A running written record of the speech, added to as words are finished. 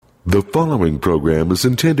The following program is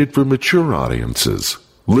intended for mature audiences.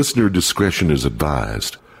 Listener discretion is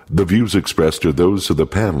advised. The views expressed are those of the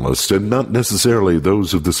panelists and not necessarily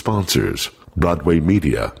those of the sponsors, Broadway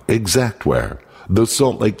Media, Exactware, the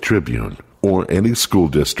Salt Lake Tribune, or any school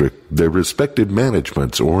district, their respective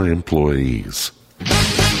managements or employees.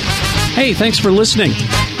 Hey, thanks for listening.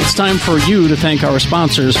 It's time for you to thank our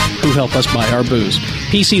sponsors who help us buy our booze.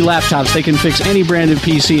 PC Laptops, they can fix any branded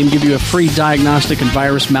PC and give you a free diagnostic and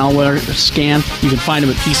virus malware scan. You can find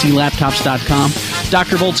them at PCLaptops.com.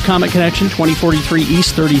 Dr. Volt's Comet Connection, 2043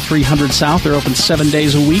 East, 3300 South. They're open 7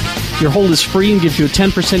 days a week. Your hold is free and gives you a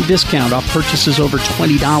 10% discount off purchases over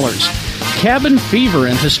 $20. Cabin Fever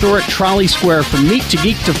and historic Trolley Square, from neat to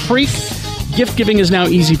geek to freak. Gift giving is now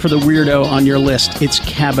easy for the weirdo on your list. It's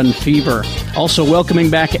Cabin Fever. Also welcoming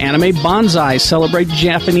back Anime Banzai. Celebrate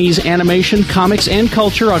Japanese animation, comics, and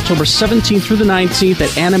culture October 17th through the 19th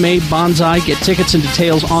at Anime Banzai. Get tickets and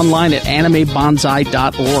details online at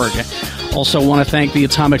animebanzai.org. Also want to thank the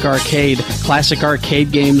Atomic Arcade. Classic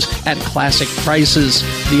arcade games at classic prices.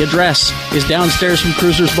 The address is downstairs from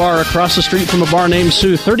Cruiser's Bar, across the street from a bar named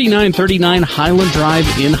Sue, 3939 Highland Drive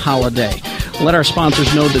in Holiday. Let our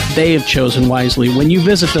sponsors know that they have chosen wisely. When you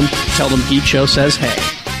visit them, tell them Geek Show says hey.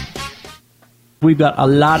 We've got a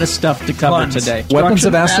lot of stuff to cover today. Weapons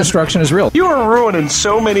of Mass Destruction is real. You are ruining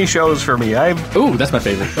so many shows for me. Ooh, that's my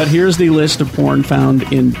favorite. But here's the list of porn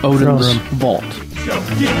found in Odin's vault.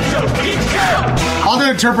 All the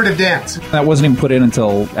interpretive dance. That wasn't even put in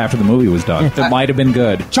until after the movie was done. It might have been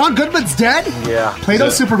good. John Goodman's dead? Yeah. Play-Doh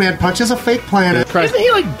Superman punches a fake planet. Isn't he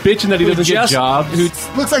like bitching that he doesn't get jobs?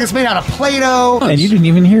 Looks like it's made out of Play-Doh. And you didn't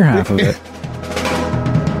even hear half of it.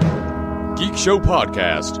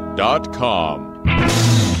 GeekShowPodcast.com.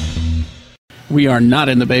 We are not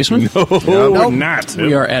in the basement. No, we're not.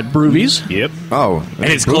 We are at Broovies. Yep. Oh. And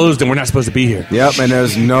it's closed and we're not supposed to be here. Yep, and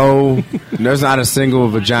there's not a single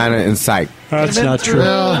vagina in sight. That's not true.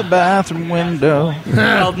 The bathroom window.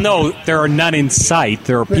 Well, no, there are none in sight.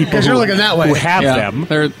 There are people you're looking that way. who have them.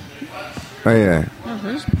 Oh, yeah.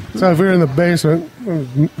 So if we were in the basement,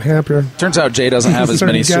 I'm happier. Turns out Jay doesn't have as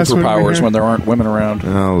many superpowers when there aren't women around.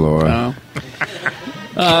 Oh, Lord.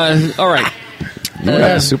 All right. You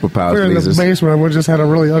got superpowers, We're in the Lises. basement. We just had a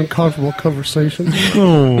really uncomfortable conversation.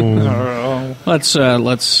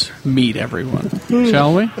 Let's meet everyone,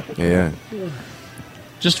 shall we? Yeah.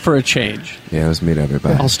 Just for a change. Yeah, let's meet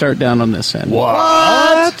everybody. I'll start down on this end.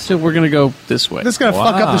 What? So we're going to go this way. This is going to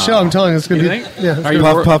fuck up the show, I'm telling you. It's going to be... Yeah, Are you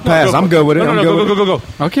Puff, puff, pass. I'm good with it. Go.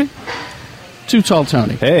 Okay. Too Tall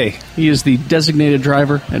Tony. Hey. He is the designated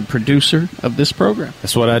driver and producer of this program.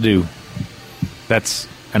 That's what I do. And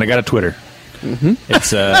I got a Twitter. Mm-hmm.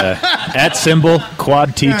 It's at symbol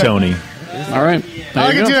Quad T Tony. All right.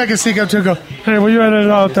 I can do I can sneak up to him and go, hey, will you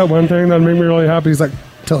edit out that one thing that made me really happy? He's like,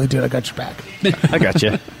 totally, dude, I got your back. I got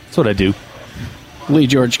you. That's what I do. Lee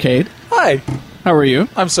George Cade. Hi. How are you?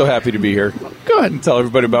 I'm so happy to be here. Good. And tell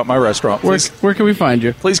everybody about my restaurant. Where can we find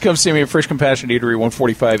you? Please come see me at Fresh Compassion Eatery,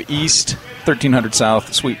 145 East, 1300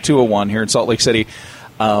 South, Suite 201 here in Salt Lake City.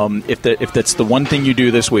 If that's the one thing you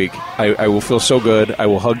do this week, I will feel so good. I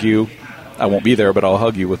will hug you. I won't be there, but I'll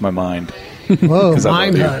hug you with my mind. Whoa,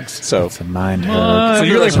 mind hugs. So it's a mind hug. So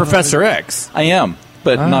you're like Professor X. I am,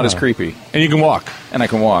 but not as creepy. And you can walk. And I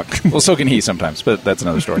can walk. Well, so can he sometimes, but that's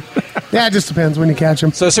another story. Yeah, it just depends when you catch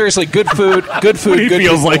him. So seriously, good food, good He good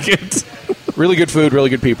feels people. like it. Really good food, really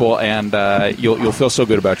good people, and you'll feel so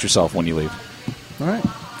good about yourself when you leave. All right.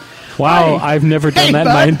 Wow, I've never done that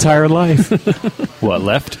in my entire life. What,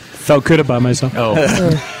 left? Felt good about myself. Oh.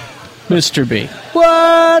 Mr. B.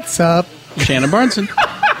 What's up? Shannon Barneson.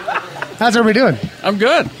 How's everybody doing? I'm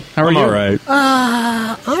good. How are you? All right.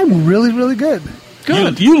 I'm really, really good.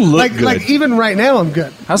 Good. You look good. Like even right now, I'm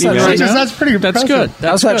good. How's that? Right now? That's pretty That's impressive. good.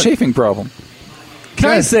 How's that chafing problem? Can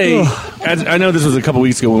I say, I know this was a couple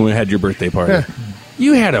weeks ago when we had your birthday party. Yeah.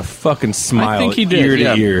 You had a fucking smile I think he did, ear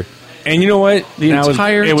yeah. to ear. And you know what? The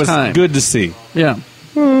entire it was time. good to see. Yeah.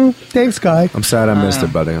 Thanks, Guy. I'm sad I missed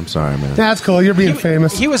it, buddy. I'm sorry, man. That's cool. You're being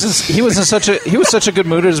famous. He was in such a good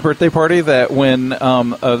mood at his birthday party that when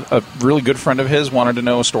a really good friend of his wanted to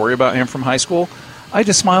know a story about him from high school, I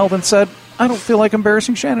just smiled and said, "I don't feel like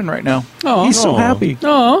embarrassing Shannon right now. Oh, he's so happy."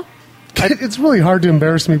 Oh. It's really hard to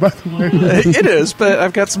embarrass me, by the way. It is, but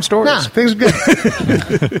I've got some stories. Nah, things are good.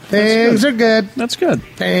 Things are good. That's good.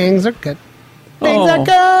 Things are good. Things Oh. are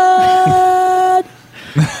good.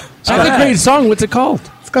 That's a great song. What's it called?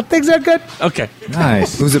 It's called Things Are Good. Okay.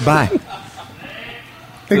 Nice. Who's it by?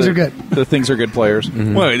 Things are good. The Things Are Good players.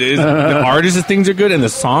 Mm-hmm. What, is the artist of Things Are Good and the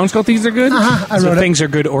song's called Things Are Good? I wrote it. Things Are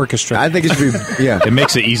Good orchestra. I think it should be, yeah. It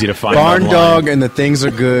makes it easy to find Barn online. Dog and the Things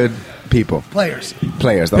Are Good People. Players.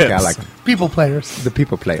 Players. Okay, I Pips. like People players. the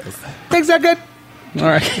people players. Things are good. All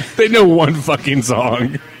right. They know one fucking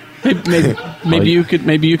song. Maybe you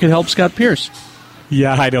could help Scott Pierce.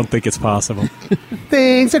 Yeah, I don't think it's possible.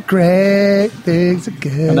 Things are great. Things are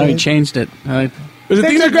good. No, he changed it. Things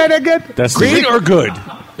are great. Are good. That's Great or good?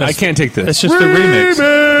 I can't take this. It's just the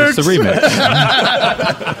remix. It's the remix.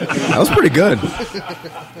 That was pretty good.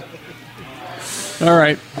 All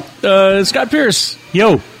right. Scott Pierce.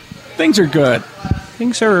 Yo, Things are good.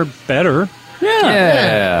 things are better.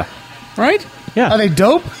 Yeah. Right? Yeah. Are they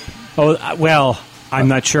dope? Oh, well, I'm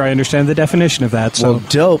not sure I understand the definition of that. So Well,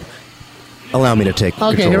 dope. Allow me to take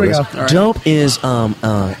Okay, control here we of go. this. All right. Dope is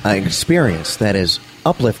an experience that is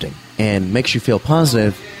uplifting and makes you feel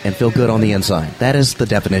positive and feel good on the inside. That is the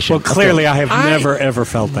definition. well, clearly, of I have never ever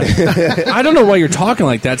felt that. I don't know why you're talking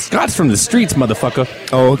like that. Scott's from the streets, motherfucker.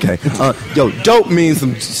 Oh, okay. Yo, dope means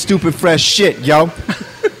some stupid fresh shit, yo.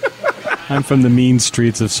 I'm from the mean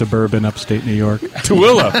streets of suburban upstate New York.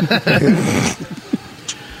 Tooele.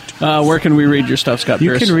 Where can we read your stuff, Scott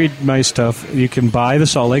You Pierce? can read my stuff. You can buy the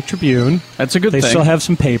Salt Lake Tribune. That's a good They thing. still have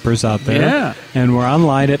some papers out there. Yeah. And we're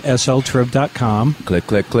online at sltrib.com. Click,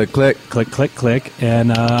 click, click, click. Click, click, click.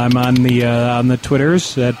 And I'm on the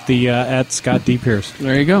Twitters at Scott D. Pierce.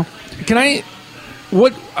 There you go. Can I?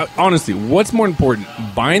 What? Honestly, what's more important,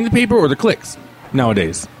 buying the paper or the clicks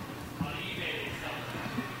nowadays?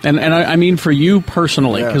 And I mean for you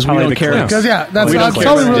personally, because we Probably don't the care. clicks. Because, yeah, that's We don't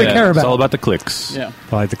all we really Yeah, care It's all about. about the clicks. Yeah.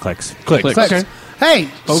 Buy the clicks. Clicks. Clicks. Okay. Hey,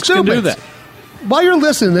 Folks stupid. can do that. While you're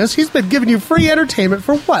listening to this, he's been giving you free entertainment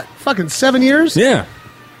for what? Fucking 7 years? Yeah.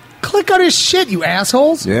 Click on his shit, you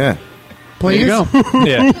assholes. Yeah. Please. There you go.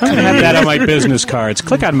 Yeah. I have that on my business cards.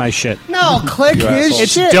 Click on my shit. No, click his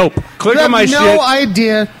It's shit. dope. Click You on have my no shit.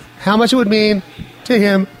 idea how much it would mean to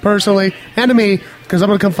him personally and to me, because I'm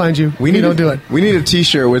going to come find you if you don't do it. We need a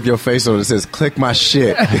T-shirt with your face on it that says "Click my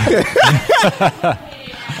shit."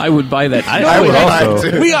 I would buy that. I would also. like to.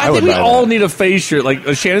 I think would we buy all that. need a face shirt. Like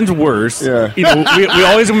Shannon's worse. Yeah. You know, we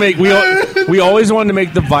always make we always wanted to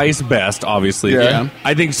make the Vice best. Obviously. Yeah.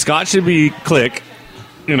 I think Scott should be Click.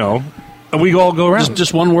 You know, and we all go around.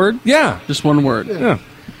 Just one word? yeah. Just one word. Yeah.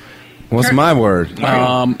 What's my word?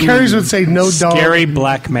 Carries would say no dog. Scary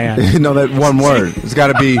black man. No, that one word. It's got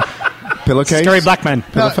to be pillowcase. Scary black man.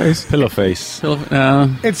 Pillowface.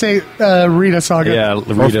 Pillowface. It's a Rita Saga. Yeah, Or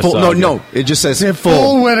Rita full, Saga. no. It just says It's full.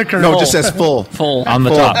 full Whitaker. No, it Full. just says full. Full. On the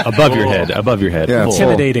Full. top, above your head. Above your head. Yeah, Full. full.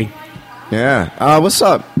 Intimidating. Yeah. What's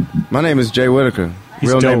up? My name is Jay Whitaker. He's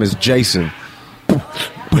Real name dope. is Jason.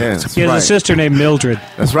 Yeah, that's He has right. a sister named Mildred.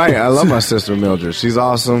 That's right. I love my sister Mildred. She's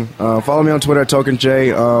awesome. Follow me on Twitter at Token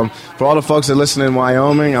J. For all the folks that listen in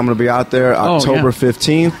Wyoming, I'm going to be out there October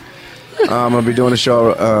 15th. I'm going to be doing a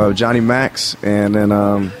show, Johnny Max, and then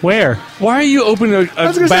Where? Why are you opening I a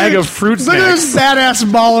was gonna bag say, of fruit Look at this snacks? badass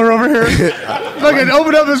baller over here. Fucking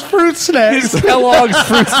open up his fruit snacks. Kellogg's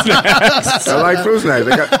fruit snacks. I like fruit snacks.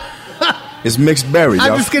 They got, it's mixed berry, I'm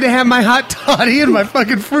y'all. just going to have my hot toddy and my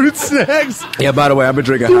fucking fruit snacks. Yeah, by the way, I've been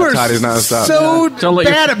drinking You hot are toddies nonstop. so Don't let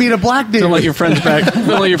your- bad at being a black dude. Don't let your friends back. Don't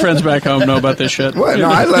let your friends back home know about this shit. What? No,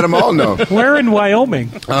 I let them all know. Where in Wyoming?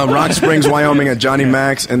 Rock Springs, Wyoming at Johnny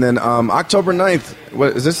Max, and then October 9th.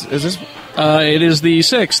 What is this? Is this? It is the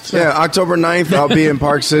 6th. Yeah, October 9th, I'll be in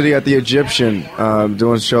Park City at the Egyptian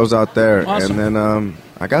doing shows out there. Awesome. And then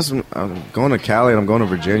I got some. I'm going to Cali and I'm going to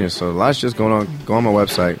Virginia, so a lot's just going on. Go on my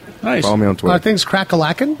website. Nice. Follow me on Twitter. Are things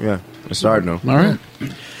crack-a-lacking? Yeah, it's starting now. All right.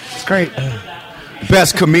 It's great.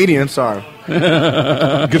 Best comedian, sorry.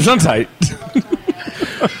 Good tight.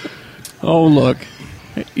 Oh, look.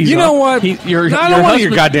 You know what? I don't want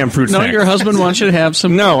your goddamn fruit No, snacks. your husband wants you to have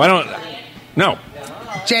some. No, I don't. No.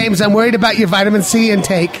 James, I'm worried about your vitamin C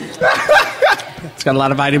intake. It's got a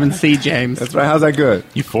lot of vitamin C, James. That's right. How's that good?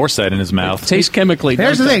 You force that in his mouth. Tastes chemically.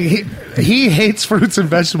 Here's the don't thing. He hates fruits and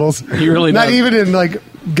vegetables. He really Not does. even in, like,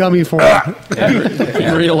 gummy form. they?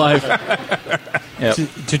 In real life.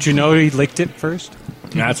 Did you know he licked it first?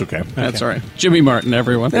 That's okay. That's all right. Jimmy Martin,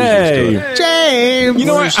 everyone. Hey. James! You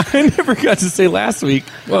know what? I never got to say last week.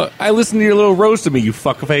 Well, I listened to your little roast of me, you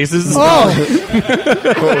fuck faces. Oh,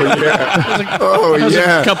 Oh, That was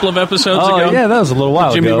yeah. a couple of episodes Oh, ago. yeah, that was a little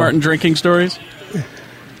while Jimmy ago. Martin drinking stories.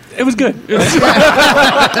 It was good. It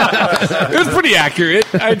was pretty accurate,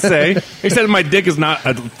 I'd say. Except my dick is not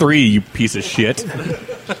a 3, you piece of shit.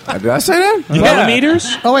 Did I say that?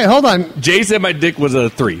 Millimeters? oh, wait, hold on. Jay said my dick was a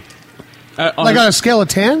 3. Like on a scale of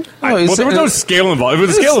 10? Well, there was no scale involved. If it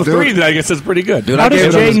was a scale of 3, then I guess that's pretty good. Dude, How I gave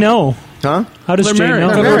does it Jay on a- know? Huh? How does They're Jay married. know?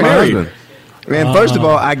 They're Married married. husband. Man, first of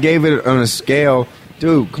all, I gave it on a scale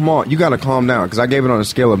dude, come on, you got to calm down, because I gave it on a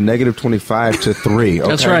scale of -25 to 3. Okay?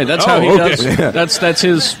 That's right. That's how he does. Yeah. That's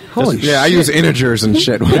his. Holy shit. I use integers and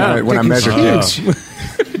shit when I measure things.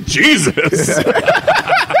 Jesus.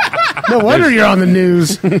 No wonder you're on the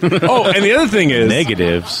news. Oh, and the other thing is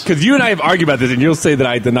Negatives. because you and I have argued about this, and you'll say that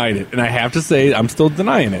I denied it, and I have to say I'm still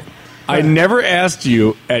denying it. I never asked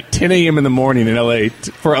you at 10 a.m. in the morning in L.A.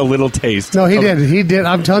 For a little taste. No, he did. He did.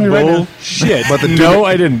 I'm telling you right now. Bullshit. But no,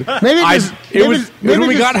 I didn't. Maybe it was when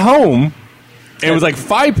we got home. It was like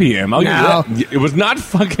 5 p.m. I'll give you that. It was not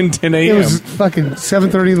fucking 10 a.m. It was fucking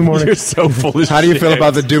 7:30 in the morning. You're so full of shit. How do you feel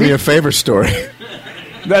about the do me a favor story?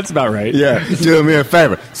 That's about right. Yeah, do me a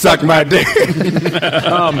favor. Suck my dick.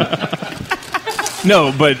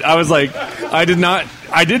 No, but I was like, I did not.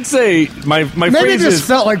 I did say my Maybe it phrase just is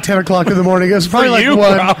felt like 10 o'clock in the morning. It was probably For like you,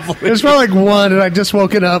 1. probably. It was probably like 1, and I just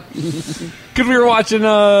woken up. because we were watching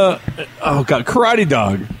Karate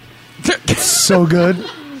Dog. So good.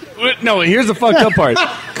 No, here's the fucked up part.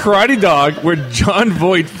 Karate Dog, where John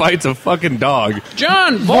Voight fights a fucking dog.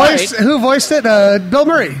 John Voight. Who voiced it? Bill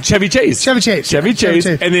Murray. Chevy Chase. Chevy Chase. Chevy Chase.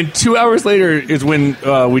 And then 2 hours later is when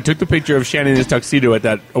we took the picture of Shannon in his tuxedo at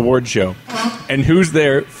that award show. And who's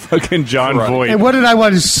there? Fucking John Voight. And what did I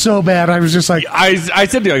want so bad? I was just like, I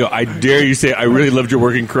said to you, I go, I dare you say I really loved your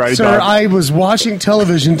work in Karate sir, Dog. I was watching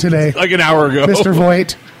television today, like an hour ago. Mr.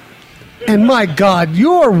 Voight. And my God,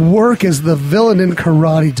 your work as the villain in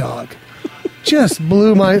Karate Dog just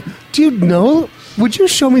blew my... Do you know? Would you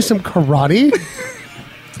show me some karate?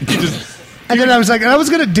 And then I was like, I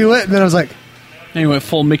was going to do it, and then I was like... And he went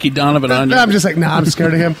full Mickey Donovan on you. I'm just like, nah, I'm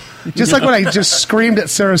scared of him. Just like when I just screamed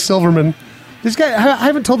at Sarah Silverman. This guy, I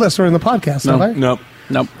haven't told that story in the podcast, have I? Nope.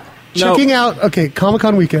 Checking out, okay,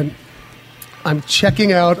 Comic-Con weekend. I'm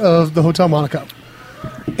checking out of the Hotel Monaco.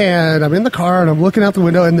 And I'm in the car, and I'm looking out the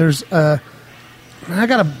window, and there's I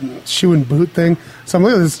got a shoe and boot thing. So I'm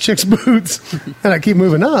looking at this chick's boots, and I keep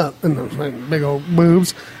moving up, and there's like big old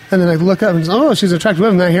boobs. And then I look up, and oh, she's an attractive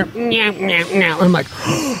woman. And I hear, and I'm like,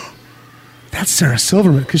 that's Sarah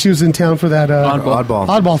Silverman, because she was in town for that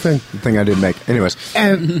oddball thing. The thing I didn't make. Anyways.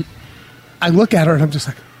 And I look at her, and I'm just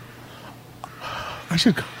like, I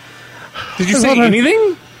should go. Did you say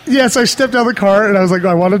anything? Yes, I stepped out of the car, and I was like,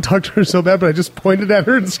 I want to talk to her so bad, but I just pointed at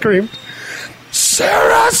her and screamed,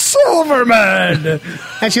 Sarah Silverman!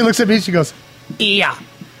 And she looks at me, and she goes, yeah.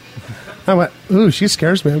 I went, ooh, she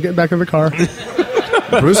scares me. I'm getting back in the car.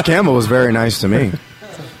 Bruce Campbell was very nice to me.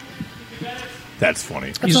 That's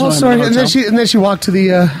funny. That's all story. And then she walked to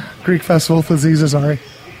the Greek festival with Aziz Ansari.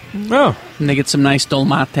 Oh. And they get some nice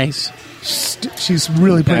dolmates. She's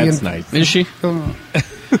really pretty. That's nice. Is she?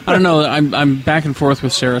 I don't know. I'm back and forth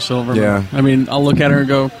with Sarah Silverman. Yeah. I mean, I'll look at her and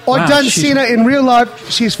go, Or wow, done Cena in real life.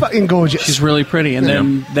 She's fucking gorgeous. she's really pretty.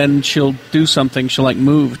 And then she'll do something. She'll like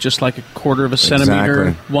move just like a quarter of a centimeter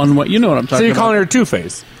Exactly. one way. You know what I'm talking So you're about. calling her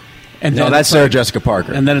Two-Face? And No, then that's it's Sarah like, Jessica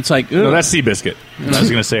Parker. And then it's like, No, ooh. that's Seabiscuit. I was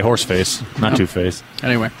going to say Horseface, not Two-Face.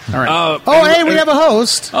 Anyway, all right. Oh, hey, we have a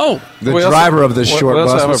host. Oh, the driver of this short we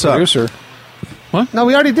also bus. have What's a up? producer. No,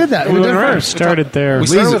 we already did that. We did it first. Started there. We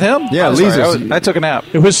started with him? Yeah, I'm sorry, Lisa's. I took a nap.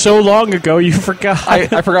 It was so long ago, you forgot.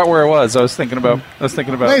 I forgot where I was. I was thinking about.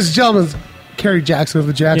 Ladies and gentlemen, Kerry Jackson of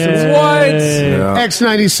the Jacksons. Yay. Yeah.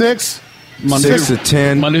 X96. Monday, 6 to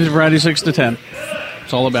 10. Monday through Friday, 6 to 10.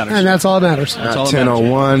 That's all that matters. And that's all that matters. That's all that matters.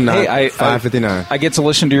 10:01, not Hey, I 5:59. I get to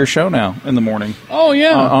listen to your show now in the morning Oh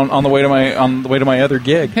yeah. on the way to my other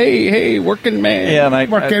gig. Hey, working man. Yeah,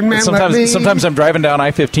 and Working man like me. sometimes I'm driving down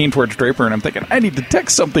I-15 towards Draper, and I'm thinking I need to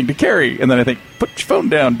text something to Carrie, and then I think, put your phone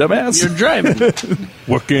down, dumbass. You're driving.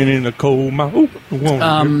 Working in a coal mine.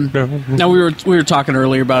 Now we were talking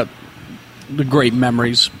earlier about the great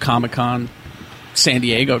memories, Comic-Con, San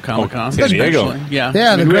Diego Comic-Con. San Diego. especially. Yeah.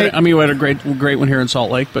 Yeah, the we great- had a great one here in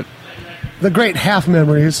Salt Lake, but The great half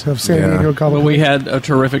memories of San Yeah. Diego Comic-Con. we had a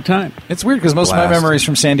terrific time. It's weird because most of my Blast. memories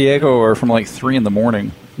from San Diego are from like 3 in the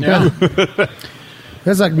morning. Yeah.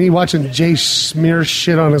 That's like me watching Jay smear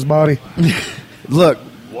shit on his body. Look.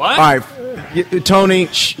 What? All right. Tony,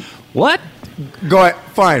 What? go ahead.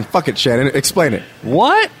 Fine. Fuck it, Shannon. Explain it.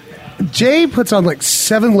 What? Jay puts on like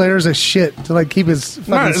 7 layers of shit to like keep his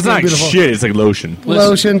fucking It's skin not beautiful. shit. It's like lotion.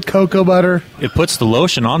 Lotion, cocoa butter. It puts the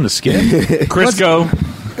lotion on the skin. Crisco.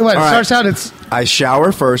 What, it right. starts out, it's I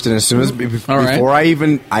shower first, and as soon as All right. before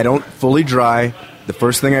I don't fully dry. The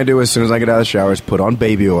first thing I do as soon as I get out of the shower is put on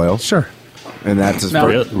baby oil, sure. and that's as No.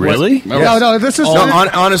 first. Really? No, this is No,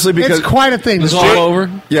 honestly, because it's quite a thing. It's all over?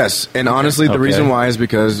 yes, and honestly, the Okay. reason why is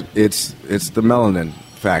because it's the melanin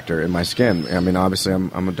factor in my skin. I mean, obviously,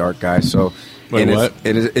 I'm a dark guy, so. Wait, and what?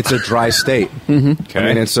 It's a dry state. Okay. I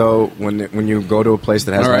mean, and so when you go to a place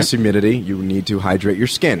that has All right. less humidity, you need to hydrate your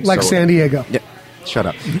skin. like So- San Diego. Yeah. Shut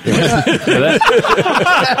up.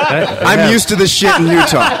 I'm used to this shit in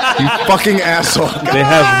Utah. You fucking asshole. They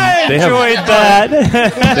have they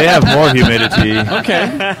have more humidity.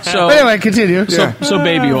 Okay. So Anyway, continue. so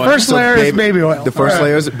baby oil. First layer is baby oil. The first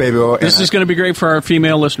layer is baby oil. This is going to be great for our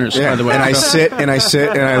female listeners, by the way. And I sit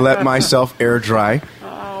and I let myself air dry.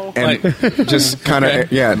 And just kind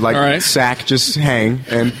of, sack, just hang.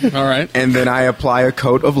 And, all right. And then I apply a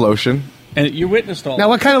coat of lotion. And you witnessed all Now,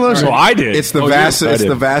 what kind of lotion? Well, I did. It's the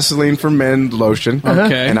Vaseline for men lotion.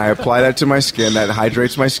 Okay. And I apply that to my skin. That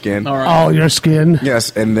hydrates my skin. All right. Oh, your skin.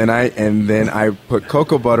 Yes, and then I put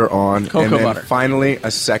cocoa butter on, and then finally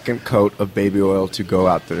a second coat of baby oil to go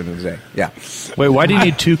out there in the day. Yeah. Wait, why do you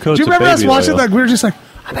need 2 coats Do you of remember us baby watching? oil? Like we were just like,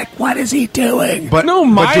 I'm like, what is he doing? But do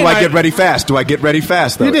I get ready fast? Do I get ready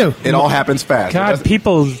fast? Though? You do. It all happens fast. God,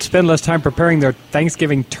 people spend less time preparing their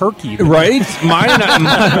Thanksgiving turkey. Right? Maya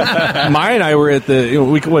and I were at the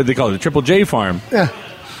what they call it, the Triple J farm. Yeah.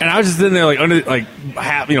 And I was just sitting there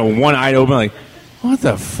one eye open, like, what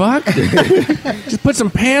the fuck? Just put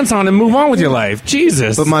some pants on and move on with your life.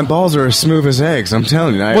 Jesus. But my balls are as smooth as eggs. I'm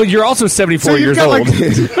telling you. Well, you're also 74 years old.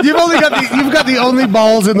 you've got the only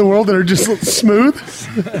balls in the world that are just smooth.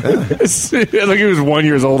 Like he was 1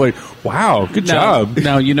 year old. Like, wow, good job.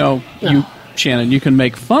 Now you Shannon. You can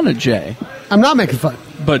make fun of Jay, I'm not making fun.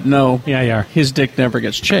 but no, Yeah, you are. his dick never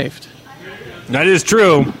gets chafed. That is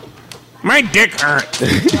true. My dick hurt.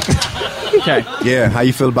 Okay, Yeah, how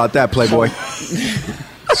you feel about that, Playboy?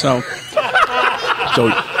 so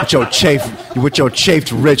with your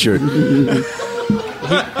chafed Richard.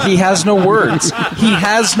 He has no words. He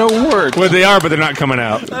has no words. Well, they are, but they're not coming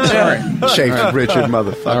out. sorry. Chafed Richard,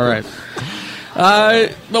 motherfucker. All right.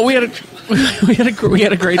 But we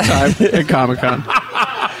had a great time at Comic-Con,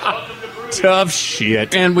 Tough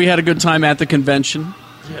shit. and we had a good time at the convention,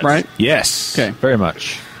 right? Yes. Okay. Very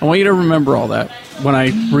much. I want you to remember all that when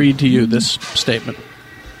I read to you this statement.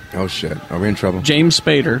 Oh, shit. Are we in trouble? James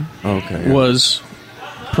Spader Okay, yeah. was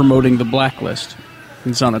promoting The Blacklist.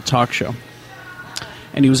 He's on a talk show.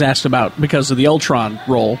 And he was asked about, because of the Ultron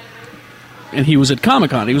role, and he was at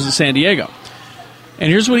Comic-Con. He was in San Diego. And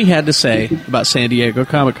here's what he had to say about San Diego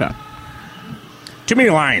Comic-Con. Too many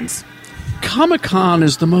lines. Comic-Con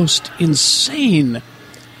is the most insane.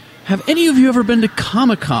 Have any of you ever been to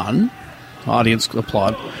Comic-Con? Audience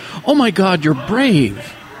applaud. Oh my God, you're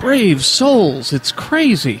brave. Brave souls. It's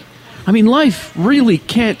crazy. I mean, life really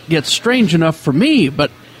can't get strange enough for me, but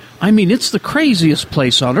I mean, it's the craziest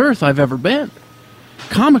place on earth I've ever been.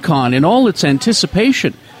 Comic-Con, in all its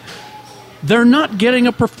anticipation, they're not getting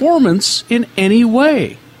a performance in any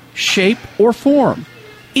way, shape, or form.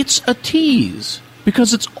 It's a tease,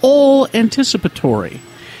 because it's all anticipatory.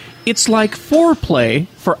 It's like foreplay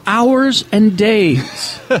for hours and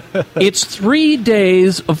days. It's 3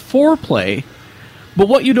 days of foreplay, but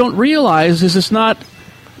what you don't realize is it's not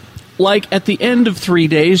like at the end of 3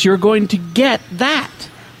 days you're going to get that.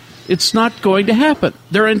 It's not going to happen.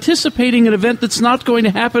 They're anticipating an event that's not going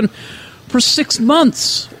to happen for 6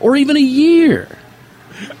 months or even a year.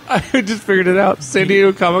 I just figured it out. San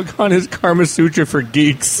Diego Comic-Con is Karma Sutra for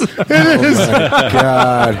geeks.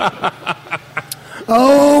 God.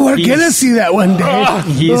 Oh, we're gonna see that one day.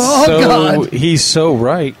 He's so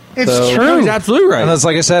right. It's So- true. No, he's absolutely right. And that's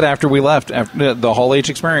like I said after we left, after the Hall H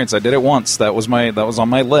experience. I did it once. That was on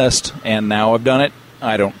my list, and now I've done it.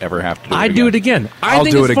 I don't ever have to do it. I'd do it again. I'll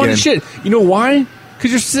think do it's it fun again. as shit. You know why?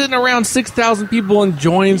 Because you're sitting around 6,000 people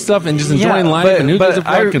enjoying stuff and just enjoying life. And who gives a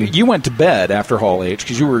fuck? And you went to bed after Hall H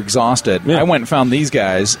because you were exhausted. Yeah. I went and found these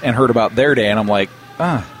guys and heard about their day, and I'm like,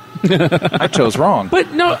 I chose wrong.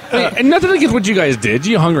 But no, and nothing against what you guys did.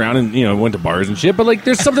 You hung around and went to bars and shit. But like,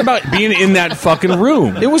 there's something about being in that fucking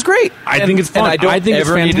room. It was great. I think it's fun. And I don't think it's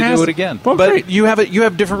ever need to do fantastic. it again. Well, but great. you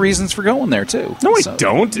have different reasons for going there too. No, I So-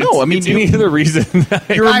 don't. No, I mean it's any other reason.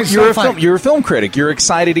 you're a film critic. You're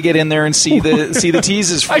excited to get in there and see the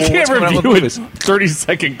teases. For I can't what's coming out with review a movies.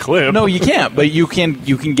 30-second clip. No, you can't. But you can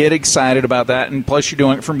get excited about that, and plus you're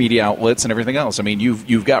doing it for media outlets and everything else. I mean,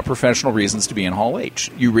 you've got professional reasons to be in Hall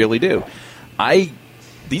H. You really do.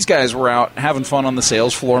 These guys were out having fun on the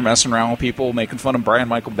sales floor, messing around with people, making fun of Brian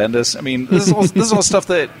Michael Bendis. I mean, this is all stuff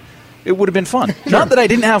that it would have been fun. Not that I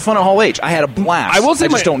didn't have fun at Hall H. I had a blast. I will say I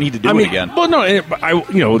just don't need to do it again. Well, no,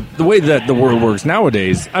 the way that the world works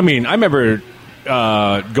nowadays. I mean, I remember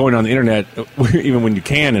going on the internet, even when you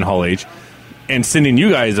can in Hall H, and sending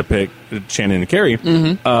you guys a pic, Shannon and Carrie,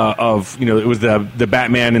 of it was the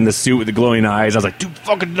Batman in the suit with the glowing eyes. I was like, dude,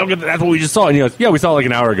 fucking look at that. That's what we just saw. And he goes, yeah, we saw it like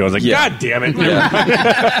an hour ago. I was like, Yeah. God damn it.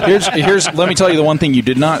 Here's let me tell you the one thing you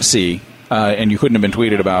did not see, and you couldn't have been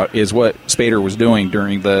tweeted about, is what Spader was doing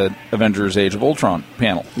during the Avengers Age of Ultron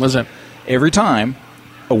panel. Was it? every time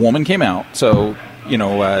a woman came out, so,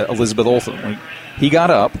 Elizabeth Olsen, he got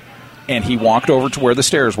up and he walked over to where the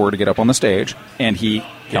stairs were to get up on the stage, and he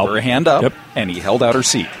gave her a hand up, and he held out her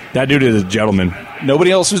seat. That dude is a gentleman.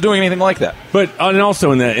 Nobody else was doing anything like that. But and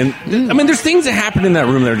also there's things that happen in that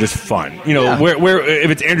room that are just fun. Where if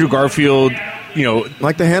it's Andrew Garfield,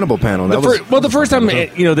 like the Hannibal panel. The first time they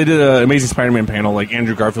did an Amazing Spider-Man panel, like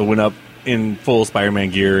Andrew Garfield went up in full Spider-Man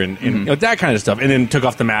gear and that kind of stuff, and then took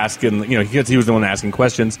off the mask, and he was the one asking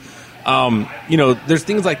questions. There's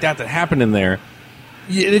things like that happen in there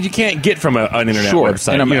that you can't get from an internet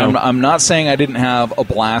website. And I'm not saying I didn't have a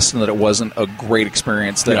blast and that it wasn't a great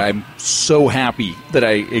experience that I'm so happy that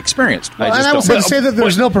I experienced. Well, I was going to say that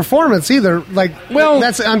there's no performance either.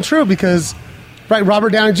 That's untrue because Robert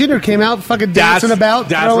Downey Jr. came out fucking dancing about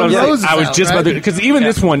throwing roses I was out, just about to, because even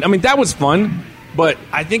this one, that was fun, but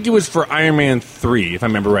I think it was for Iron Man 3, if I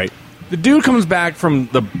remember right. The dude comes back from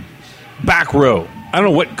the back row. I don't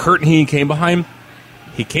know what curtain he came behind.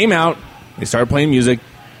 He came out. They started playing music.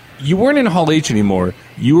 You weren't in Hall H anymore.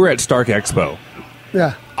 You were at Stark Expo.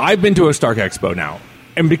 Yeah. I've been to a Stark Expo now.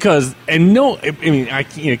 And I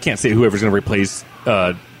can't say whoever's going to replace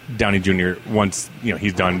Downey Jr. once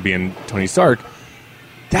he's done being Tony Stark.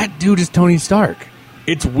 That dude is Tony Stark.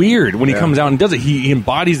 It's weird when he comes out and does it. He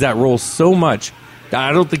embodies that role so much that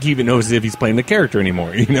I don't think he even knows if he's playing the character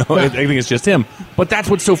anymore. I think it's just him. But that's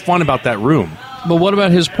what's so fun about that room. But what about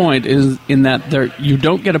his point is in that you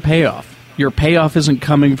don't get a payoff. Your payoff isn't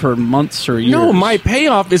coming for months or years. No, my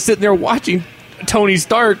payoff is sitting there watching Tony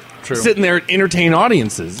Stark sitting there entertain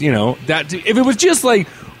audiences. That if it was just like,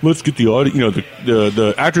 let's get the audience,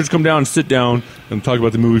 the actors come down and sit down and talk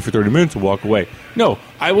about the movie for 30 minutes and walk away. No,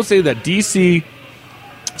 I will say that DC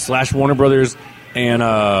 / Warner Brothers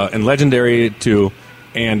and Legendary 2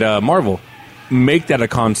 and Marvel make that a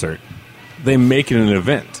concert. They make it an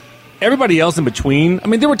event. Everybody else in between,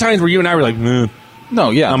 there were times where you and I were like, no,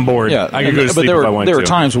 yeah, I'm bored. Yeah. I could go to sleep if I wanted to. There were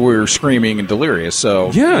times where we were screaming and delirious. So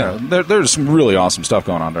there's some really awesome stuff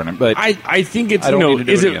going on during it. But I think it's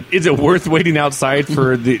is it worth waiting outside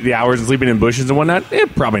for the hours and sleeping in bushes and whatnot?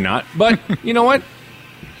 Probably not. But you know what?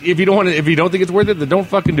 If you don't think it's worth it, then don't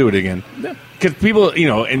fucking do it again. Because people,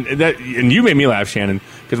 and you made me laugh, Shannon.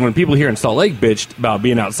 Because when people here in Salt Lake bitched about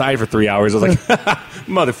being outside for 3 hours, I was like,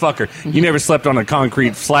 motherfucker, you never slept on a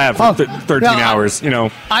concrete slab for 13 hours.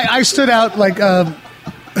 I stood out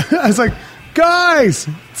I was like, guys,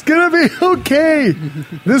 it's gonna be okay.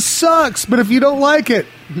 This sucks, but if you don't like it,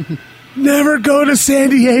 never go to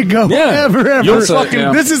San Diego. Ever.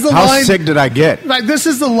 This is the line. How sick did I get? This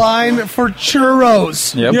is the line for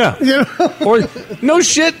churros. Yep. Yeah. Or no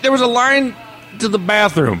shit, there was a line to the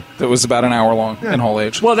bathroom that was about an hour long in Hall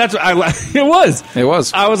H. Well, that's what it was. It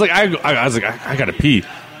was. I was like, I gotta pee.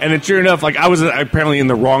 And then, sure enough, I was apparently in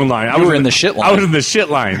the wrong line. I was in the shit line. I was in the shit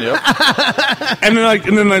line. Yep. and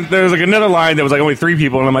then there was another line that was only 3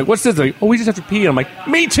 people, and I'm like, "What's this?" Like, "Oh, we just have to pee." And I'm like,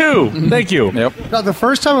 "Me too." Thank you. Yep. Now, the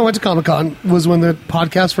first time I went to Comic-Con was when the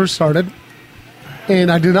podcast first started,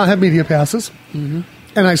 and I did not have media passes, and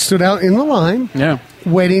I stood out in the line,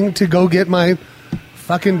 waiting to go get my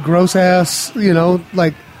fucking gross ass,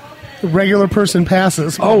 regular person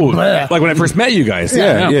passes. Oh, like when I first met you guys.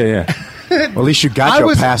 Yeah. Well, at least you got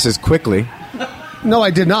your passes quickly. No,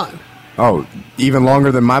 I did not. Oh, even longer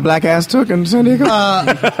than my black ass took in San Diego?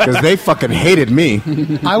 Because they fucking hated me.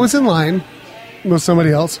 I was in line with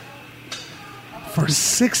somebody else for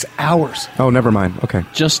 6 hours. Oh, never mind. Okay.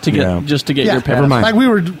 Just to get your pass. Never mind. We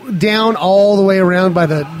were down all the way around by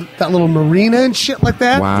that little marina and shit like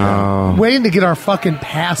that. Wow. Waiting to get our fucking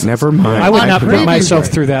passes. Never mind. I would not put myself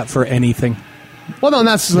through that for anything. Well, no,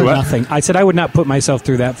 that's nothing. I said I would not put myself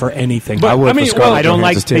through that for anything. But I don't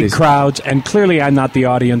like big crowds, and clearly I'm not the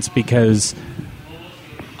audience because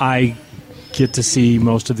I get to see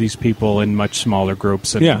most of these people in much smaller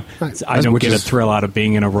groups. And I don't get a thrill out of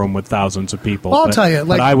being in a room with thousands of people. Well, I'll tell you,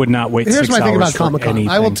 but I would not wait 6 hours. Here's my thing about for Comic-Con. anything.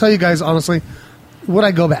 I will tell you guys honestly, would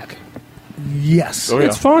I go back? Yes. Oh, yeah.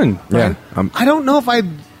 It's fun. Yeah. I don't know if I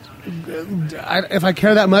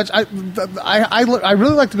care that much. I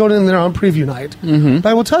really like to go in there on preview night. But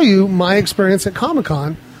I will tell you my experience at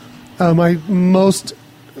Comic-Con. My most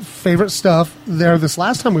favorite stuff there this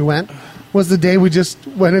last time we went was the day we just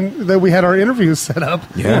went in, that we had our interviews set up.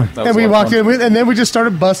 Yeah. And we walked in, and then we just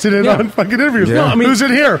started busting in on fucking interviews. Yeah. No, who's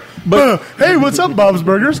in here? Hey, what's up, Bob's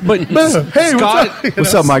Burgers? But hey, Scott,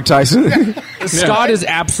 what's up, Mike Tyson? Scott is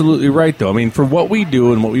absolutely right, though. For what we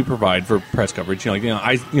do and what we provide for press coverage,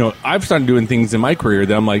 I've started doing things in my career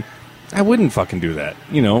that I'm like, I wouldn't fucking do that.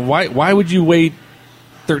 Why would you wait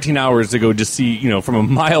 13 hours to go just see, from a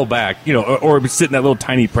mile back, or sit in that little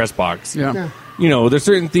tiny press box? Yeah. there's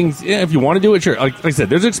certain things. Yeah, if you want to do it, sure. Like I said,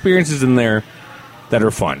 there's experiences in there that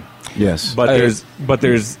are fun. Yes, but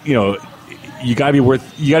there's you gotta be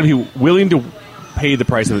willing to pay the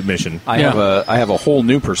price of admission. I have a whole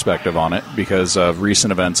new perspective on it because of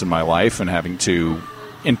recent events in my life and having to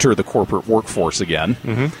enter the corporate workforce again.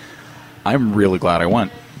 Mm-hmm. I'm really glad I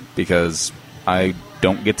went because I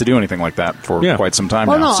don't get to do anything like that for quite some time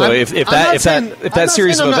now. No, so if that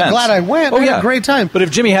series of events, I'm glad I went. I had a great time. But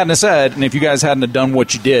if Jimmy hadn't have said, and if you guys hadn't have done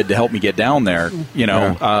what you did to help me get down there,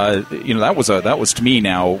 that was to me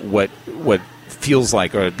now what feels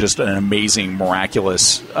like just an amazing,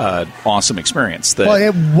 miraculous, awesome experience.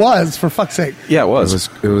 It was, for fuck's sake. Yeah, it was.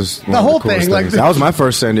 It was the whole thing. That was my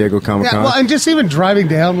first San Diego Comic-Con. Yeah, and just even driving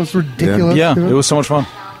down was ridiculous. Yeah, it was so much fun.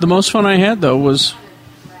 The most fun I had, though, was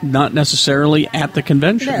not necessarily at the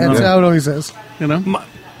convention. Yeah, that's how it always is.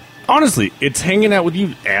 Honestly, it's hanging out with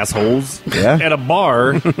you assholes at a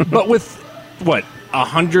bar, but with,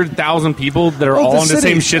 100,000 people that are all in the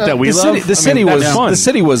same shit that we love. The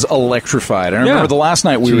city was electrified. I remember the last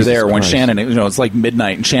night we were there when Shannon. It's like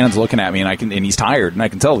midnight, and Shannon's looking at me, and he's tired, and I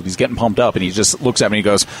can tell that he's getting pumped up, and he just looks at me and he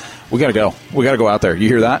goes, "We gotta go. We gotta go out there. You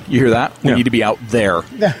hear that? You hear that? We need to be out there."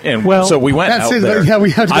 Yeah. And so we went out there. Yeah,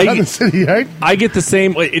 we had to go out in the city, right? I get the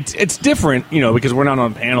same. It's different, because we're not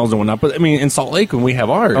on panels and whatnot. But I mean, in Salt Lake when we have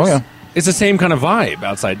ours, it's the same kind of vibe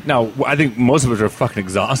outside. Now, I think most of us are fucking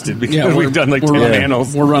exhausted because we've done 10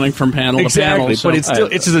 panels. We're running from panel to panel. So but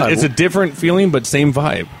it's a different feeling, but same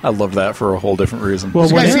vibe. I love that for a whole different reason. Well,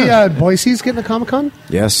 did you guys see Boise's getting a Comic-Con?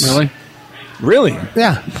 Yes. Really?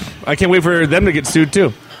 Yeah. I can't wait for them to get sued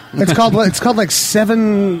too. It's called like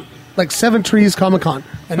Seven Trees Comic-Con,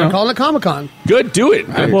 and they're calling it Comic-Con. Good, do it.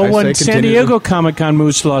 When San Diego Comic-Con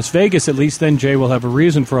moves to Las Vegas, at least then Jay will have a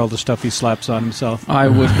reason for all the stuff he slaps on himself. I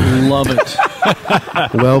would love it.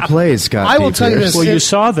 Well played, Scott. I will tell you this. Well, you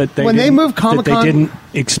saw that when they moved Comic-Con, they didn't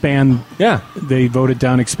expand. Yeah, they voted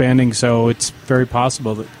down expanding, so it's very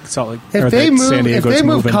possible that Salt Lake San Diego's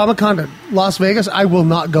moving. Comic-Con to Las Vegas, I will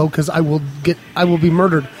not go because I will be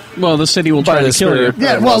murdered. Well, the city will try to kill you.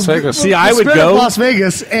 Yeah, Las Vegas. See, I would go Las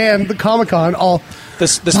Vegas and the Comic-Con all.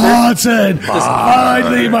 God said,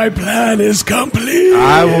 finally my plan is complete.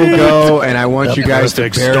 I will go, and I want you guys to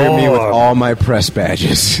bury me with all my press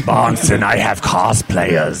badges. Bonson, I have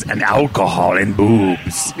cosplayers and alcohol and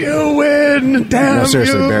boobs. You win, damn No,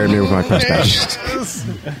 seriously, you. bury me with my press badges.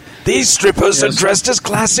 These strippers are dressed as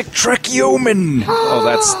classic Trek yeomen. Oh,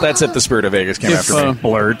 that's if the Spirit of Vegas came after me.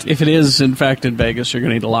 Blurt. If it is, in fact, in Vegas, you're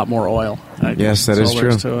going to need a lot more oil. Yes, that is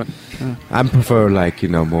true. To it. Yeah. I prefer,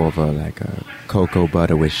 more of a cocoa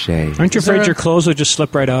butter with shea. Aren't you afraid your clothes will just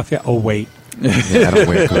slip right off? Yeah. Oh, wait. Yeah, I don't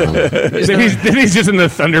wear clothes. Then he's just in the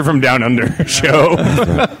Thunder from Down Under show.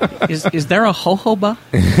 Is there a jojoba?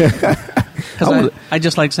 Because I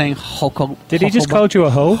just like saying hoko. Did he just call you a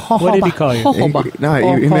hoe? What did he call you? No,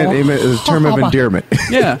 he meant it was a term of endearment.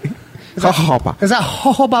 Yeah. Is that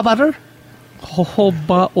jojoba butter?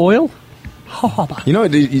 Jojoba oil?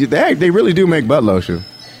 Jojoba. They really do make butt lotion.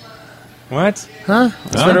 What? Huh?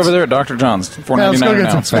 It's right over there at Dr. John's. $4.99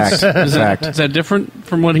 now. Fact. Is that different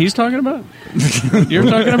from what he's talking about? You're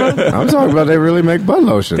talking about? I'm talking about they really make butt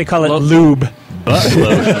lotion. They call it lube. Butt lotion.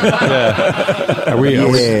 Yeah. Are we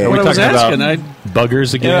talking about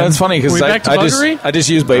buggers again? Yeah, it's funny because I just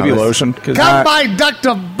use baby lotion. Come by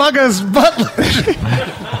Dr. Bugger's butt lotion.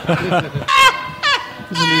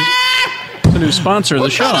 It's a new sponsor of the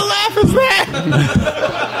show. What kind of laugh is that?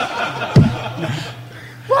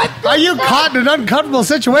 What? Are you caught in an uncomfortable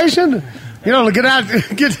situation? Get out. Dr.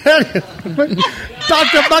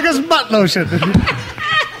 Bugger's butt lotion.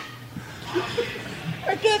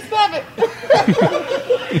 I can't stop it.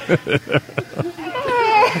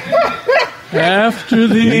 After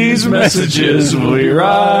these messages, we'll be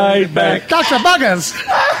right back. Dr. Buggers.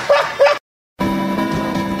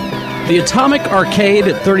 The Atomic Arcade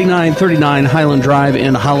at 3939 Highland Drive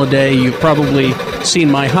in Holiday. You've probably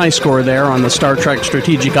seen my high score there on the Star Trek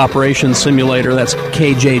Strategic Operations Simulator. That's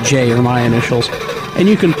KJJ are my initials. And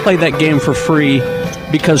you can play that game for free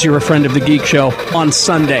because you're a friend of the Geek Show on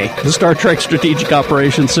Sunday. The Star Trek Strategic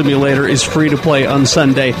Operations Simulator is free to play on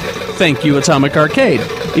Sunday. Thank you, Atomic Arcade.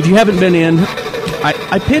 If you haven't been in,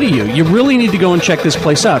 I pity you. You really need to go and check this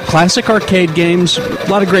place out. Classic arcade games, a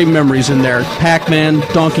lot of great memories in there. Pac-Man,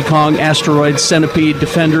 Donkey Kong, Asteroid, Centipede,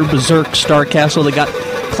 Defender, Berserk, Star Castle. They got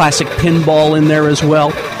classic pinball in there as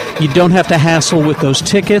well. You don't have to hassle with those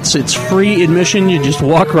tickets. It's free admission. You just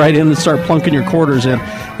walk right in and start plunking your quarters in.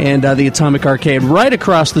 And the Atomic Arcade right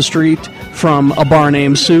across the street from a bar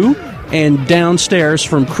named Sue. and downstairs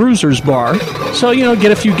from Cruiser's Bar. So,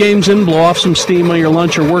 get a few games in, blow off some steam on your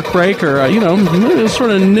lunch or work break, or,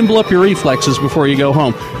 sort of nimble up your reflexes before you go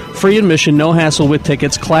home. Free admission, no hassle with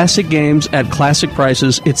tickets, classic games at classic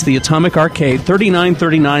prices. It's the Atomic Arcade,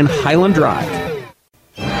 3939 Highland Drive.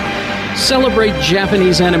 Celebrate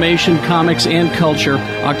Japanese animation, comics, and culture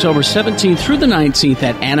October 17th through the 19th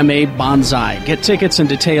at Anime Banzai. Get tickets and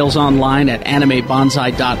details online at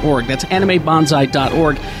animebonsai.org. That's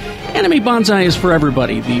animebonsai.org. Anime Banzai is for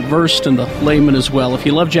everybody, the versed and the layman as well. If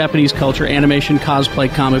you love Japanese culture, animation,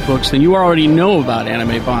 cosplay, comic books, then you already know about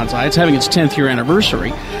Anime Banzai. It's having its 10th year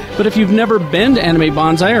anniversary. But if you've never been to Anime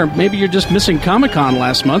Banzai, or maybe you're just missing Comic-Con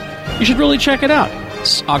last month, you should really check it out.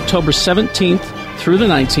 It's October 17th through the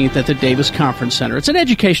 19th at the Davis Conference Center. It's an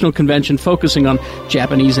educational convention focusing on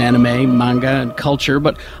Japanese anime, manga, and culture,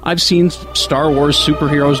 but I've seen Star Wars,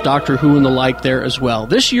 superheroes, Doctor Who, and the like there as well.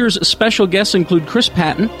 This year's special guests include Chris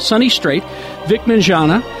Patton, Sonny Strait, Vic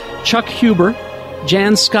Mignogna, Chuck Huber,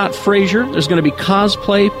 Jan Scott Frazier. There's going to be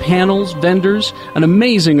cosplay, panels, vendors, an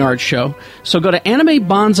amazing art show. So go to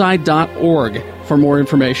animebonsai.org for more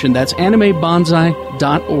information. That's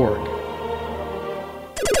animebonsai.org.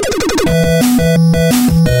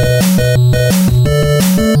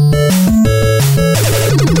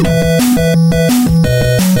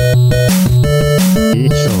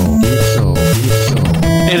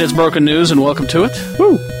 And it's Broken News, and welcome to it.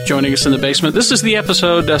 Woo! Joining us in the basement. This is the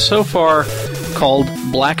episode so far called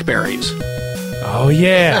Blackberries. Oh,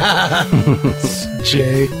 yeah.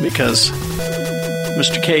 Jay. Because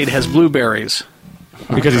Mr. Cade has blueberries.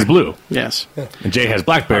 Because he's blue. Yes. And Jay has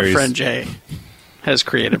blackberries. Our friend Jay has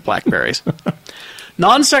created blackberries.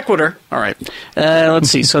 Non sequitur. All right. Let's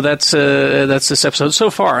see. So that's this episode so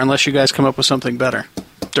far, unless you guys come up with something better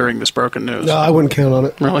during this Broken News. No, I wouldn't count on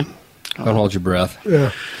it. Really? Don't hold your breath.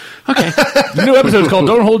 Yeah. Okay. The new episode is called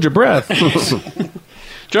Don't Hold Your Breath.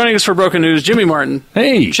 Joining us for Broken News, Jimmy Martin.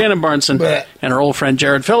 Hey. Shannon Barneson. Bleh. And our old friend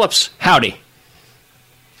Jared Phillips. Howdy.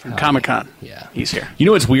 From Comic-Con. Yeah. He's here. You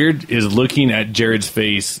know what's weird is looking at Jared's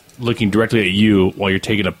face, looking directly at you while you're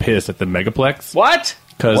taking a piss at the Megaplex. What?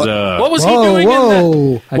 Because what was he doing in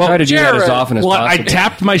that? I try to do that as Jared. often as possible. I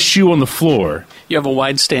tapped my shoe on the floor. You have a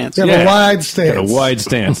wide stance. You have a wide stance. Got a wide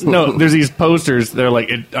stance. No, there's these posters. They're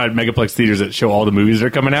like at Megaplex theaters that show all the movies that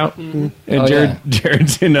are coming out. Mm-hmm. And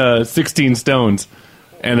Jared's in 16 Stones,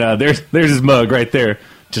 and there's his mug right there,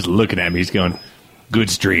 just looking at me. He's going,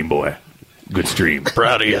 "Good stream, boy. Good stream.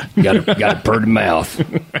 Proud of you. got a bird mouth.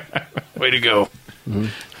 Way to go." Mm-hmm.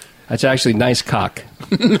 That's actually nice cock.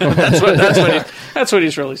 that's what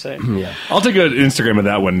he's really saying. Yeah. I'll take an Instagram of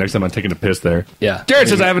that one next time I'm taking a piss there. Yeah. Jared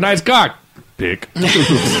says I have a nice cock. Dick.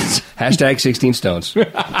 Hashtag 16 Stones. Well,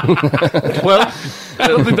 I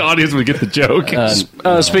don't think the audience would get the joke.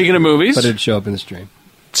 Speaking of movies, but it'd show up in the stream.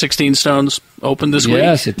 16 Stones opened this week.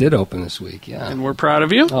 Yes, it did open this week. Yeah. And we're proud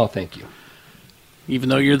of you. Oh, thank you. Even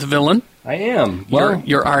though you're the villain, I am. Well,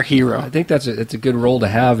 you're our hero. I think it's a good role to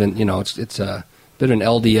have, and it's a bit of an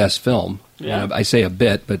LDS film. Yeah. I say a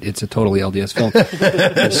bit, but it's a totally LDS film.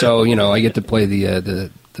 And so I get to play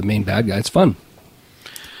the main bad guy. It's fun.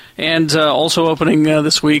 And also opening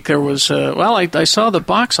this week, there was I saw the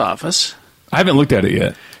box office. I haven't looked at it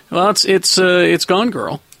yet. Well, it's Gone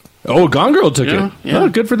Girl. Oh, Gone Girl took it. Yeah. Oh,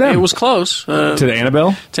 good for them. It was close to the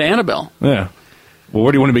Annabelle. To Annabelle. Yeah. Well,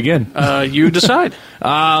 where do you want to begin? You decide.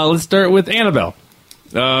 Let's start with Annabelle.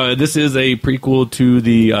 This is a prequel to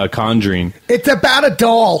the Conjuring. It's about a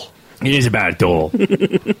doll. It is about a doll.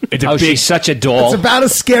 It's she's such a doll. It's about a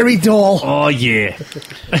scary doll. Oh, yeah.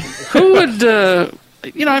 Who would...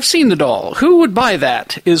 I've seen the doll. Who would buy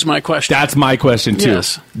that, is my question. That's my question, too.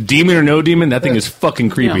 Yes. Demon or no demon, that thing is fucking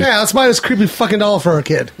creepy. Yeah, let's buy this creepy fucking doll for a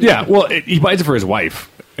kid. Yeah, well, he buys it for his wife.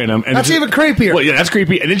 And that's even creepier. Well, yeah, that's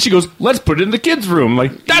creepy. And then she goes, let's put it in the kids' room.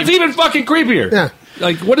 Like, that's even fucking creepier. Yeah.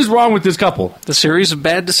 Like, what is wrong with this couple? The series of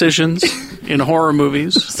bad decisions in horror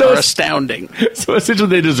movies are astounding. So essentially,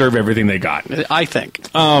 they deserve everything they got. I think.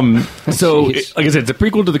 Like I said, it's a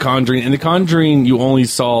prequel to The Conjuring. In The Conjuring, you only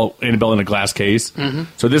saw Annabelle in a glass case. Mm-hmm.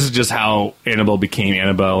 So this is just how Annabelle became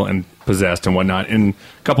Annabelle and possessed and whatnot. And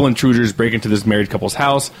a couple intruders break into this married couple's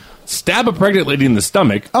house, stab a pregnant lady in the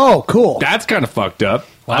stomach. Oh, cool. That's kind of fucked up.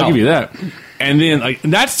 Wow. I'll give you that. And then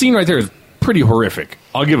that scene right there is pretty horrific.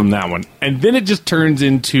 I'll give them that one. And then it just turns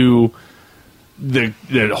into the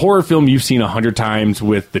horror film you've seen 100 times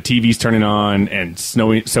with the TVs turning on and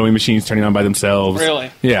sewing machines turning on by themselves.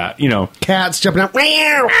 Really? Yeah, Cats jumping out.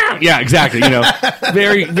 Yeah, exactly.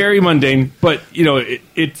 Very, very mundane. But,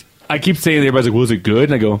 I keep saying to everybody's like, well, is it good?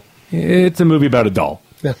 And I go, it's a movie about a doll.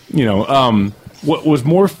 Yeah. what was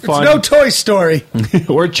more fun? It's no Toy Story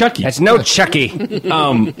or Chucky. It's no Chucky.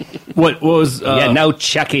 What was? No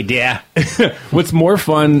Chucky, dear. What's more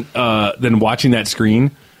fun than watching that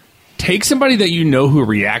screen? Take somebody that you know who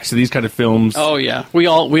reacts to these kind of films. Oh yeah, we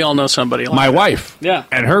all know somebody like my that. wife, yeah,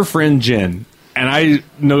 and her friend Jen, and I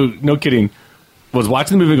no kidding, was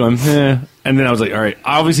watching the movie going, and then I was like, all right,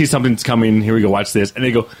 obviously something's coming. Here we go, watch this, and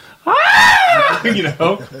they go,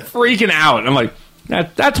 freaking out. And I'm like,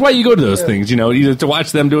 that's why you go to those things, either to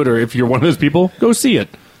watch them do it, or if you're one of those people, go see it.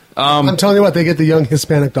 I'm telling you what, they get the young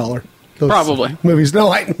Hispanic dollar. Probably movies.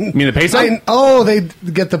 No, I mean the peso. They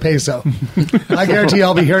get the peso. I guarantee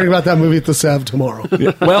I'll be hearing about that movie at the Sev tomorrow.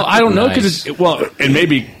 Yeah. Well, I don't know because and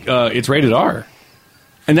maybe it's rated R,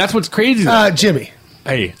 and that's what's crazy. Jimmy,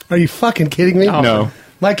 hey, are you fucking kidding me? No,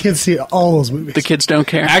 my kids see all those movies. The kids don't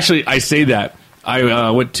care. Actually, I say that.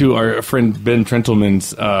 I went to our friend Ben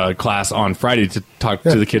Trentleman's class on Friday to talk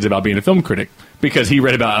to the kids about being a film critic because he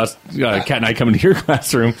read about us, Kat and I, coming to your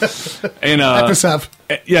classroom. And at the Sev.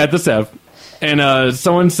 Yeah, at the Sev. And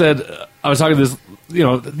someone said, I was talking to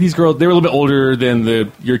this, these girls, they were a little bit older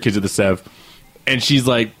than your kids at the Sev. And she's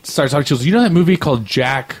like, starts talking, she goes, that movie called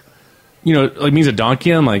Jack, means a donkey?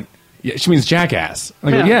 I'm like, yeah, she means jackass. I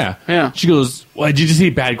go, yeah. She goes, well, did you see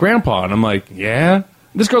Bad Grandpa? And I'm like, yeah.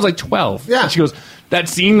 This girl's like 12. Yeah. And she goes, that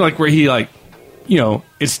scene where he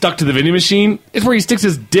is stuck to the vending machine, it's where he sticks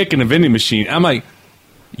his dick in a vending machine. I'm like,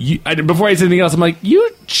 before I say anything else, I'm like, you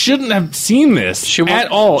shouldn't have seen this at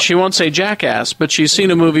all. She won't say jackass, but she's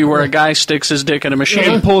seen a movie where a guy sticks his dick in a machine.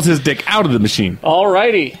 And pulls his dick out of the machine.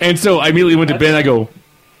 Alrighty. And so I immediately went to Ben, I go,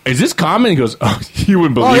 is this common? He goes, you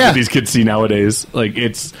wouldn't believe what these kids see nowadays. Like,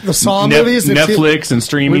 it's the Saw movies, Netflix and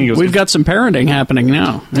streaming. We've got some parenting happening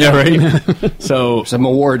now. Yeah, right? So some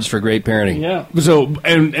awards for great parenting. Yeah. So,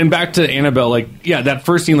 and back to Annabelle, that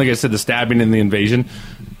first scene, like I said, the stabbing and the invasion,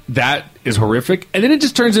 that is horrific. And then it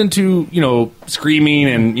just turns into, screaming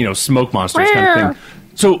and, smoke monsters kind of thing.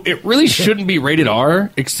 So it really shouldn't be rated R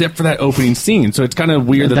except for that opening scene. So it's kind of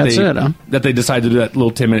weird that they decided to do that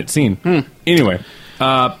little 10-minute scene. Anyway.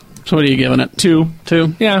 So what are you giving it? 2.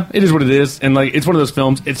 2? Yeah, it is what it is. And it's one of those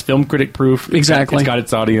films, it's film critic proof. Exactly. It's got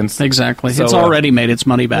its audience. Exactly. So, it's already made its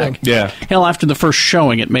money back. Yeah. Hell, after the first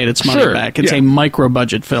showing, it made its money back. It's a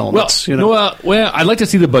micro-budget film. Well, I'd like to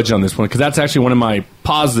see the budget on this one because that's actually one of my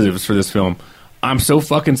positives for this film. I'm so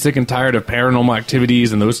fucking sick and tired of Paranormal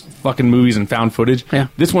Activities and those fucking movies and found footage. Yeah.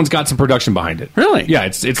 This one's got some production behind it. Really? Yeah,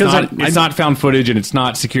 it's not found footage and it's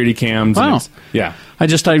not security cams. Wow. Yeah. I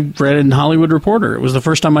read it in Hollywood Reporter. It was the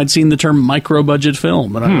first time I'd seen the term micro-budget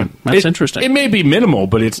film. And that's interesting. It may be minimal,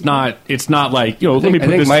 but it's not like, I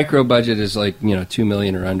think micro-budget is like, $2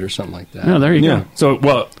 million or under, something like that. Yeah, there you go.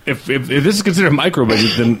 So, if this is considered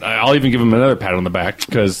micro-budget, then I'll even give them another pat on the back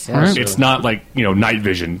because it's not like, night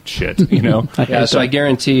vision shit, Yeah, so I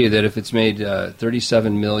guarantee you that if it's made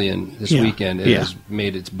 $37 million this weekend, it has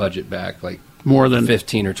made its budget back like more than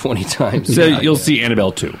 15 or 20 times. So you'll see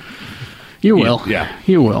Annabelle 2. You will. Yeah.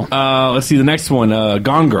 You will. Let's see the next one,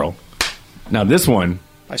 Gone Girl. Now this one.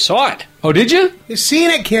 I saw it. Oh, did you? You've seen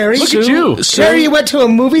it, Carrie. Look at you. Carrie, you went to a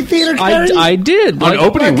movie theater, Carrie? I did. On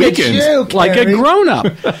opening weekends. Like a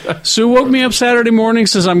grown-up. Sue woke me up Saturday morning,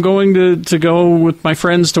 says I'm going to go with my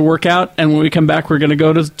friends to work out, and when we come back, we're going to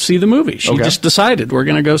go to see the movie. She just decided we're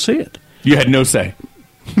going to go see it. You had no say.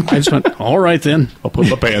 I just went, all right then. I'll put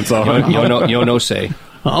my pants on. You no say.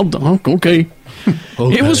 Okay.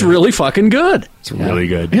 It was really fucking good. It's really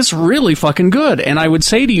good. It's really fucking good. And I would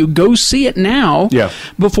say to you, go see it now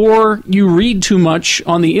before you read too much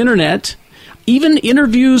on the internet. Even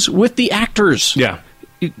interviews with the actors. Yeah.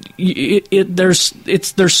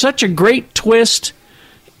 There's such a great twist.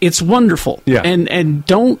 It's wonderful. Yeah. And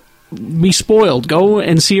don't be spoiled. Go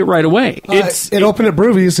and see it right away. It opened at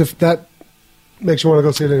Broovies if that makes you want to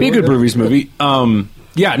go see it. Be a good Broovies movie.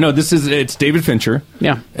 Yeah, no, it's David Fincher.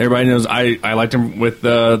 Yeah. Everybody knows I liked him with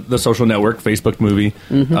the Social Network, Facebook movie.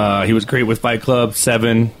 Mm-hmm. He was great with Fight Club,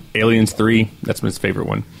 7, Aliens 3. That's my favorite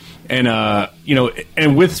one. And,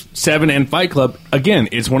 and with 7 and Fight Club, again,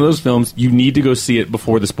 it's one of those films, you need to go see it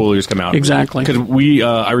before the spoilers come out. Exactly. Because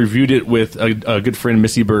I reviewed it with a good friend,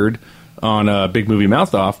 Missy Bird, on Big Movie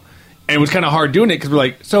Mouth Off. And it was kind of hard doing it because we're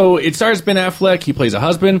like, so it stars Ben Affleck, he plays a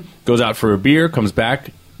husband, goes out for a beer, comes back.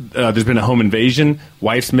 There's been a home invasion,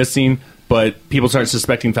 wife's missing, but people start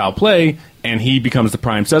suspecting foul play, and he becomes the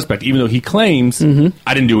prime suspect, even though he claims,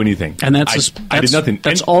 I didn't do anything. And I did nothing.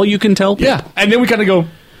 That's all you can tell people. Yeah, and then we kind of go,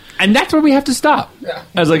 and that's where we have to stop. Yeah.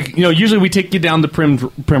 I was like, usually we take you down the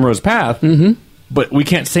primrose path, but we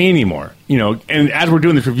can't say anymore. And as we're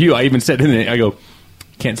doing this review, I even said in it, I go,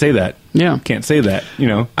 Can't say that. Yeah. Can't say that, you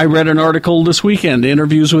know. I read an article this weekend,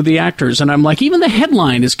 interviews with the actors, and I'm like, even the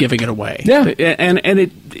headline is giving it away. Yeah. And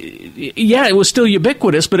it was still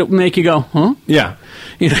ubiquitous, but it would make you go, huh? Yeah.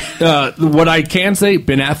 What I can say,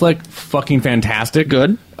 Ben Affleck, fucking fantastic.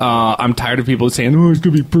 Good. I'm tired of people saying, oh, he's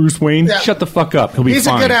going to be Bruce Wayne. Yeah. Shut the fuck up. He'll be He's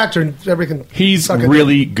fine. a good actor. And everything. He's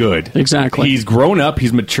really good. Exactly. He's grown up.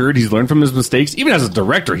 He's matured. He's learned from his mistakes. Even as a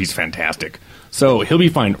director, he's fantastic. So he'll be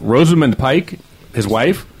fine. Rosamund Pike, his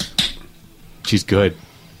wife, she's good.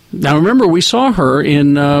 Now, remember, we saw her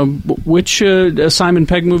in which Simon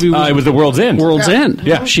Pegg movie was it? Was The World's End. World's End.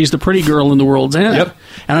 Yeah. She's the pretty girl in The World's End. Yep.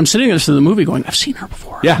 And I'm sitting there to the movie going, I've seen her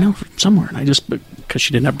before. Yeah. I know her somewhere. And I just, because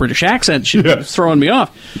she didn't have a British accent, she was throwing me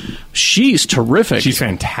off. She's terrific. She's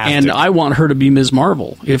fantastic. And I want her to be Ms.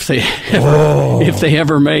 Marvel if they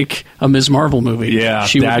ever make a Ms. Marvel movie. Yeah,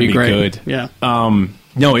 she would be great. good. Yeah.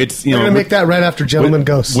 No, it's They're going to make that right after Gentleman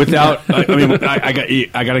Ghost. Without, I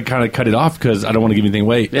got to kind of cut it off because I don't want to give anything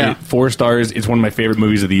away. Yeah. 4 stars. It's one of my favorite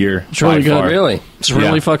movies of the year. It's really good. Really? It's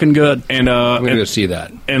really fucking good. And I'm going to go see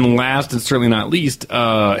that. And last and certainly not least,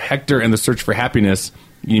 Hector and the Search for Happiness.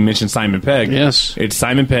 You mentioned Simon Pegg. Yes. It's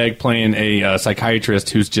Simon Pegg playing a psychiatrist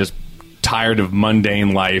who's just tired of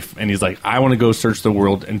mundane life, and he's like, I want to go search the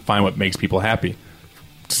world and find what makes people happy.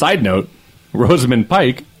 Side note, Rosamund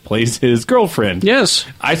Pike plays his girlfriend. Yes.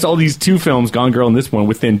 I saw these 2 films, Gone Girl and this one,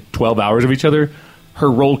 within 12 hours of each other.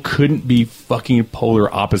 Her role couldn't be fucking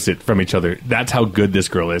polar opposite from each other. That's how good this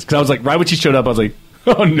girl is. Because I was like, right when she showed up, I was like,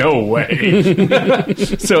 oh, no way. And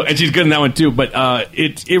she's good in that one, too. But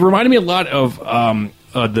it reminded me a lot of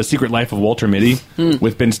The Secret Life of Walter Mitty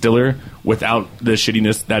with Ben Stiller, without the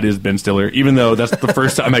shittiness that is Ben Stiller, even though that's the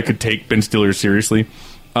first time I could take Ben Stiller seriously.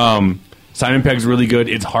 Simon Pegg's really good.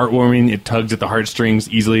 It's heartwarming. It tugs at the heartstrings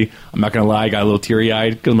easily. I'm not going to lie. I got a little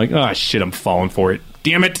teary-eyed because I'm like, oh, shit, I'm falling for it.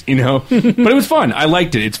 Damn it, you know? But it was fun. I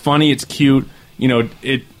liked it. It's funny. It's cute. You know,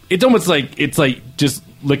 it's almost like, it's like just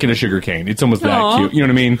licking a sugar cane. It's almost that cute. You know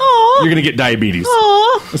what I mean? Aww. You're going to get diabetes.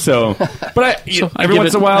 Aww. So, but every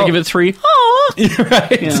once in a while. I give it 3.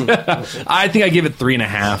 Right. Yeah. I think I give it 3.5.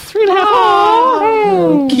 3.5.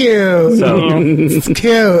 Oh, cute. So it's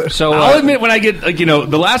cute. So I'll admit, when I get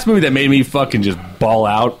the last movie that made me fucking just ball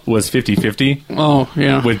out was 50-50. Oh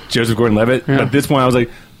yeah, with Joseph Gordon-Levitt. Yeah. But this one I was like,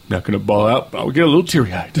 not going to ball out, but I'll get a little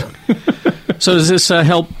teary-eyed. So does this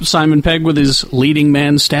help Simon Pegg with his leading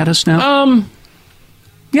man status now?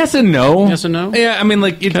 Yes and no. Yes and no. Yeah, I mean,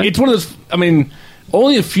 like it's one of those. I mean,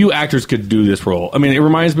 only a few actors could do this role. I mean, it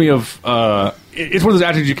reminds me of. It's one of those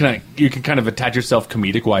actors you can kind of attach yourself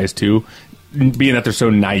comedic wise to, being that they're so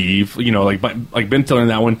naive. You know, like Ben Stiller in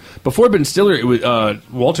that one. Before Ben Stiller, it was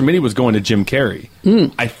Walter Mitty was going to Jim Carrey.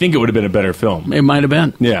 I think it would have been a better film. It might have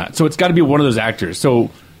been. Yeah, so it's got to be one of those actors. So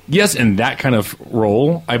yes, in that kind of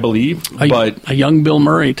role, I believe, but a young Bill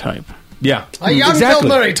Murray type. Yeah, a young Bill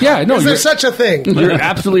Murray type. Yeah, no, is there such a thing? You're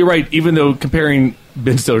absolutely right. Even though comparing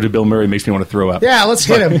Ben Stiller to Bill Murray makes me want to throw up. Yeah, let's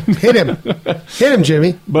hit him. Hit him,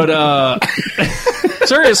 Jimmy. But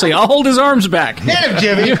seriously, I'll hold his arms back. Hit him,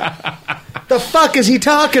 Jimmy. The fuck is he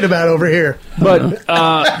talking about over here? But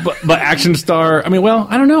action star. I mean, well,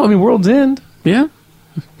 I don't know. I mean, World's End. Yeah.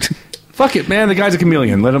 Fuck it, man. The guy's a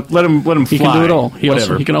chameleon. Let him fly. He can do it all. He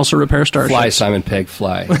can also repair starships. Fly, Simon Pegg,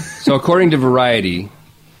 fly. So according to Variety,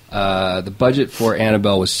 the budget for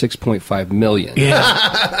Annabelle was $6.5 million.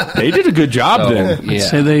 Yeah, they did a good job then. Yeah.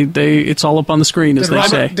 So they it's all up on the screen, as they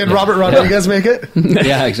say. Did Robert Rodriguez make it?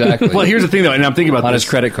 Yeah, exactly. Well, here's the thing, though, and I'm thinking about on this. his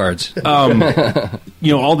credit cards.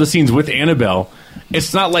 All the scenes with Annabelle.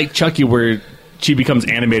 It's not like Chucky where she becomes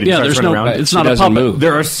animated. Yeah, and starts running around. It's not a puppet. Move.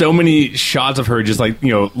 There are so many shots of her just like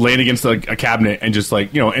laying against a cabinet and just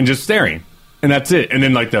like and just staring, and that's it. And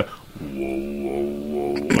then like the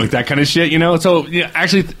like that kind of shit, So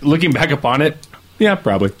actually, looking back upon it, yeah,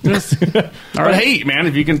 probably. All right. But hey, man,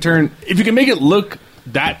 if you can make it look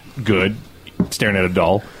that good, staring at a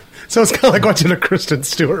doll. So it's kind of like watching a Kristen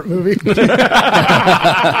Stewart movie.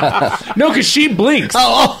 No, because she blinks.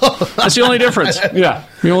 Oh, that's the only difference. Yeah,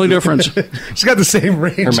 the only difference. She's got the same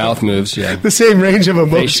range. Her mouth moves. Yeah, the same range of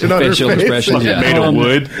emotion on her facial face. expressions. Yeah. Made of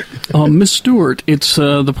wood. Miss Stewart, it's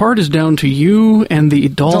the part is down to you and the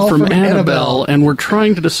doll from Annabelle, and we're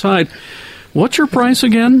trying to decide. What's your price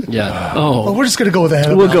again? Yeah. Oh, we're just going to go with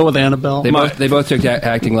Annabelle. We'll go with Annabelle. They both took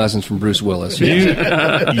acting lessons from Bruce Willis.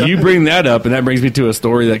 You bring that up, and that brings me to a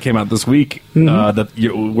story that came out this week. That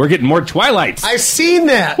we're getting more Twilights. I've seen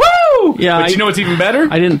that. Woo! Yeah, but you know what's even better?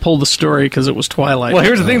 I didn't pull the story because it was Twilight. Well,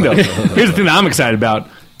 here's the thing, though. Here's the thing that I'm excited about.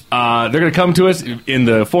 They're going to come to us in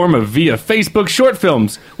the form of via Facebook short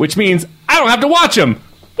films, which means I don't have to watch them.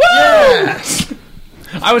 Woo! Yes!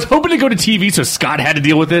 I was hoping to go to TV, so Scott had to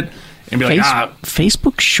deal with it. and be like,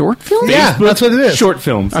 Facebook short films? Yeah, that's what it is. Short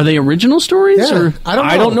films. Are they original stories? Yeah. Or?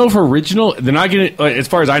 I don't know if original. They're not getting. As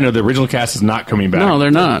far as I know, the original cast is not coming back. No,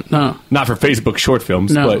 they're not. No, not for Facebook short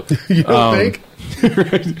films. No. But You don't think?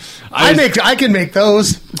 I can make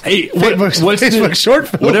those. Hey, Facebook short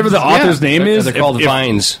films. Whatever the author's name is, They're called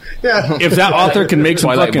Vines. Yeah. If that author can make some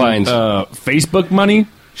Twilight fucking Vines. Facebook money,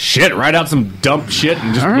 shit, write out some dumb shit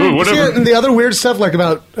and just right. whatever. See, and the other weird stuff like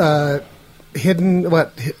about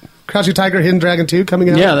Crouching Tiger, Hidden Dragon 2 coming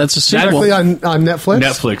out. Yeah, that's a sequel. Directly on Netflix.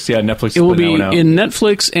 Netflix. It will be putting that one out. in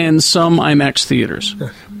Netflix and some IMAX theaters.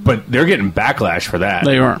 But they're getting backlash for that.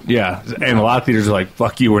 They are. Yeah, and a lot of theaters are like,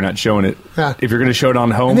 "Fuck you, we're not showing it." Yeah. If you're going to show it on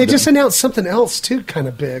home, And they then- just announced something else too, kind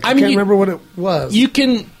of big. I mean, can't remember what it was. you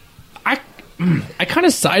can. I kind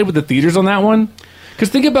of side with the theaters on that one because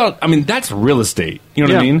think about. I mean, that's real estate. You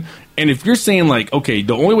know what I Yeah. mean? And if you're saying like, okay,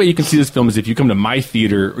 the only way you can see this film is if you come to my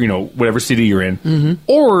theater, you know, whatever city you're in,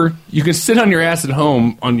 or you can sit on your ass at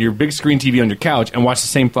home on your big screen TV on your couch and watch the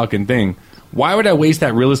same fucking thing. Why would I waste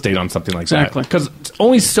that real estate on something like Exactly. that? Because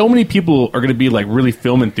only so many people are going to be like really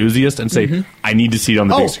film enthusiasts and say, I need to see it on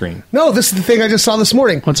the big screen. No, this is the thing I just saw this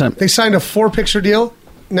morning. What's that? They signed a 4-picture deal.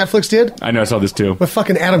 Netflix did I know, I saw this too. with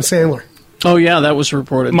fucking Adam Sandler. Oh, yeah, that was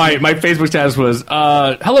reported. My Facebook status was,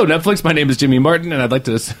 hello, Netflix, my name is Jimmy Martin, and I'd like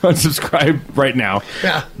to unsubscribe right now.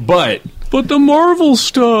 Yeah. But the Marvel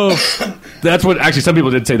stuff. that's what, actually, some people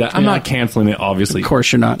did say that. I'm not canceling it, obviously. Of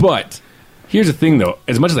course you're not. But here's the thing, though.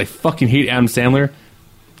 As much as I fucking hate Adam Sandler,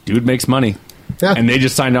 dude makes money. Yeah. And they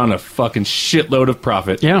just signed on a fucking shitload of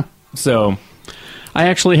profit. Yeah. So, I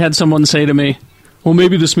actually had someone say to me, well,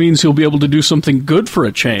 maybe this means he'll be able to do something good for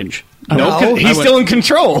a change. no, he's still in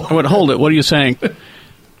control. I went, hold it. What are you saying?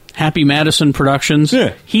 Happy Madison Productions?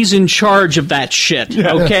 Yeah. He's in charge of that shit,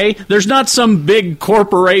 okay? There's not some big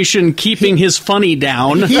corporation keeping his funny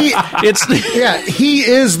down. He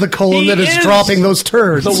is the colon that is dropping those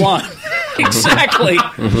turds. The one. Exactly.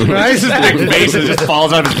 Right? His face just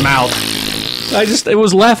falls out of his mouth. It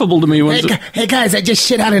was laughable to me when Hey guys, I just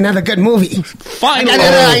shit out another good movie. finally, I got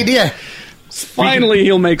another idea. finally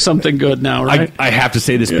he'll make something good now, right? I have to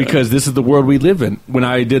say this because this is the world we live in. When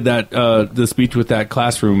I did that the speech with that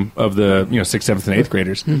classroom of the 6th, 7th, and 8th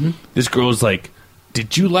graders, this girl was like,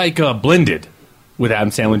 "Did you like Blended with Adam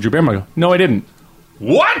Sandler and Drew Barrymore?" I go, "No, I didn't."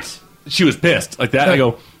 What? She was pissed like that. I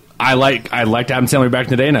go, I liked Adam Sandler back in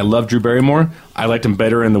the day, and I loved Drew Barrymore. I liked him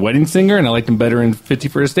better in The Wedding Singer, and I liked him better in 50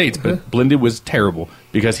 First Dates. But Blended was terrible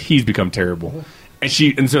because he's become terrible.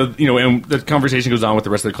 And so and the conversation goes on with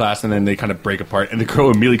the rest of the class, and then they kind of break apart. And the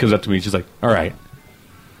girl immediately comes up to me, and she's like, "All right,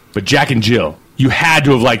 but Jack and Jill, you had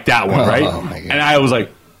to have liked that one, right?" Oh, my God. And I was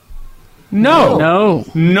like, "No,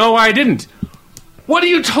 I didn't." What are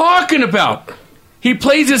you talking about? He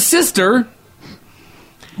plays his sister,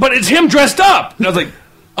 but it's him dressed up. And I was like,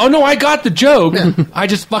 "Oh no, I got the joke. I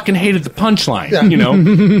just fucking hated the punchline,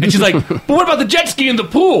 And she's like, "But what about the jet ski in the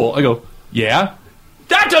pool?" I go, "Yeah,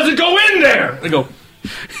 that doesn't go in there." I go,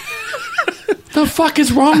 "The fuck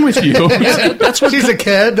is wrong with you?" That's what She's a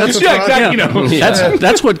kid. That's what's exactly. wrong.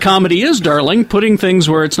 That's what comedy is, darling. Putting things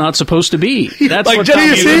where it's not supposed to be. That's Like what jet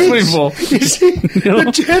comedy ski is. in the swimming pool. You see,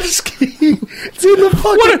 the jet ski. It's in the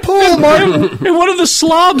fucking pool, Martin. And what are the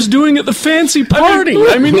slobs doing at the fancy party?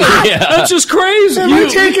 I mean, that's just crazy. Am I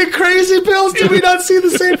taking crazy pills? Did we not see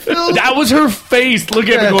the same film? That was her face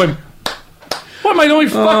looking at me going, "What, am I the only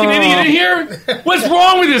fucking idiot in here? What's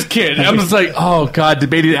wrong with this kid?" And I'm just like, oh, God,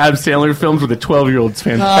 debating Adam Sandler films with a 12-year-old is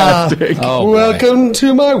fantastic. Welcome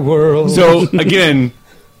to my world. So, again,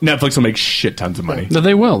 Netflix will make shit tons of money. No,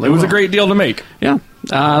 they will. It was a great deal to make. Yeah.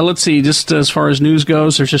 Let's see. Just as far as news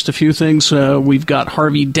goes, there's just a few things. We've got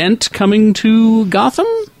Harvey Dent coming to Gotham.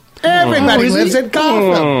 Everybody lives in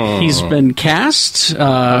Gotham. He's been cast.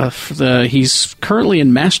 He's currently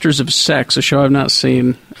in Masters of Sex, a show I've not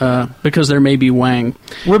seen, because there may be Wang.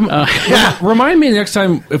 Remind me next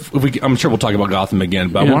time, if we, I'm sure we'll talk about Gotham again,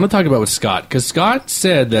 but I want to talk about with Scott, because Scott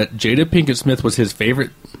said that Jada Pinkett Smith was his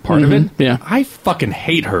favorite part of it. Yeah. I fucking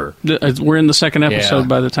hate her. We're in the second episode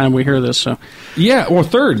by the time we hear this. So Yeah, or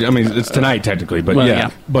third. I mean, it's tonight technically, but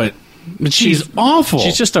But she's awful.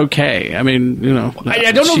 She's just okay. I mean,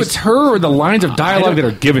 I don't know if it's her or the lines of dialogue that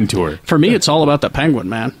are given to her. For me, it's all about the Penguin,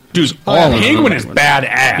 man. Dude, Penguin is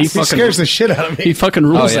badass. He scares the shit out of me. He fucking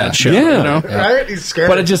rules that show. Yeah. Right? He's scared.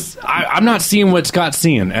 But I'm not seeing what Scott's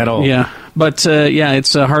seeing at all. Yeah. But,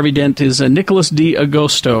 it's Harvey Dent is Nicholas D.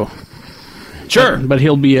 Agosto. Sure. But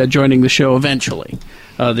he'll be joining the show eventually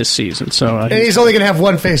this season. So and he's only going to have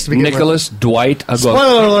one face to begin Nicholas Dwight Agosto.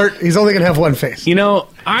 Spoiler alert, he's only going to have one face.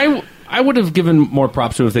 I would have given more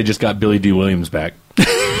props to if they just got Billy D. Williams back.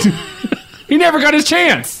 He never got his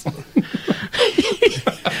chance.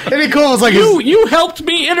 It'd be cool. It's like you helped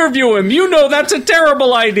me interview him. You know that's a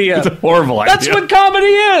terrible idea. It's a horrible idea. That's what comedy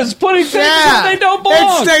is. Putting things where they don't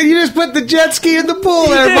belong. You just put the jet ski in the pool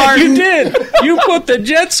there, Martin. You did. You put the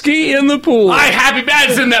jet ski in the pool. Happy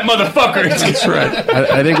Madison, that motherfucker. That's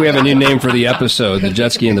right. I think we have a new name for the episode, the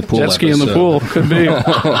jet ski in the pool Jet ski in the pool. Could be.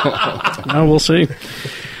 We'll see.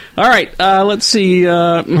 All right, let's see.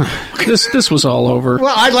 This was all over.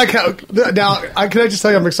 Well, I like how now. Can I just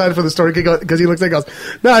tell you, I'm excited for the story because he looks at it and goes,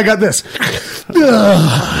 "No, I got this."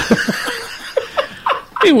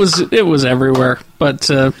 It was everywhere,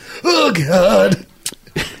 but oh god,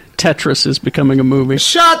 Tetris is becoming a movie.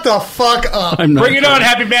 Shut the fuck up! Bring it on,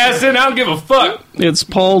 Happy Madison. I don't give a fuck. It's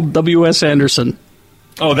Paul W.S. Anderson.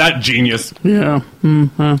 Oh, that genius. Yeah.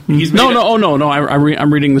 I'm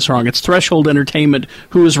reading this wrong. It's Threshold Entertainment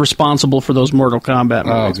who is responsible for those Mortal Kombat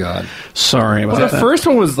movies. Oh, God. Sorry about that. The first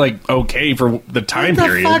one was, okay for the time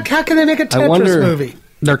period. Fuck? How can they make a Tetris movie?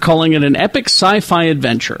 They're calling it an epic sci-fi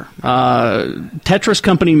adventure. Tetris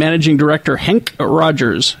Company managing director Henk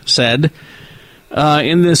Rogers said...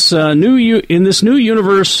 in this new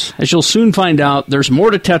universe, as you'll soon find out, there's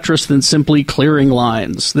more to Tetris than simply clearing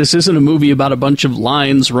lines. This isn't a movie about a bunch of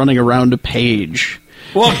lines running around a page.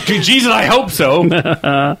 Well, Jesus, I hope so.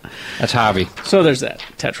 That's hobby. So there's that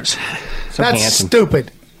Tetris. So That's handsome.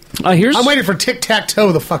 stupid. I'm waiting for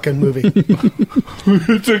Tic-Tac-Toe, the fucking movie.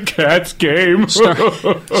 It's a cat's game.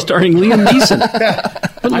 Starring Liam Neeson.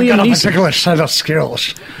 I've got a particular set of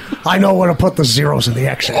skills. I know where to put the zeros in the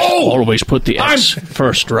X's. Always put the X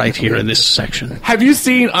first right here in this section. Have you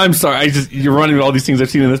seen... I'm sorry, you're running all these things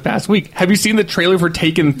I've seen in this past week. Have you seen the trailer for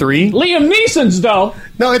Taken 3? Liam Neeson's, though.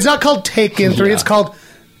 No, it's not called Taken 3. It's called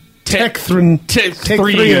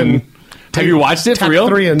Take-3. Have you watched it for real?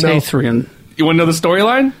 Take-3. You want to know the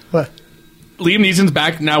storyline? What? Liam Neeson's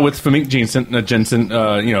back now with Famke Janssen, Famke Janssen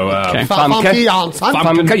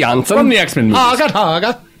from the X-Men movies.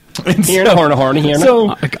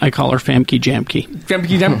 So I call her Famke Jamke.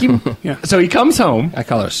 Famke Jamke? Yeah. So he comes home. I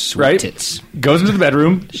call her Sweet Tits. Goes into the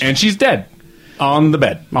bedroom, and she's dead. On the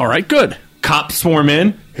bed. All right, good. Cops swarm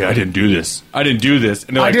in. Hey, I didn't do this.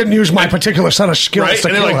 And they're I didn't use my particular set of skills right? to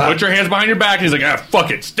And they're kill like, her. put your hands behind your back. And he's like, fuck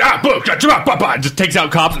it. Stop. Just takes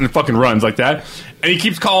out cops and fucking runs like that. And he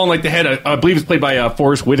keeps calling the head, I believe it's played by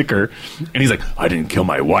Forrest Whitaker. And he's like, I didn't kill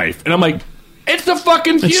my wife. And I'm like, it's the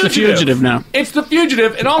fucking fugitive. It's the fugitive now. It's the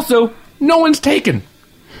fugitive. And also, no one's taken.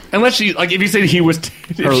 Unless she, if you say he was,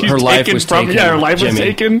 her life was taken. Yeah, her life was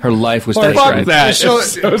taken. Her life was taken. taken. Fuck that. It's so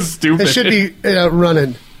stupid. It should be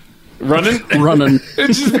running. Running?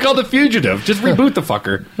 It's just called The Fugitive. Just reboot the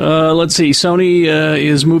fucker. Let's see. Sony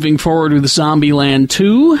is moving forward with Zombieland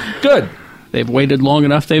 2. Good. They've waited long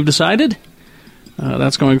enough, they've decided.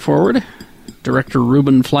 That's going forward. Director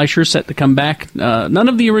Ruben Fleischer set to come back. None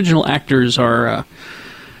of the original actors are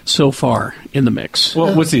so far in the mix.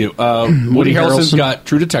 Well, let's see. Woody Harrelson's got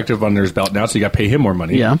True Detective under his belt now, so you got to pay him more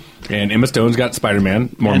money. Yeah. And Emma Stone's got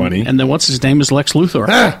Spider-Man, more money. And then what's his name is Lex Luthor.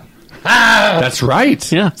 That's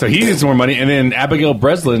right. Yeah. So he needs more money. And then Abigail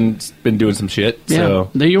Breslin's been doing some shit. Yeah. So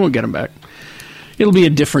You won't get him back. It'll be a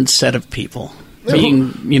different set of people.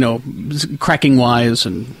 Being, cracking wise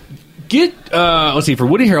and... Get, let's see, for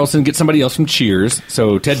Woody Harrelson, get somebody else from Cheers.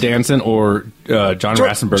 So Ted Danson or John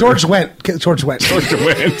Ratzenberger. George Wendt.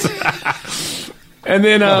 And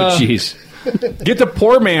then... oh, jeez. Get the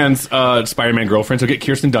poor man's Spider-Man girlfriend, so get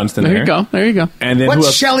Kirsten Dunst in there. There you go. And then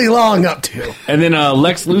what's Shelley Long up to? And then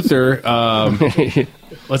Lex Luthor.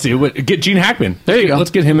 Let's see. Get Gene Hackman. There you go. Let's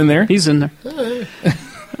get him in there. He's in there.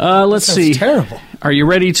 Let's see. Terrible. Are you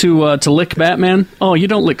ready to lick Batman? Oh, you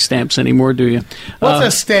don't lick stamps anymore, do you? What's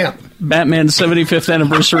a stamp? Batman's 75th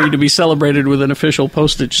anniversary to be celebrated with an official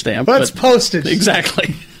postage stamp. What's postage?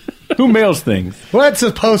 Exactly. Who mails things? What's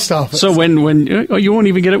a post office? So when you won't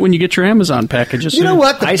even get it when you get your Amazon packages. You know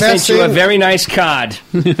what? I sent you a very nice card.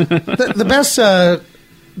 The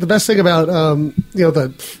best thing about the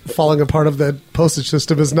falling apart of the postage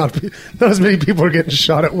system is not as many people are getting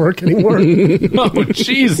shot at work anymore. Oh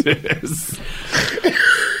Jesus!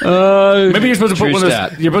 Maybe you're supposed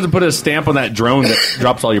to put a stamp on that drone that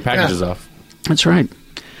drops all your packages off. That's right.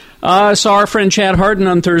 Saw our friend Chad Harden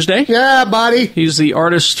on Thursday. Yeah, buddy. He's the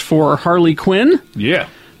artist for Harley Quinn. Yeah.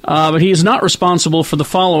 But he is not responsible for the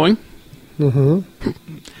following. Mm-hmm.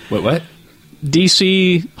 What?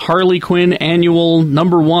 DC Harley Quinn Annual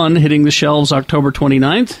 #1 hitting the shelves October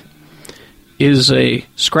 29th is a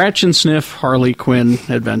scratch and sniff Harley Quinn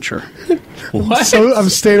adventure. What? So I'm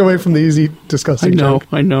staying away from the easy disgusting joke.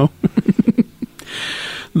 I know.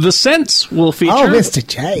 The scents will feature... Oh, Mr.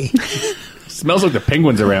 J. Smells like the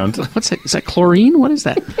penguins around. What's that? Is that chlorine? What is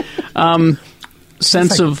that?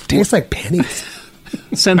 Scents of... Tastes like pennies.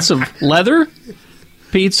 scents of leather,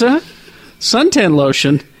 pizza, suntan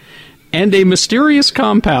lotion, and a mysterious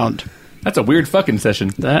compound. That's a weird fucking session.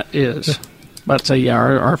 That is. But yeah,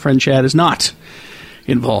 our friend Chad is not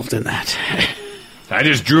involved in that. I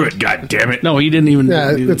just drew it, God damn it. No, he didn't even.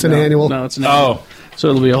 Yeah, it's an annual. No, it's an annual. Oh. So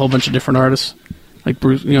it'll be a whole bunch of different artists. Like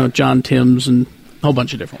Bruce, John Timms and a whole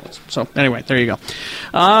bunch of different ones. So anyway, there you go.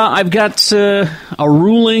 I've got a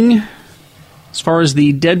ruling as far as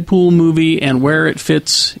the Deadpool movie and where it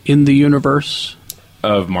fits in the universe.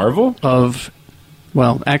 Of Marvel?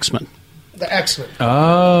 X-Men. The X-Men.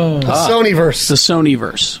 Oh. The Sonyverse. The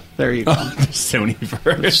Sonyverse. There you go. The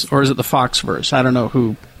Sonyverse. Or is it the Foxverse? I don't know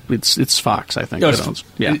who. It's Fox, I think.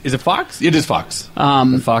 Yeah. Is it Fox? It is Fox. The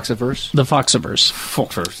Foxiverse? The Foxiverse.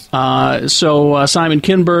 Foxverse. So Simon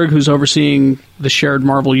Kinberg, who's overseeing the shared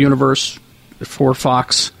Marvel universe for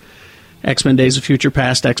Fox, X-Men Days of Future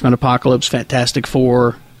Past, X-Men Apocalypse, Fantastic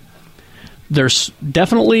Four. There's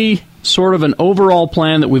definitely sort of an overall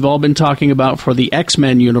plan that we've all been talking about for the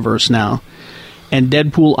X-Men universe now, and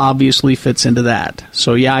Deadpool obviously fits into that.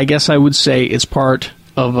 So yeah, I guess I would say it's part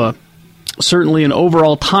of certainly an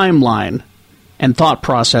overall timeline and thought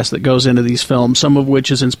process that goes into these films, some of which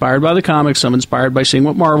is inspired by the comics, some inspired by seeing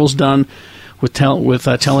what Marvel's done with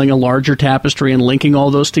telling a larger tapestry and linking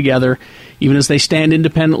all those together, even as they stand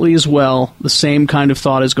independently as well. The same kind of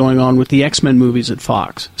thought is going on with the X-Men movies at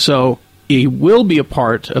Fox. So he will be a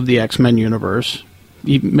part of the X-Men universe,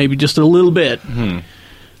 maybe just a little bit,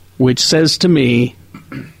 which says to me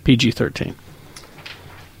PG-13.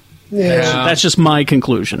 Yeah. That's just my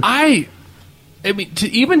conclusion. I mean, to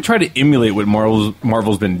even try to emulate what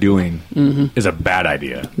Marvel's been doing is a bad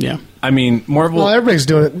idea. Yeah. I mean, Marvel... Well, everybody's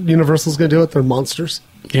doing it. Universal's going to do it. They're monsters.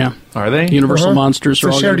 Yeah. Are they? Universal monsters are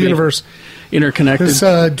all shared universe. Interconnected. This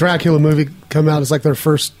Dracula movie come out as like their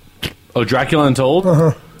first... Oh, Dracula Untold?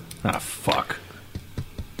 Uh-huh. Ah, fuck.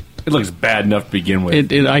 It looks bad enough to begin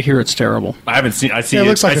with. I hear it's terrible. I haven't seen. I see it. It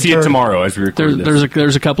Looks like I see it tomorrow as we record this.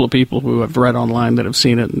 There's a couple of people who I've read online that have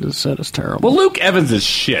seen it and said it's terrible. Well, Luke Evans is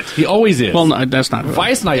shit. He always is. Well, no, that's not.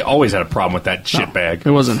 Vice and I always had a problem with that shitbag.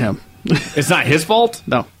 It wasn't him. It's not his fault.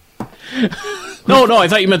 No. No, I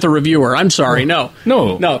thought you meant the reviewer. I'm sorry. No,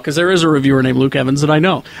 because there is a reviewer named Luke Evans that I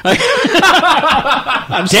know.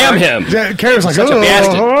 Damn him! Yeah, Karen's like, such a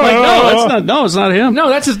bastard. No, it's not him. No,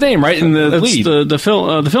 that's his name, right? In the lead, the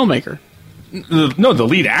filmmaker. The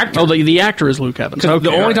lead actor. Oh, the actor is Luke Evans. Okay,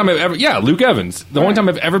 the only time I've ever, Luke Evans. The only time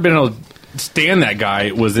I've ever been able to stand that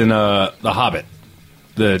guy was in The Hobbit,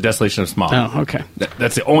 The Desolation of Smaug. Oh, okay.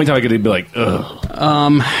 That's the only time I could be like, ugh.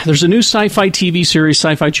 There's a new sci-fi TV series,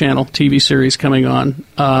 Sci-Fi Channel TV series coming on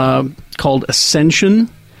called Ascension,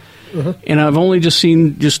 and I've only just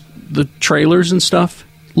seen the trailers and stuff.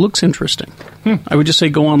 Looks interesting. I would just say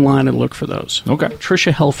go online and look for those. Okay.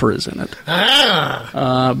 Tricia Helfer is in it.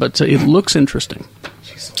 But it looks interesting.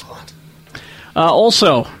 She's hot.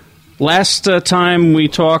 Also, last time we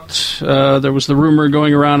talked, there was the rumor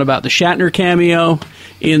going around about the Shatner cameo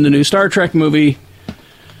in the new Star Trek movie,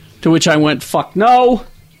 to which I went, fuck no.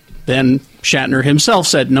 Then Shatner himself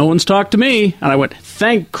said, no one's talked to me. And I went,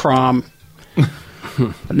 thank Crom.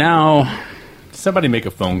 But now... Somebody make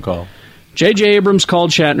a phone call. J.J. Abrams called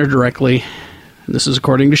Shatner directly, and this is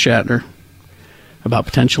according to Shatner, about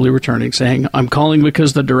potentially returning, saying, I'm calling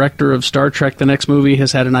because the director of Star Trek The Next Movie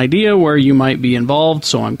has had an idea where you might be involved,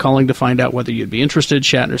 so I'm calling to find out whether you'd be interested.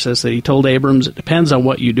 Shatner says that he told Abrams, it depends on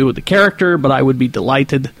what you do with the character, but I would be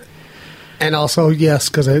delighted. And also, yes,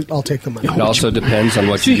 because I'll take the money. It also depends on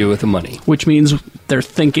what you do with the money. Which means they're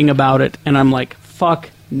thinking about it, and I'm like, fuck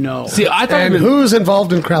no. See, I thought and who's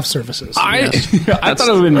involved in craft services? I thought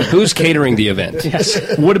it would have been who's catering the event.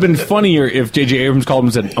 Yes. Would have been funnier if J.J. Abrams called him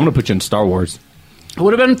and said, I'm going to put you in Star Wars. It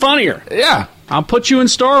would have been funnier. Yeah. I'll put you in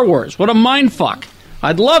Star Wars. What a mindfuck.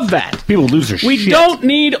 I'd love that. People lose their We shit. don't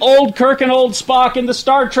need old Kirk and old Spock in the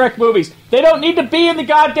Star Trek movies. They don't need to be in the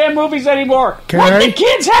goddamn movies anymore. Karen? Let the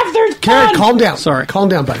kids have their fun. Karen, calm down. Sorry. Calm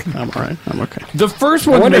down, buddy. I'm all right. I'm okay. The first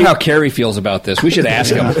I one wonder how Carrie feels about this. We should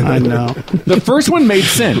ask him. I know. The first one made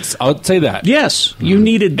sense. I'll say that. Yes, you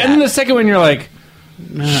needed that. And then the second one, you're like,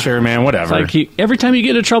 sure, man, whatever. It's like every time you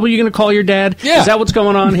get into trouble, you're going to call your dad? Yeah. Is that what's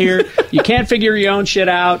going on here? You can't figure your own shit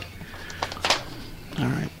out? All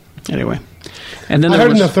right. Anyway. And then I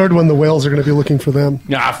heard in the third one the whales are going to be looking for them.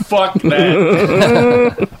 Nah, fuck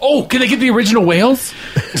that. Oh, can they get the original whales?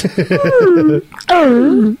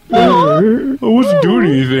 I wasn't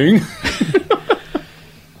doing anything.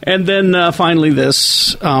 And then finally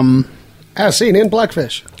this. As seen in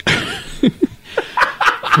Blackfish.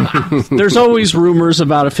 There's always rumors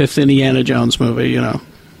about a fifth Indiana Jones movie, you know.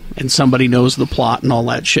 and somebody knows the plot and all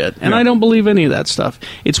that shit. And I don't believe any of that stuff.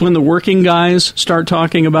 It's when the working guys start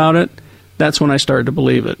talking about it, that's when I started to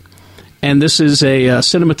believe it. And this is a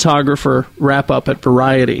cinematographer wrap-up at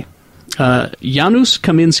Variety. Janusz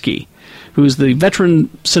Kaminski, who's the veteran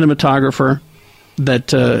cinematographer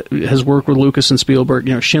that has worked with Lucas and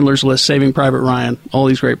Spielberg, Schindler's List, Saving Private Ryan, all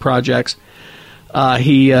these great projects.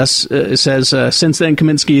 He says, since then,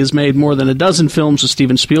 Kaminski has made more than a dozen films with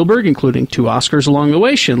Steven Spielberg, including 2 Oscars along the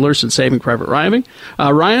way, Schindler's and Saving Private Ryan,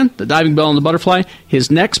 The Diving Bell and the Butterfly.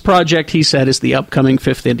 His next project, he said, is the upcoming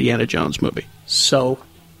 5th Indiana Jones movie. So,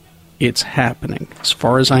 it's happening, as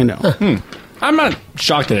far as I know. I'm not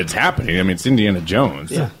shocked that it's happening. I mean, it's Indiana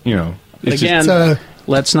Jones. Yeah. Again,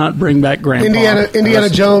 let's not bring back Grandpa. Indiana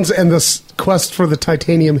Jones and the quest for the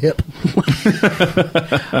titanium hip.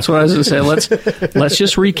 That's what I was going to say. Let's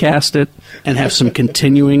just recast it and have some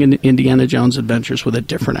continuing Indiana Jones adventures with a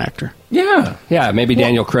different actor. Yeah, maybe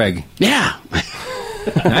Daniel Craig. Yeah.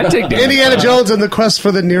 I'd take Indiana Jones and the quest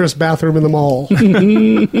for the nearest bathroom in the mall.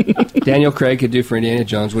 Daniel Craig could do for Indiana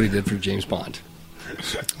Jones what he did for James Bond.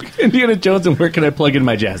 Indiana Jones, and where can I plug in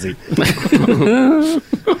my Jazzy?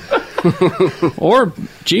 Or,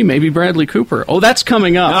 maybe Bradley Cooper. Oh, that's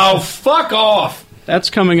coming up. Oh, fuck off. That's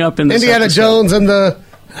coming up in this Indiana episode. Jones and the...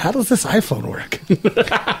 How does this iPhone work?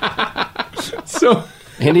 So,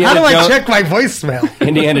 how do I check my voicemail?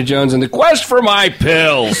 Indiana Jones and the quest for my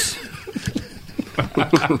pills.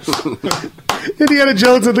 Indiana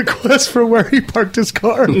Jones and the quest for where he parked his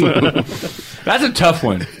car. That's a tough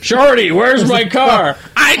one. Shorty, where's my car?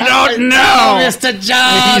 I don't know, Mr.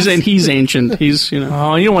 Jones. He's ancient. He's,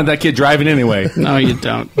 Oh, you don't want that kid driving anyway. No, you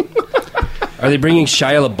don't. Are they bringing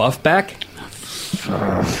Shia LaBeouf back?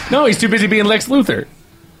 No, he's too busy being Lex Luthor.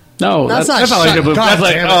 No, that's not like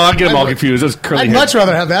I'll get them all confused. Those curly I'd much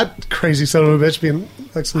rather have that crazy son of a bitch being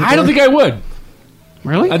Lex Luthor. I don't think I would.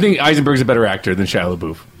 Really? I think Eisenberg's a better actor than Shia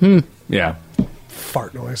LaBeouf. Yeah.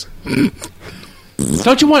 Fart noise.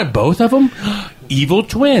 Don't you want both of them? Evil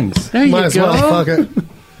twins. There you Might as go. well. Fuck it.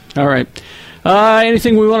 All right.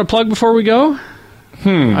 Anything we want to plug before we go?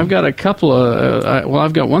 I've got a couple of...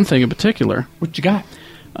 I've got one thing in particular. What you got?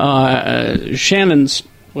 Shannon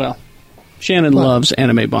loves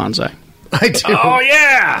Anime Bonsai. I do. Oh,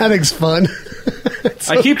 yeah! That thing's fun.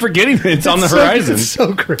 I keep forgetting that it's on the horizon. It's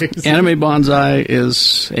so crazy. Anime Bonsai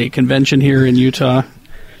is a convention here in Utah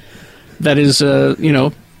that is,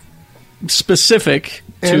 specific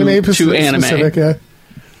to anime. Specific, yeah.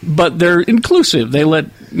 But they're inclusive. They let,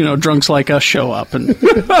 drunks like us show up and,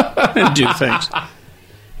 and do things.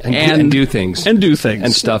 And do things. And do things.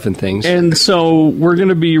 And stuff and things. And so we're going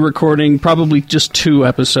to be recording probably just 2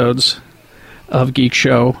 episodes of Geek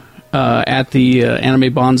Show at the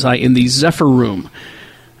Anime Bonsai in the Zephyr Room.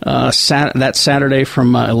 That Saturday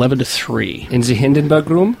from 11 to 3. In the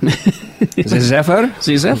Hindenburg Room? The Zephyr?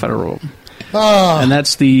 The Zephyr Room. Oh. And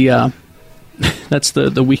that's the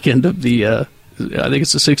weekend of the... I think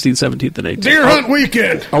it's the 16th, 17th, and 18th. Deer Hunt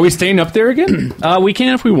weekend. Are we staying up there again? We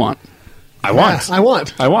can if we want. I want. I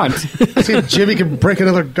want. See if Jimmy can break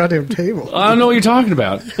another goddamn table. I don't know what you're talking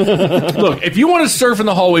about. Look, if you want to surf in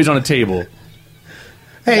the hallways on a table...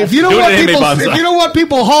 Hey, if you don't want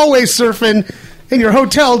people hallway surfing in your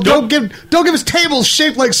hotel, don't give us tables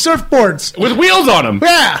shaped like surfboards with wheels on them.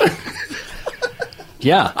 Yeah.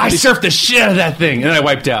 Yeah. I surfed the shit out of that thing, and then I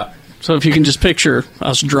wiped out. So if you can just picture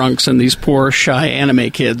us drunks and these poor, shy anime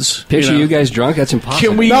kids. Picture you guys drunk? That's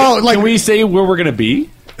impossible. Can we say where we're going to be?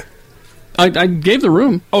 I gave the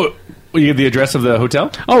room. Oh, you gave the address of the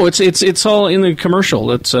hotel? Oh, it's all in the commercial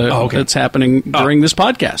that's that's happening during this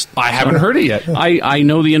podcast. I haven't heard it yet. I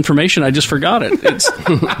know the information. I just forgot it. It's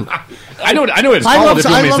I know it's called if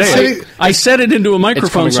you want me to say it. I set it into a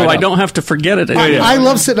microphone so I don't have to forget it. I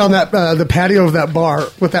love sitting on that the patio of that bar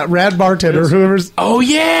with that rad bartender, whoever's... Oh,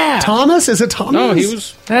 yeah! Thomas? Is it Thomas? No, he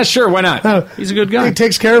was... Yeah, sure, why not? He's a good guy. He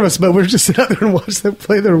takes care of us, but we're just sitting out there and watch them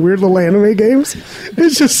play their weird little anime games.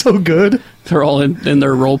 It's just so good. They're all in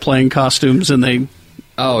their role-playing costumes, and they...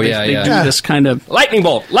 They do this kind of lightning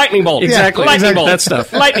bolt. Exactly, lightning bolt. That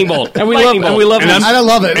stuff. Lightning bolt. And we love them. I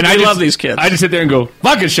love it. And I love these kids. I just sit there and go,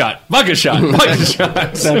 vodka shot.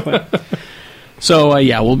 Exactly. So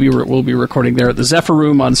we'll be recording there at the Zephyr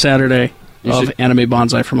Room on Saturday of Anime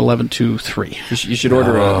Bonsai from 11 to 3. You should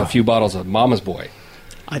order a few bottles of Mama's Boy.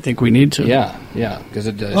 I think we need to. Yeah, because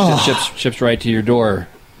it ships right to your door.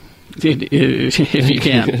 If you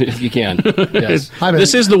can. If you can. Yes.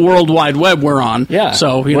 This is the World Wide Web we're on. Yeah.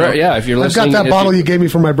 So, if you're listening. I've got that bottle you gave me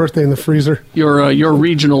for my birthday in the freezer. Your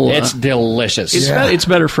regional... It's delicious. It's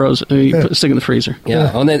better frozen. Stick in the freezer.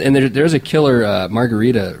 Yeah. Oh, and there's a killer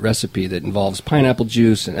margarita recipe that involves pineapple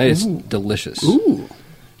juice, and it's delicious. Ooh.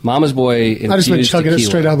 Mama's Boy infused I just been chugging tequila. it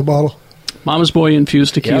straight out of the bottle. Mama's Boy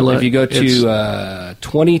infused tequila. Yep, if you go to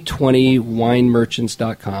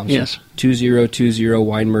 2020winemerchants.com, yes,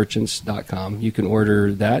 2020winemerchants.com, you can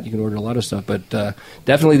order that. You can order a lot of stuff, but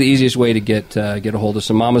definitely the easiest way to get a hold of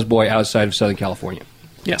some Mama's Boy outside of Southern California.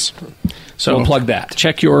 Yes. So we'll plug that.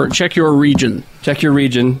 Check your region. Check your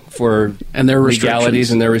region for and their legalities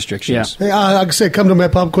and their restrictions. Yeah. Hey, like I say, come to my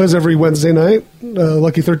pub quiz every Wednesday night.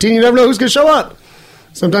 Lucky 13. You never know who's going to show up.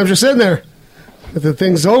 Sometimes you're sitting there. If the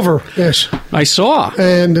thing's over-ish. I saw.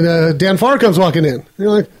 And Dan Farr comes walking in. You're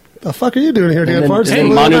like, the fuck are you doing here, Dan Farr?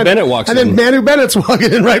 And Manu Bennett walks in. And then Manu Bennett's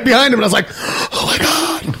walking in right behind him. And I was like, oh, my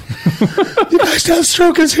God. You guys,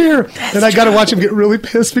 Deathstroke is here. And I got to watch him get really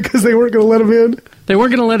pissed because they weren't going to let him in. They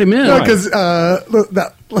weren't going to let him in? No, because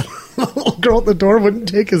that little girl at the door wouldn't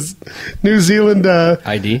take his New Zealand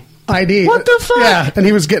ID. What the fuck? Yeah, and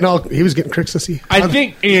he was getting Crixus-y. I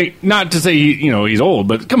think, not to say he's old,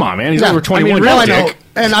 but come on, man, he's over 21. I mean, really, I know.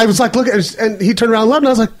 And I was like, look, and he turned around and left, and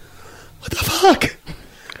I was like, what the fuck?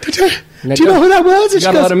 Do you know who that was? You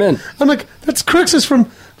gotta let him in. I'm like, that's Crixus from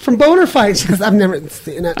Boner Fight. She goes, I've never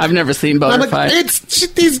seen it. I've never seen Boner Fight.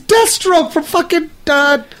 He's Deathstroke from fucking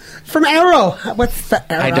from Arrow. What's the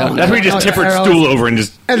Arrow? I don't know. That's where he just tipped her stool over and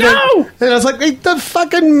just and I was like, hey, the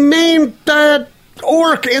fucking main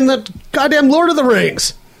orc in the goddamn Lord of the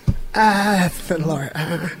Rings.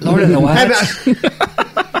 Lord of the what?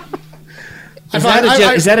 Is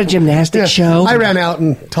that a gymnastics show? I ran out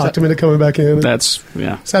and talked him into coming back in.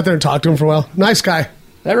 Sat there and talked to him for a while. Nice guy.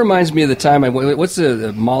 That reminds me of the time I went. What's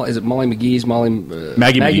the Molly? Is it Molly McGee's?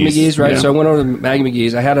 Maggie McGee's, right? Yeah. So I went over to Maggie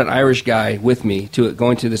McGee's. I had an Irish guy with me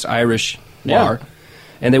going to this Irish bar,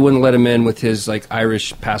 and they wouldn't let him in with his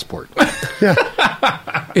Irish passport.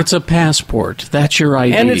 It's a passport. That's your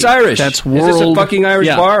ID, and it's Irish. That's world. Is this a fucking Irish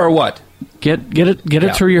bar or what? Get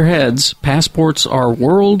it through your heads. Passports are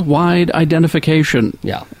worldwide identification.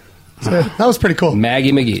 Yeah, so, that was pretty cool.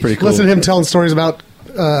 Maggie McGee's. Pretty cool. Listen to him telling stories about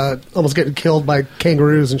almost getting killed by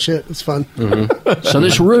kangaroos and shit. It's fun. Mm-hmm. So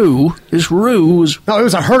this roo was... No, it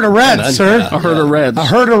was a herd of reds, sir. A herd of reds. A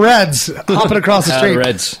herd of reds hopping across the street.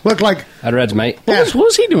 Reds. Looked like... Had reds, mate. What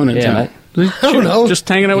was he doing in town? Mate. I don't know. Just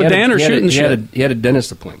hanging out with Dan or shooting shit? He had a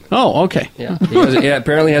dentist appointment. Oh, okay. Yeah. He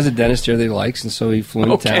apparently has a dentist here that he likes, and so he flew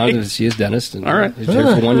into town to see his dentist. And all right. He's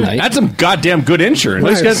there for one night. That's some goddamn good insurance.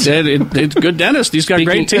 Well, it's good dentist. He's got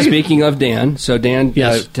great teeth. Speaking of Dan, so Dan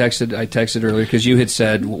I texted earlier because you had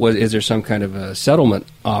said, is there some kind of a settlement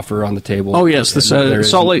offer on the table? Oh, yes.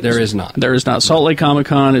 Salt Lake. There is not. There is not. Salt Lake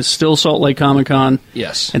Comic-Con is still Salt Lake Comic-Con.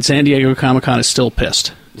 Yes. And San Diego Comic-Con is still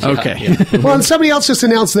pissed. Okay. Yeah. Well, and somebody else just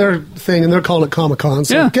announced their thing, and they're calling it Comic-Con,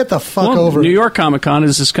 so get the fuck over. New York Comic-Con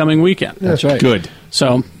is this coming weekend. Yeah. That's right. Good.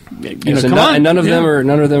 So, come on. And none of them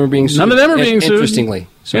are being sued. None of them are being sued. Interestingly.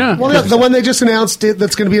 So. Yeah. Well, the one they just announced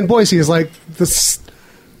that's going to be in Boise is like the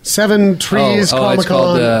Seven Trees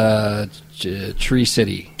Comic-Con. It's called Tree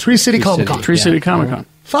City. Tree City Comic-Con. Tree City Comic-Con.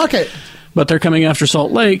 Fuck it. But they're coming after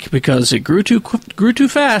Salt Lake because it grew too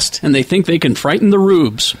fast, and they think they can frighten the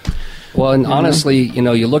rubes. Well, and honestly,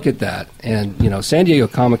 you look at that, and, San Diego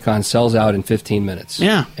Comic-Con sells out in 15 minutes.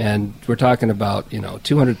 Yeah. And we're talking about,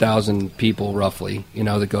 200,000 people roughly,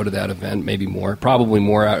 that go to that event, maybe more, probably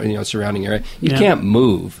more out, surrounding area. You can't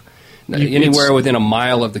move anywhere within a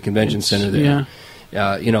mile of the convention center there.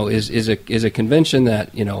 Yeah. Is a convention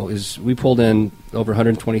that, we pulled in over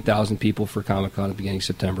 120,000 people for Comic-Con at the beginning of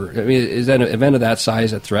September. I mean, is that an event of that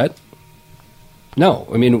size a threat? No.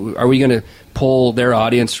 I mean, are we going to pull their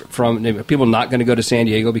audience from people not going to go to San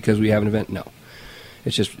Diego because we have an event? No.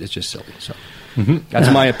 It's just silly. So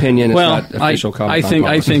that's my opinion. It's not official Comic-Con.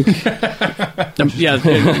 I think yeah,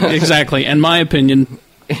 exactly. And my opinion,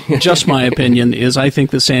 just my opinion, is I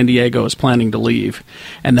think that San Diego is planning to leave,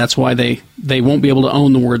 and that's why they won't be able to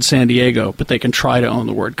own the word San Diego, but they can try to own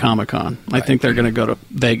the word Comic-Con. I think they're going to go to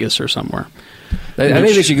Vegas or somewhere. I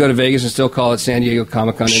think they should go to Vegas and still call it San Diego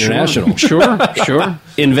Comic-Con International. Sure.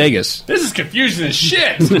 In Vegas. This is confusing as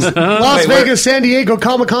shit. Las Vegas, San Diego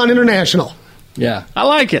Comic-Con International. Yeah, I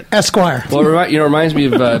like it. Esquire. Well, it reminds me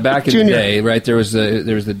of back in the day, right? It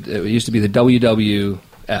used to be the WWF,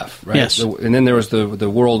 right? Yes. And then there was the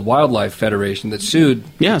World Wildlife Federation that sued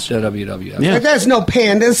the WWF. Yeah. There's no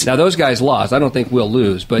pandas. Now, those guys lost. I don't think we'll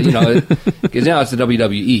lose, but, because now it's the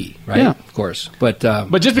WWE, right? Yeah. Of course. But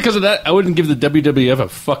just because of that, I wouldn't give the WWF a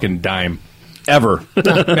fucking dime. Ever.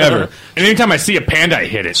 Ever. And anytime I see a panda, I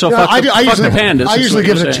hit it. So fuck the pandas. I usually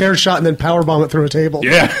give it a chair shot and then powerbomb it through a table.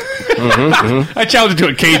 Yeah. I challenged it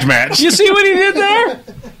to a cage match. You see what he did there?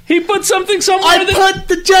 He put something somewhere. I put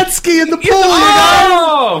the jet ski in the pool.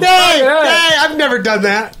 Oh! Hey, I've never done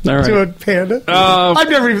that right. to a panda. I've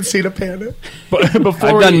never even seen a panda. I've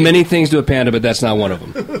done many things to a panda, but that's not one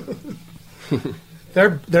of them.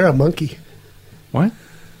 They're a monkey. What?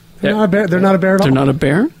 They're not a bear. They're not a bear at all. They're not a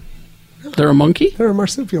bear? They're a monkey? They're a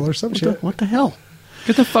marsupial or some shit. What the hell?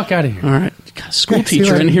 Get the fuck out of here! All right, school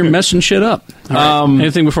teacher in here messing shit up. Right.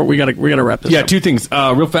 Anything before we gotta wrap this up? Yeah, two things.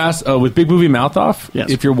 Real fast with Big Movie Mouth Off. Yes.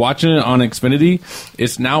 If you're watching it on Xfinity,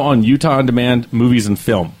 it's now on Utah On Demand Movies and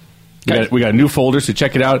Film. We got a new folder, so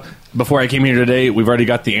check it out. Before I came here today, we've already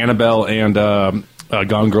got the Annabelle and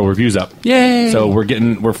Gone Girl reviews up. Yay! So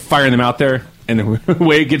we're firing them out there, and the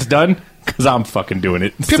way it gets done. Because I'm fucking doing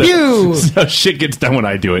it. Pew pew! So shit gets done when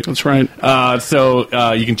I do it. That's right.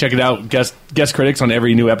 So you can check it out. Guest critics on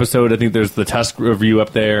every new episode. I think there's the Tusk review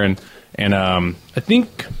up there, and I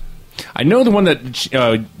know the one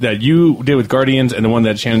that you did with Guardians and the one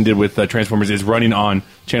that Shannon did with Transformers is running on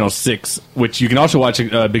Channel 6, which you can also watch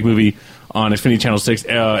a Big Movie on Xfinity Channel 6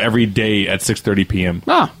 every day at 6:30 p.m.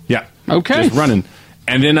 Ah, yeah, okay, just running.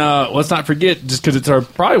 And then let's not forget, just because it's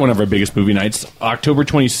probably one of our biggest movie nights, October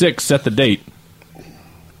 26th, set the date.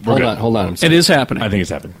 Hold on. It is happening. I think it's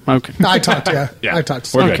happening. Okay. I talked to you. Yeah. I talked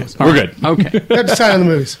to We're good. We're good. Okay. Got to decide on the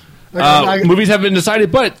movies. Movies have been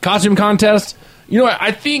decided, but costume contest,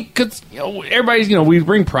 I think, because everybody's, we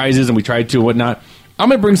bring prizes and we try to and whatnot. I'm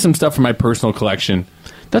going to bring some stuff from my personal collection.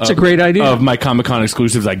 That's a great idea. Of my Comic-Con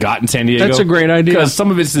exclusives I got in San Diego. That's a great idea. Because some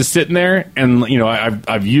of it's just sitting there, and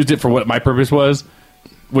I've used it for what my purpose was,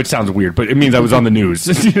 which sounds weird, but it means I was on the news.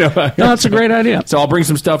 No, that's a great idea. So I'll bring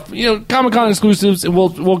some stuff, Comic-Con exclusives, and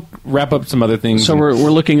we'll wrap up some other things. So we're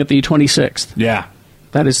looking at the 26th. Yeah.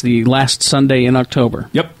 That is the last Sunday in October.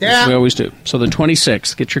 Yep. Yeah. We always do. So the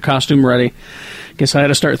 26th, get your costume ready. Guess I had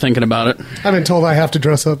to start thinking about it. I've been told I have to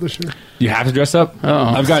dress up this year. You have to dress up?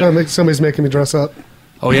 Uh-oh. Somebody's making me dress up.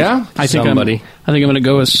 Oh, yeah? I think I'm going to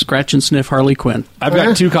go as Scratch and Sniff Harley Quinn. I've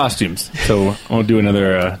got 2 costumes, so I'll do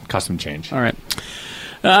another costume change. All right.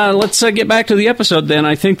 Let's get back to the episode then.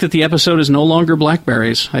 I think that the episode is no longer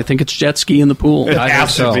Blackberries. I think it's Jet Ski in the Pool. It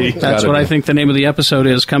has to be. That's what I think the name of the episode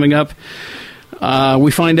is. Coming up,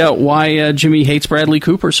 we find out why Jimmy hates Bradley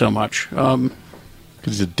Cooper so much. Because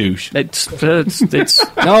he's a douche. It's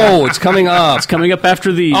no, it's coming up. It's coming up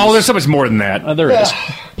after these. Oh, there's so much more than that. There is.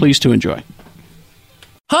 Please to enjoy.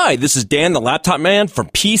 Hi, this is Dan, the Laptop Man from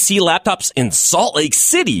PC Laptops in Salt Lake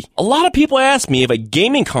City. A lot of people ask me if a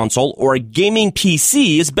gaming console or a gaming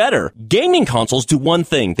PC is better. Gaming consoles do one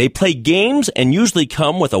thing. They play games and usually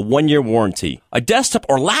come with a 1-year warranty. A desktop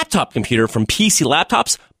or laptop computer from PC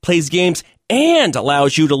Laptops plays games and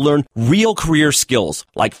allows you to learn real career skills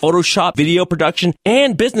like Photoshop, video production,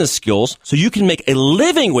 and business skills so you can make a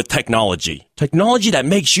living with technology. Technology that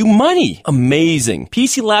makes you money. Amazing.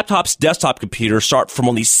 PC Laptops desktop computers start from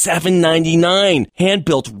only $7.99,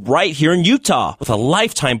 hand-built right here in Utah with a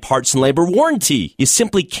lifetime parts and labor warranty. You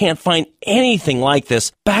simply can't find anything like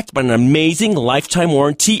this backed by an amazing lifetime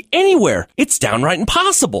warranty anywhere. It's downright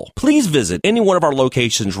impossible. Please visit any one of our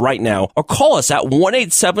locations right now or call us at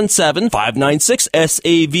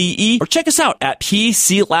 1-877-596-SAVE or check us out at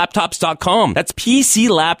PCLaptops.com. That's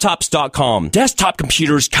PCLaptops.com. Desktop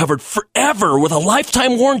computers covered forever with a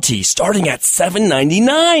lifetime warranty starting at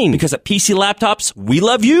 $7.99. Because at PC Laptops, we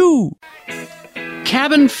love you.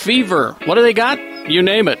 Cabin Fever. What do they got? You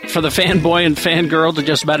name it. For the fanboy and fangirl to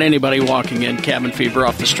just about anybody walking in. Cabin Fever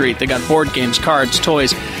off the street. They got board games, cards,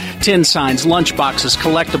 toys, tin signs, lunch boxes,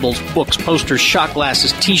 collectibles, books, posters, shot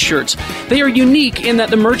glasses, t-shirts. They are unique in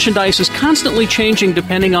that the merchandise is constantly changing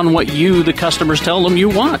depending on what you, the customers, tell them you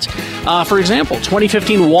want. For example,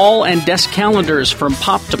 2015 wall and desk calendars from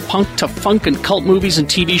pop to punk to funk and cult movies and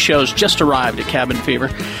TV shows just arrived at Cabin Fever.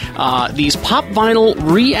 These pop vinyl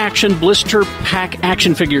reaction blister pack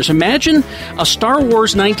action figures. Imagine a Star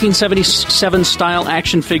Wars 1977 style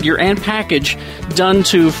action figure and package done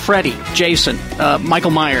to Freddy, Jason,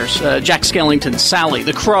 Michael Myers, Jack Skellington, Sally,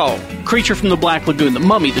 the Crow, Creature from the Black Lagoon, the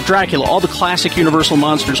Mummy, the Dracula, all the classic Universal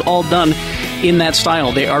monsters, all done in that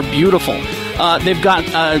style. They are beautiful. They've got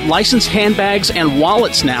licensed handbags and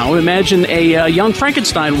wallets now. Imagine a Young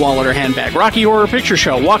Frankenstein wallet or handbag. Rocky Horror Picture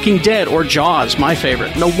Show, Walking Dead, or Jaws, my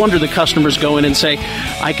favorite. No wonder the customers go in and say,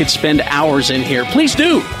 I could spend hours in here. Please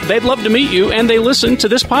do. They'd love to meet you, and they listen to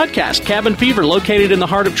this podcast. Cabin Fever, located in the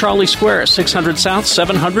heart of Trolley Square, 600 South,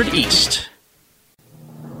 700 East.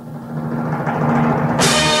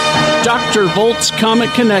 Dr. Volt's Comic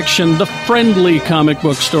Connection, the friendly comic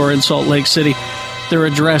book store in Salt Lake City. Their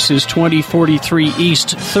address is 2043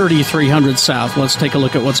 East, 3300 South. Let's take a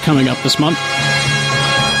look at what's coming up this month.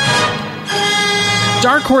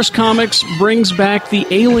 Dark Horse Comics brings back the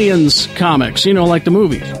Aliens comics, like the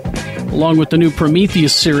movies. Along with the new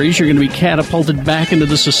Prometheus series, you're going to be catapulted back into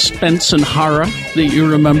the suspense and horror that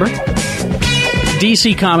you remember.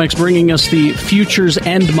 DC Comics bringing us the Future's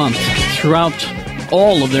End Month. Throughout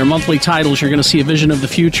all of their monthly titles, you're going to see a vision of the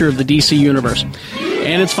future of the DC Universe.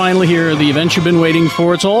 And it's finally here, the event you've been waiting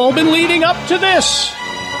for. It's all been leading up to this.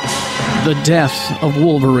 The death of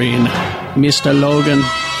Wolverine. Mr. Logan,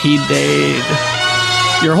 he died.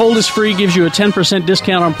 Your hold is free, gives you a 10%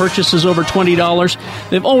 discount on purchases over $20.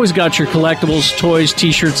 They've always got your collectibles, toys,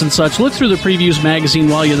 t-shirts, and such. Look through the previews magazine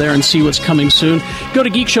while you're there and see what's coming soon. Go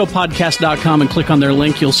to geekshowpodcast.com and click on their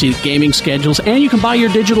link. You'll see gaming schedules, and you can buy your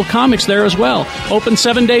digital comics there as well. Open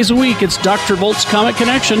 7 days a week. It's Dr. Volt's Comic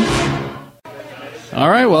Connection. All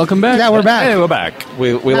right, welcome back. Yeah, we're back. Hey, we're back.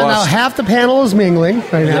 We now, lost. Now, half the panel is mingling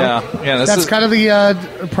right now. Yeah. That's kind of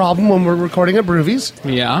the problem when we're recording at Broovies.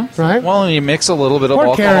 Yeah. Right? Well, you mix a little bit of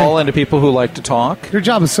alcohol into people who like to talk. Your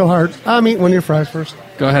job is so hard. I'm eating one of your fries first.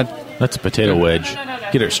 Go ahead. That's a potato wedge.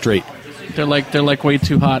 Get it straight. They're like way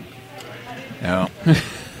too hot. Yeah.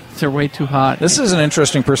 They're way too hot. This is an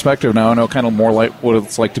interesting perspective now. I know kind of more like what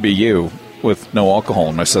it's like to be you with no alcohol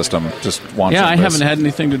in my system. Just watching. Yeah, I haven't had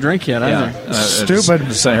anything to drink yet either. Stupid.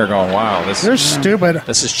 Just sitting here going, wow, You're stupid.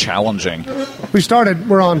 This is challenging. We started.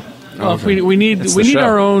 We're on. Well, if we need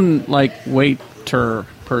our own waiter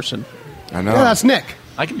person. I know. Yeah, that's Nick.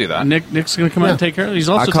 I can do that. Nick's going to come out and take care of it. He's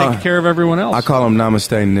also taking care of everyone else. I call him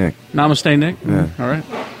Namaste Nick. Namaste Nick? Yeah. All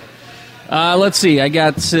right. Let's see. I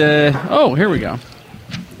got... here we go.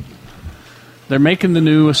 They're making the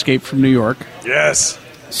new Escape from New York. Yes.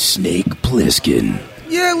 Snake Plissken.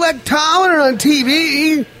 You look taller on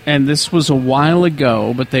TV. And this was a while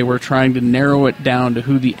ago, but they were trying to narrow it down to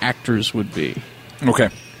who the actors would be. Okay.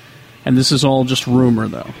 And this is all just rumor,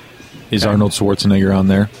 though. Is Arnold Schwarzenegger on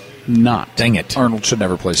there? Not. Dang it. Arnold should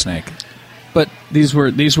never play Snake. But these were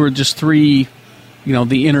just three,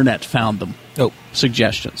 the internet found them.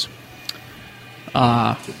 Suggestions.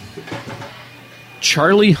 Charlie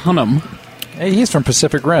Hunnam. Hey, he's from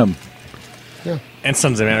Pacific Rim. Yeah. And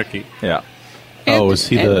Sons of Anarchy. Yeah. Is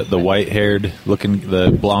he the white-haired looking,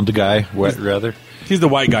 the blonde guy, rather? He's the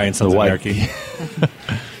white guy in Sons of Anarchy.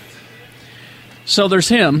 So there's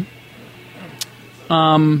him.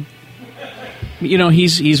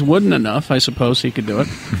 He's wooden enough, I suppose he could do it.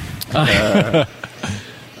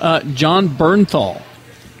 John Bernthal.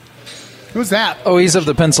 Who's that? Oh, he's of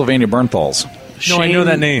the Pennsylvania Bernthals. No, I know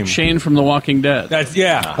that name. Shane from The Walking Dead. That's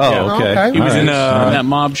Oh, okay. He was in that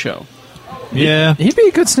mob show. Yeah. He'd be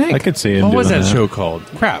a good Snake. I could see him What was doing that show called?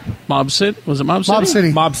 Crap. Mob City? Was it Mob City? Mob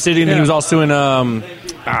City. Mob City, and he was also in,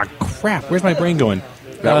 crap, where's my brain going?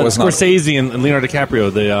 That was not- Scorsese and Leonardo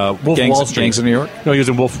DiCaprio, the Wolf of Wall Street. Gangs of New York? No, he was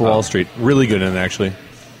in Wolf of Wall Street. Really good in it, actually.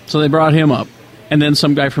 So they brought him up. And then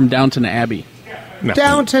some guy from Downton Abbey. No.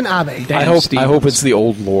 Downton Abbey. I hope it's the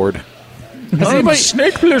old Lord. Snake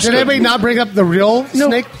Plissken. Did anybody not bring up the real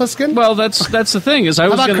Snake Plissken? Well, that's the thing.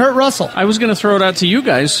 How about Kurt Russell? I was going to throw it out to you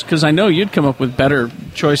guys because I know you'd come up with better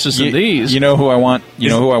choices than these. You know who I want?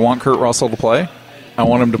 Who I want Kurt Russell to play? I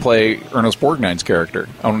want him to play Ernest Borgnine's character.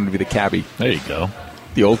 I want him to be the cabbie. There you go.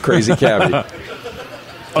 The old crazy cabbie.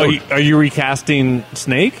 Are you recasting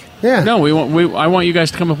Snake? Yeah. No, I want you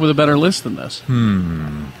guys to come up with a better list than this.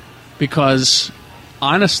 Because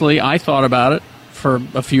honestly, I thought about it for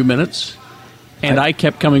a few minutes, and I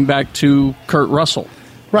kept coming back to Kurt Russell.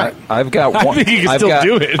 Right. I've got one. I think you can still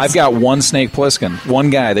do it. I've got one Snake Plissken, one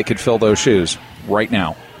guy that could fill those shoes right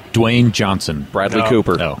now. Dwayne Johnson. Bradley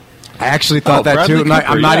Cooper. No. I actually thought that Bradley too. Cooper,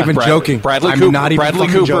 I'm not even joking. Bradley I'm Cooper. not even Bradley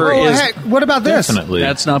fucking Cooper joking. is Hey, what about this? Definitely.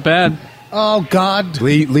 That's not bad. Oh, God.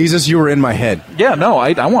 Lises, you were in my head. Yeah, no,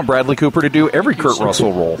 I want Bradley Cooper to do every Kurt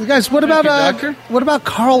Russell role. You guys, what about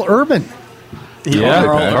Carl Urban? Yeah,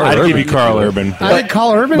 I'd give you Carl Urban. I think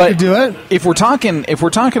Carl Urban could do it. If we're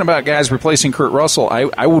talking about guys replacing Kurt Russell,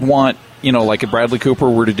 I would want, like if Bradley Cooper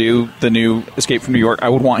were to do the new Escape from New York, I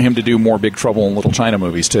would want him to do more Big Trouble in Little China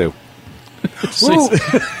movies too.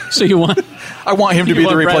 So you want? I want him to be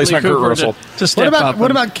the replacement Kurt Russell. To step up. What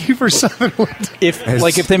about Kiefer Sutherland?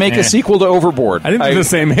 If they make a sequel to Overboard, I think they're the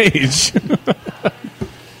same age.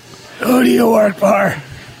 Who do you work for?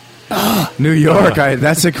 New York.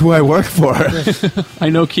 That's who I work for. I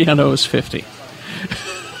know Keanu is 50.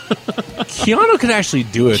 Keanu could actually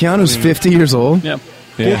do it. Keanu's 50 years old? Yep.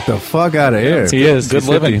 Get the fuck out of here. He is. Good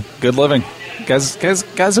living. Good living.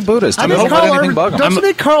 Guy's a Buddhist. I don't think let anything bug him. don't you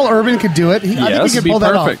think Carl Urban could do it? I think he could pull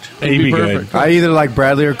that off. He'd be good. I either like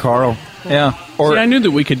Bradley or Carl. Yeah. Or See, I knew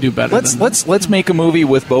that we could do better. let's make a movie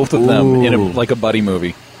with both of them in a buddy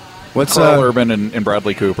movie. What's Carl Urban and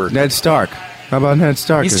Bradley Cooper. Ned Stark. How about Ned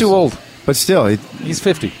Stark? He's too old. But still, He's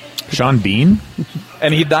 50. Sean Bean?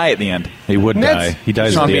 And he'd die at the end. He would die. He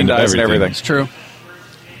dies Sean at the Bean end dies of and everything. everything. It's true.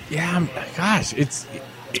 Yeah, gosh, it's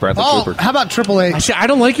Bradley Cooper. How about Triple H? I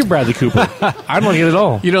don't like your Bradley Cooper. I don't like it at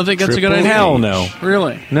all. You don't think that's a good idea? Hell no.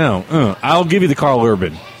 Really? No. I'll give you the Carl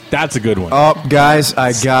Urban. That's a good one. Oh, guys,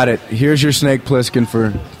 I got it. Here's your Snake Plissken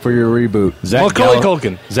for your reboot. Macaulay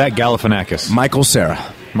Culkin. Zach Galifianakis. Michael Cera.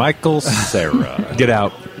 Michael Cera. Get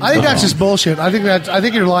out. I think that's just bullshit. I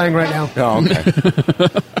think you're lying right now. Oh,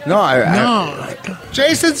 okay. No.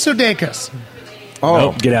 Jason Sudeikis. Oh,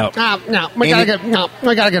 Nope, get out. No, we gotta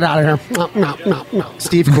get out of here. No.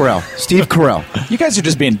 Steve Carell. You guys are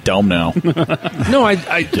just being dumb now. No,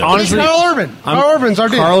 I honestly. Carl Urban. Carl Urban's our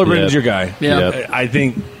dude. Carl Urban is your guy. Yeah. I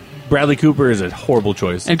think Bradley Cooper is a horrible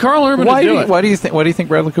choice. And Carl Urban Why would do do you, it. why do you think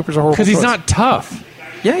Bradley Cooper's a horrible? Because he's choice? not tough.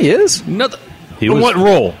 Yeah, he is. He was What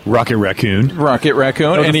role? Rocket Raccoon. Rocket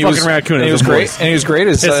Raccoon, No, and the he was fucking raccoon and he is was a great. voice. And he was great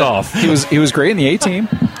as Piss off. He was great in the A-Team.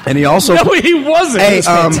 And he also No, he wasn't. Hey, He was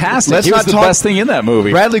fantastic. let's He was not the talk- best thing in that movie.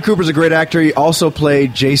 Bradley Cooper's a great actor. He also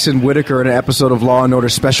played Jason Whittaker in an episode of Law & Order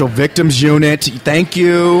Special Victims Unit. Thank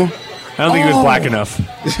you. I don't think he was black enough.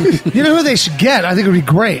 You know who they should get? I think it would be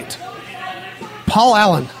great. Paul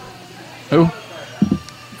Allen. Who?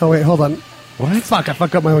 Oh wait, hold on. What? Fuck! I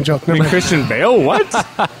fucked up my own joke. Never mind. Christian Bale? What?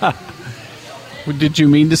 Did you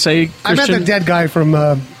mean to say Christian? I meant the dead guy from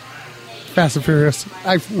Fast and Furious.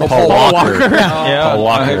 Paul Walker. Yeah, Paul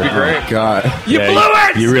Walker. that'd be great. God. You blew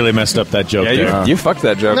it! You really messed up that joke there. Yeah, you fucked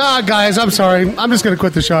that joke. Nah, guys, I'm sorry. I'm just going to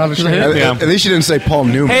quit the show. At least you didn't say Paul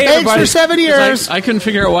Newman. Hey, Thanks everybody. for 7 years. I couldn't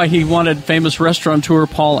figure out why he wanted famous restaurateur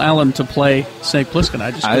Paul Allen to play Snake Plissken.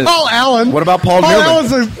 Paul Allen. What about Paul Newman?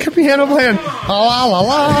 Allen's a piano playing. La la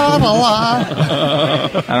la la la. I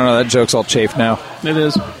don't know. That joke's all chafed now. It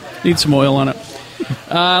is. Need some oil on it.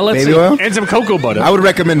 Let's Baby see. oil? And some cocoa butter. I would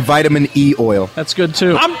recommend vitamin E oil. That's good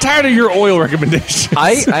too. I'm tired of your oil recommendations.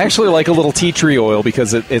 I actually like a little tea tree oil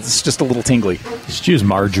because it's just a little tingly. Just use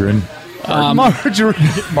margarine. Margarine.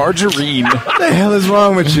 Margarine. What the hell is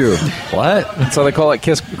wrong with you? What? That's how they call it.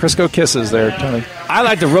 Crisco Kisses there, Tony. I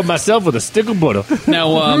like to rub myself with a stick of butter.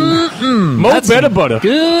 Now, More better butter.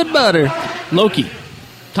 good butter. Loki.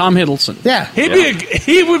 Tom Hiddleston. Yeah.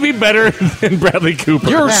 He would be better than Bradley Cooper.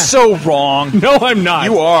 You're so wrong. No, I'm not.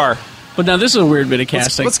 You are. But now this is a weird bit of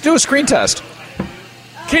casting. Let's do a screen test.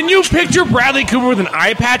 Can you picture Bradley Cooper with an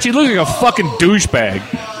eye patch? He looks like a fucking douchebag.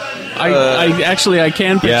 I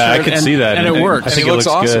can picture Yeah, I it, can and, see that. and it works. I think he it looks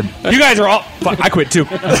looks awesome. good. You guys are all... Fuck, I quit too.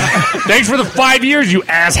 Thanks for the 5 years, you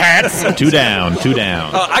asshats. 2 down. 2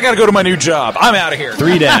 down. I got to go to my new job. I'm out of here.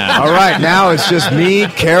 3 down. All right, now it's just me,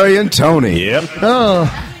 Carrie, and Tony. Yep.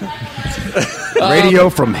 Radio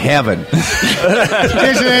from heaven.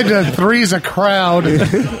 Three's a crowd. We're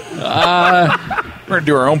going to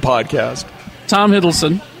do our own podcast. Tom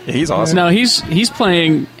Hiddleston. Yeah, he's awesome. Now he's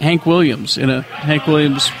playing Hank Williams in a Hank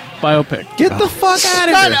Williams biopic. Get the fuck out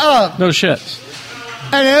of Shut here. up. No shit.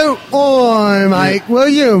 Hello, I'm Mike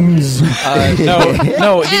Williams.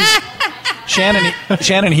 No, he's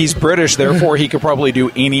Shannon. He's British, therefore he could probably do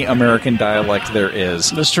any American dialect there is.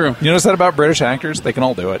 That's true. You notice that about British actors? They can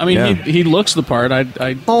all do it. I mean, he looks the part. That's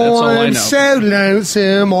all I I'm know. so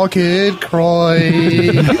lonesome I could cry.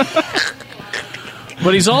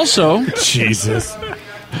 But he's also Jesus.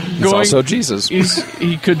 he's also Jesus.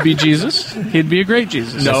 He could be Jesus. He'd be a great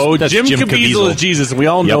Jesus. No, That's Jim Jim Caviezel Caviezel. is Jesus. We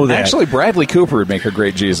all know that. Actually, Bradley Cooper would make a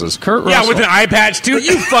great Jesus. Kurt yeah, Russell. with an eye patch too.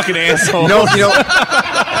 You fucking asshole. No,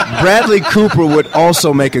 Bradley Cooper would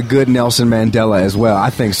also make a good Nelson Mandela as well. I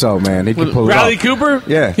think so, man. He could pull Bradley it off. Cooper.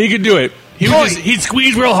 Yeah. he could do it. He'd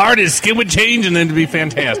squeeze real hard. His skin would change, and then it'd be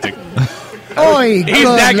fantastic. Oi, He's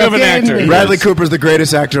that good of an actor. Bradley Cooper's the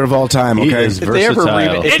greatest actor of all time. He Okay, is they ever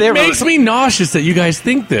versatile. If they It ever- makes me nauseous that you guys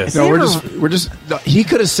think this. no, we're just. He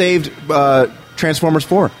could have saved Transformers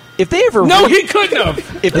 4. If they ever No, he couldn't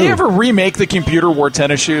have. if they ever remake the computer wore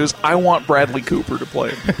tennis shoes, I want Bradley Cooper to play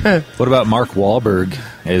him. What about Mark Wahlberg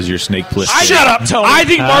as your Snake Plissken? Shut up, Tony. I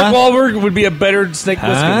think Mark Wahlberg would be a better Snake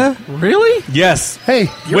Plissken. Really? Yes.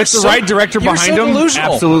 Hey, With the right director you were behind so him,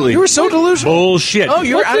 delusional. absolutely. You were so delusional. Bullshit. Oh,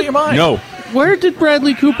 you're out of your mind. No. Where did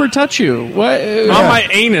Bradley Cooper touch you? Why, On my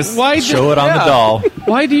anus. Show it on the doll.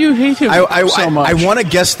 Why do you hate him so much? I want to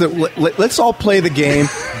guess the. Let's all play the game.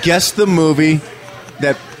 Guess the movie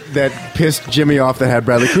that pissed Jimmy off that had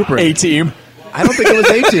Bradley Cooper in it. A-Team. I don't think it was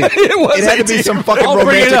 18. It had to be A-Team. some fucking I'll bring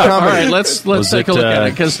it romantic up. All comedy. right, let's Was take a it, look at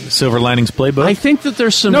it because Silver Linings Playbook? I think that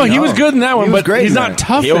there's some. No, he was good in that one, was but great he's in not that.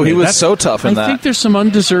 tough. He in it. was That's- so tough in I that. think there's some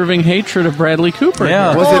undeserving hatred of Bradley Cooper.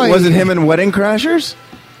 Yeah. here. Was it him in Wedding Crashers?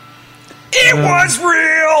 It was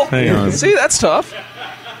real. Hang on. See, that's tough.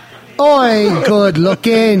 oi, good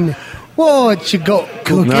looking. What you got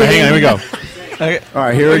cooking? No, hang on, here we go. Okay. All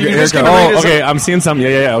right, here we go. Oh, okay. I'm seeing something.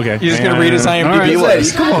 Yeah. Okay. You're just going to read his IMDb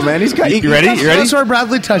list. Come on, man. He's got. You ready? You ready? That's where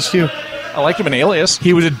Bradley touched you. I liked him in Alias.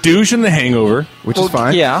 He was a douche in The Hangover, which is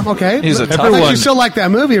fine. Yeah. Okay. He's a But tough you still like that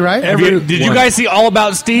movie, right? Did you guys see All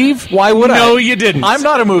About Steve? Why would I? No, you didn't. I'm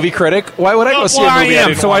not a movie critic. Why would I go see a movie I am,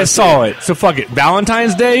 didn't so want I to saw it. So fuck it.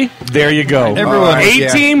 Valentine's Day, there you go. Everyone-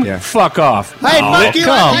 A-Team, yeah. fuck off. Hey, fuck you.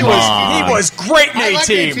 come I He was great in I like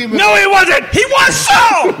A-Team. A-Team. No, he wasn't. He was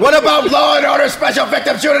so! What about Law and Order Special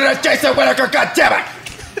Victims Unit as Jason Whittaker? God damn it!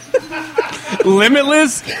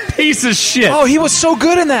 Limitless, piece of shit. Oh, he was so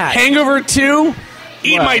good in that. Hangover 2,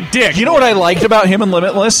 eat my dick. You know what I liked about him in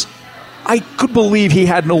Limitless? I could believe he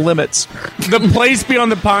had no limits. The Place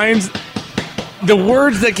Beyond the Pines, the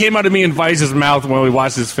words that came out of me in Vice's mouth when we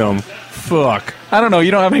watched this film, fuck. I don't know.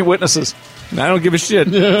 You don't have any witnesses. I don't give a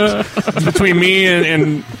shit. Between me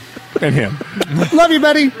and him. Love you,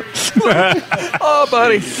 buddy. Oh,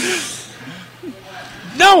 buddy.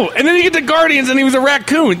 No, and then you get to Guardians and he was a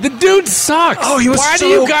raccoon. The dude sucks. Oh, he was Why so-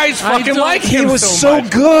 do you guys fucking like him He was so so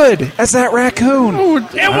much? good as that raccoon.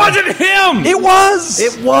 It wasn't him. It was.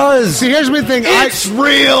 It was. See, here's the thing. It's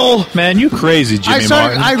real. Man, you crazy, Jimmy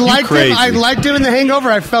Martin. I You liked him. crazy. I liked him in The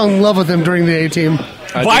Hangover. I fell in love with him during the A-Team.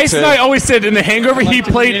 Vice and I always said in The Hangover he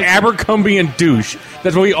played Abercrombie and douche.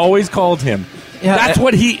 That's what we always called him. Yeah, That's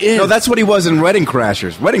what he is. No, that's what he was in Wedding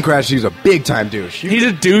Crashers. Wedding Crashers, he was a big time douche. He's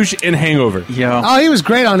a douche in Hangover. Yeah. Oh, he was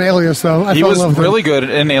great on Alias, though. I He fell in was love with him. really good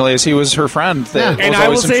in Alias. He was her friend. That And was I will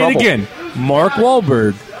always in say trouble. it again. Mark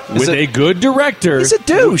Wahlberg, with a- a good director. He's a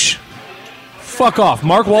douche. Fuck off.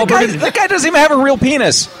 Mark Wahlberg. That guy doesn't even have a real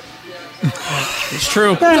penis. It's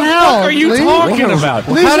true. What the hell? What are you Lee? talking about?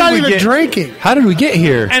 Lee's How did not we even get- drinking. How did we get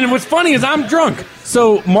here? And what's funny is I'm drunk.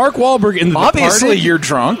 So Mark Wahlberg in The Obviously, Departed, you're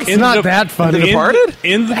drunk. It's not that funny. The Departed?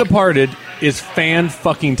 In The Departed is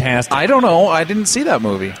fan-fucking-tastic. I don't know. I didn't see that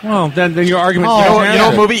movie. Well, then your argument. Oh, You know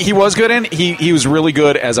what movie he was good in? He was really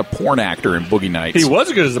good as a porn actor in Boogie Nights. He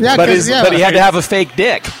was good as a Yeah, but, 'cause, but he had to have a fake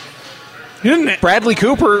dick. Didn't it? Bradley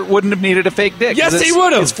Cooper wouldn't have needed a fake dick. Yes, 'cause he it's-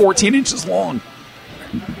 would've. It's 14 inches long.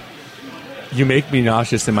 You make me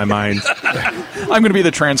nauseous in my mind. I'm going to be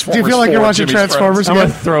the Transformers. Do you feel like you're 4 watching Jimmy's Transformers I'm again?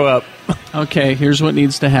 going to throw up. Okay, here's what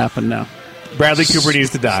needs to happen now. Bradley Cooper needs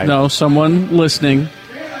to die. No, someone listening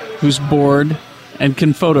who's bored and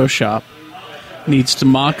can Photoshop needs to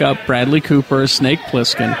mock up Bradley Cooper as Snake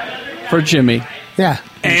Plissken for Jimmy Yeah.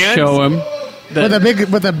 And show him With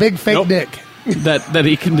a big fake Nope. dick. that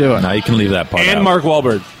he can do it. Now you can leave that part and out. Mark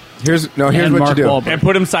Wahlberg. Here's And what Mark you do. Wahlberg. And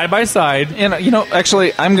put him side by side. And,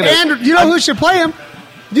 actually, I'm going to... And you know who should play him?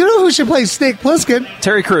 You know who should play Snake Plissken?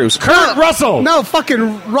 Terry Crews. Kurt Russell. No,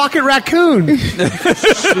 fucking Rocket Raccoon. Actually,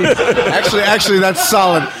 that's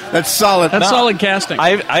solid. That's solid. That's solid casting.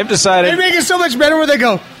 I've They decided make it so much better where they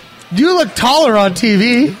go, you look taller on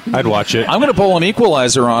TV. I'd watch it. I'm going to pull an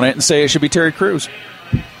equalizer on it and say it should be Terry Crews.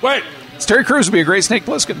 Wait. Terry Crews would be a great Snake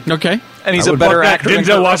Plissken. Okay. And he's I a would better fuck that. actor than Denzel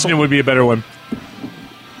Kurt Washington would be a better one.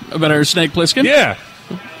 A better Snake Plissken? Yeah.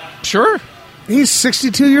 Sure. He's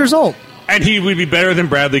 62 years old. And he would be better than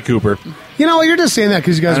Bradley Cooper. You know what? You're just saying that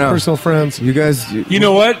because you guys I are know. personal friends. You guys. You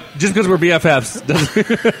know what? Just because we're BFFs.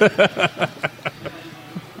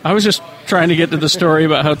 I was just trying to get to the story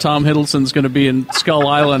about how Tom Hiddleston's going to be in Skull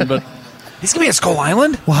Island, but He's going to be at Skull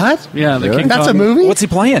Island? What? yeah, the King That's Kong, a movie? What's he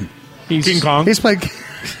playing? He's, King Kong. He's playing.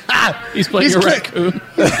 He's playing He's a play- raccoon.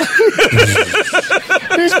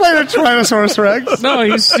 He's playing a Tyrannosaurus Rex. No,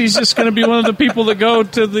 he's just going to be one of the people that go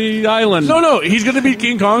to the island. No, he's going to be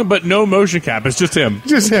King Kong, but no motion cap. It's just him.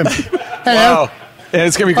 Just him. Hello. Wow. And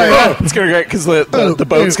it's going to be great. yeah. It's going to be great because the Oh,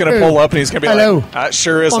 boat's going to pull up and he's going to be Hello. like, that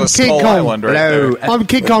sure is I'm a Skull King Kong. Island right Hello. there. I'm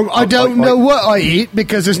King Kong. I don't know what I eat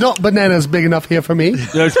because there's not bananas big enough here for me.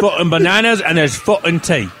 There's fucking bananas and there's fucking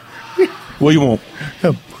tea. What do you want?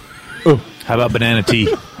 How about banana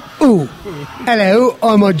tea? Ooh. Hello.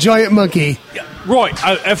 I'm a giant monkey. Right,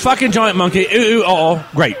 a fucking giant monkey. Ooh, oh,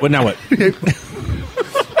 great. Well, now what?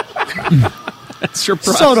 That's your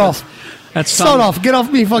process. Sod off. That's Sod Tom, off. Get off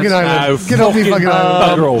me fucking island. Get off me fucking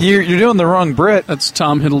island. Bugger. You're doing the wrong Brit. That's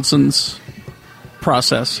Tom Hiddleston's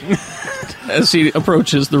process as he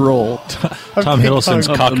approaches the role. Tom Hiddleston's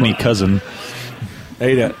Kong. Cockney cousin.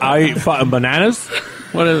 Hey, I eat fucking bananas.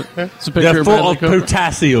 What is it's a picture They're of full Bradley of Cooper.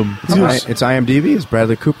 potassium. It's IMDb. It's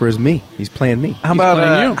Bradley Cooper as me. He's playing me. How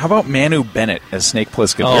playing you. about Manu Bennett as Snake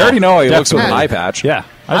Plissken? Oh, we already know how he looks with an definitely. eye patch. Yeah.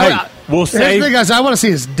 We'll Here's the thing, say guys. I want to see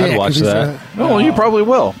his dick. watch if he's, that. Oh, well, you probably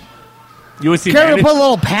will. you would see Karen will Manny put a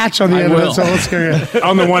little patch on the I end of will. it, so let's hear you.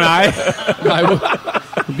 on the one eye.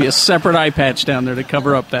 Would be a separate eye patch down there to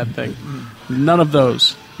cover up that thing. None of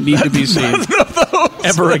those need to be seen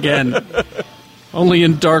ever again. Only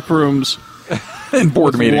in dark rooms In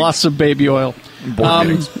board with meetings. lots of baby oil.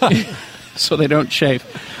 So they don't chafe.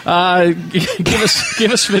 Give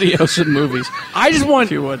us videos and movies. I just want,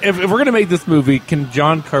 if we're going to make this movie, can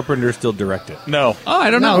John Carpenter still direct it? No. Oh, I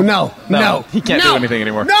don't know. No. He can't do anything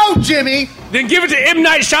anymore. No, Jimmy. Then give it to M.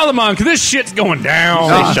 Night Shyamalan, because this shit's going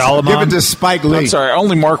down. Shyamalan. Give it to Spike Lee. I'm sorry,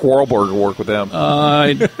 only Mark Wahlberg will work with them.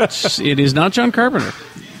 It is not John Carpenter.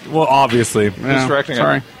 Well, obviously. Who's directing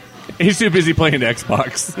Sorry. He's too busy playing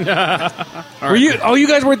Xbox. Were you? Oh, you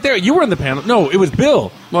guys weren't there. You were on the panel. No, it was Bill.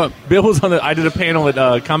 What? Bill was on the. I did a panel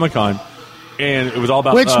at Comic-Con, and it was all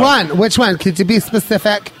about Which one? Which one? Could you be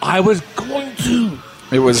specific? I was going to.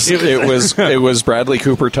 It was Bradley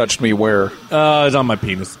Cooper touched me where? It's on my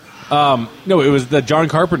penis. No, it was the John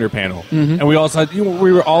Carpenter panel, and we all said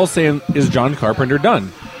we were all saying, "Is John Carpenter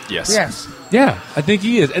done?" Yes. Yeah, I think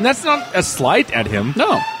he is, and that's not a slight at him.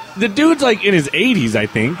 No, the dude's like in his 80s, I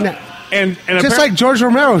think. No. And just like George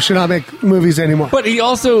Romero should not make movies anymore. But he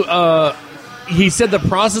also he said the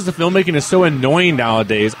process of filmmaking is so annoying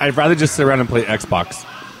nowadays. I'd rather just sit around and play Xbox.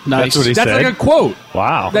 Nice. That's what he said. That's like a quote.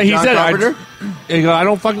 Wow. That he John said. Carpenter? I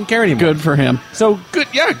don't fucking care anymore. Good for him. So good.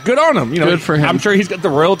 Yeah, good on him. Good for him. I'm sure he's got the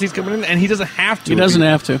royalties coming in, and he doesn't have to. He doesn't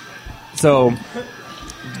have to. So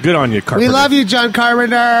good on you, Carpenter. We love you, John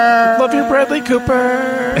Carpenter. Love you, Bradley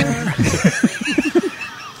Cooper.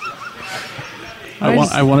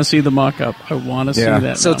 I want to see the mock-up. I want to see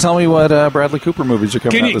that. So tell me what Bradley Cooper movies are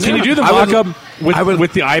coming out this Can you do the mock-up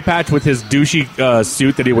with the eye patch with his douchey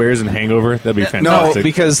suit that he wears in Hangover? That'd be fantastic. No,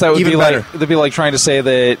 because that would Even be better. that'd be like trying to say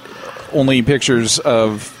that only pictures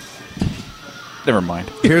of. Never mind.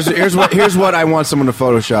 Here's what I want someone to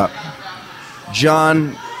Photoshop.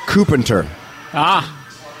 John Carpenter.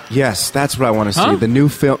 Yes, that's what I want to see. Huh? The new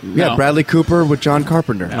film. Yeah, No. Bradley Cooper with John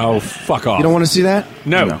Carpenter. Oh, fuck off. You don't want to see that?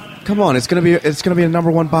 No. Come on, it's gonna be a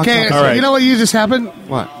number one box Okay, office. so you know what you just happened?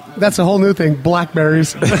 What? That's a whole new thing.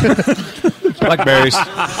 Blackberries. Blackberries.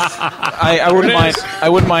 I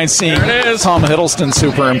wouldn't mind seeing Tom Hiddleston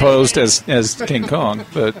superimposed as King Kong,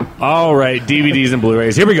 but All right, DVDs and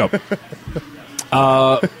Blu-rays. Here we go.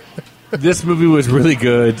 This movie was really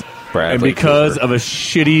good, Bradley and because Cooper. of a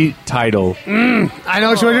shitty title, I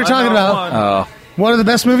know what you're talking about. One of the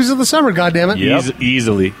best movies of the summer. Goddammit.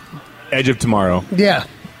 easily, Edge of Tomorrow. Yeah.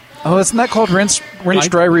 oh, isn't that called Rinse,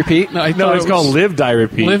 Dry, Repeat? I No, thought it's it called was Live, Die,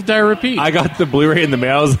 Repeat. Live, Die, Repeat. I got the Blu-ray in the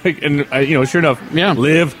mail. I was like, and sure enough,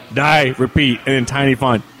 Live, Die, Repeat, and in tiny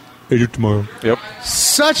font, Edge of Tomorrow. Yep.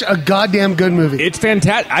 Such a goddamn good movie. It's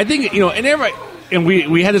fantastic. I think and everybody, and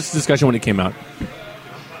we had this discussion when it came out.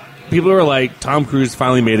 People were like, Tom Cruise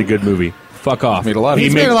finally made a good movie. Fuck off. Made a lot of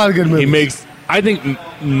He's made a lot of good movies. He makes. I think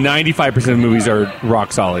 95% of movies are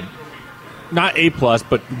rock solid. Not A+,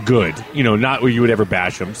 but good. Not where you would ever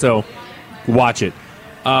bash them. So, watch it.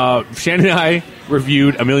 Shannon and I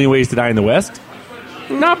reviewed A Million Ways to Die in the West.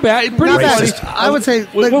 Not bad. Pretty Not funny. bad. I would say.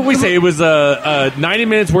 What would we say? It was 90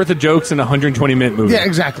 minutes worth of jokes in a 120-minute movie. Yeah,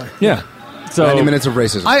 exactly. Yeah. So 90 minutes of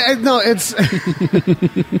racism. No, it's.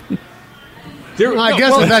 I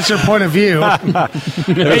guess well, if that's your point of view. Hey,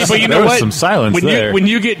 but you know there was what? some silence there. When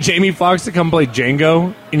you get Jamie Foxx to come play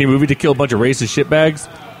Django in your movie to kill a bunch of racist shitbags,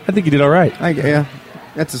 I think you did all right. Yeah,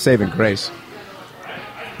 that's a saving grace.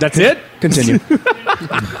 That's it? Continue.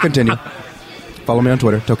 Continue. Follow me on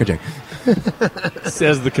Twitter, Toka J.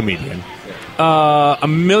 Says the comedian.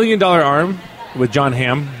 $1 Million Arm with John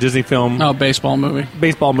Hamm, Disney film. Oh, baseball movie.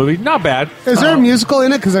 Baseball movie. Not bad. Is there a musical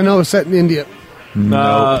in it? Because I know it's set in India.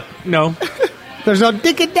 No. There's no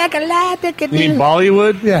dicka-dacka-la, dicka-doo. You mean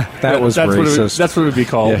Bollywood? Yeah. That was that's racist. That's what it would be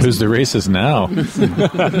called. Yeah, who's the racist now?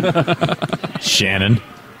 Shannon.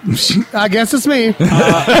 I guess it's me.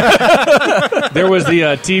 There was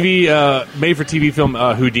the made-for-TV film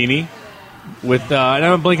Houdini with, and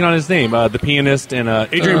I'm blanking on his name, the pianist and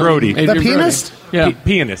Adrian Brody. The pianist? Yeah.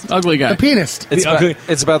 Pianist. Ugly guy. The pianist.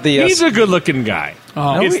 It's about the. He's a good-looking guy.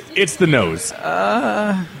 Oh. It's the nose.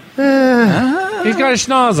 He's got a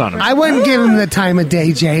schnoz on him. I wouldn't give him the time of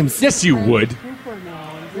day, James. Yes, you would.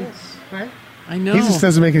 I know. He just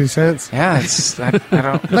doesn't make any sense. yeah, I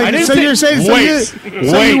don't. Like, I didn't so say- you're saying so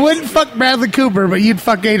wait. you wouldn't fuck Bradley Cooper, but you'd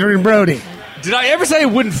fuck Adrian Brody. Did I ever say I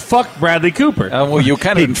wouldn't fuck Bradley Cooper? Well, you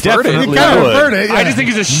kind of inferred it. You kind of referred it. Yeah. I just think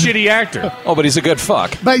he's a shitty actor. Oh, but he's a good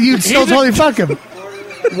fuck. But you'd still He's a- totally fuck him.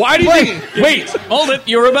 Why do you think? Wait, Hold it.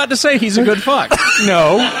 You were about to say he's a good fuck.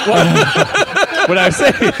 no. What I'm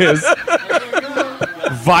saying is,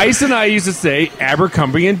 Vice and I used to say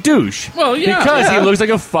Abercrombie and douche. Well, yeah, because yeah. he looks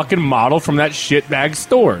like a fucking model from that shitbag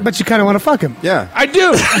store. But you kind of want to fuck him. Yeah. I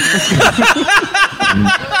do.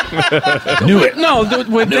 Knew it. No,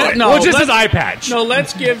 Well, just his eye patch. No,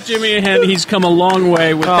 let's give Jimmy a hand. He's come a long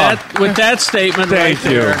way with that statement. Thank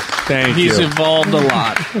right you. there. Thank He's you. evolved a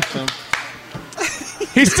lot. So.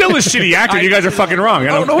 He's still a shitty actor. You guys are fucking wrong. I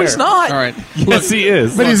don't no, care. he's not. All right. Yes, he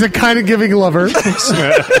is. But he's a kind of giving lover.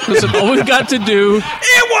 Listen, all we've got to do...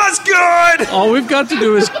 It was good! All we've got to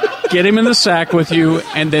do is get him in the sack with you,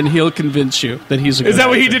 and then he'll convince you that he's a good Is that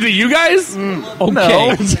what he actor. did to you guys?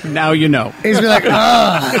 Okay. Now you know. He's be like,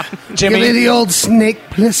 Jimmy. give me the old Snake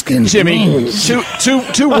Plissken. Jimmy,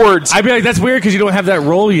 two words. I'd be like, that's weird because you don't have that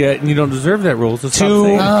role yet, and you don't deserve that role. So stop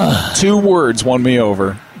saying it. Two words won me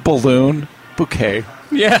over. Balloon, bouquet.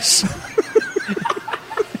 Yes.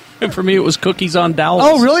 And for me, it was cookies on Dallas.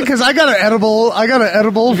 Oh, really? Because I got an edible. You got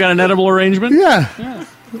an edible arrangement? Yeah.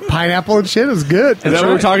 Pineapple and shit is good. Is that what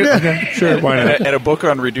we're talking Yeah. Okay, sure. Why not? And a book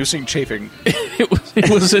on reducing chafing. It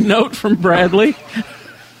was a note from Bradley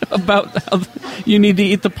about how you need to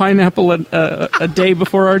eat the pineapple a day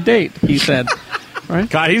before our date, he said. Right?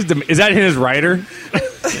 God, is that his writer?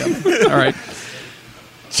 Yeah. All right.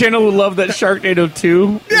 Channel will love that Sharknado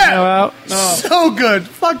 2. Yeah. Out. So good.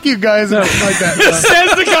 Fuck you guys. Like that.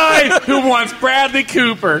 Says the guy who wants Bradley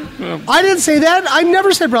Cooper. I didn't say that. I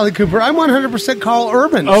never said Bradley Cooper. I'm 100% Carl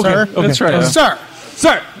Urban, sir. That's right. Sir.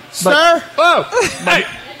 Sir. Hey.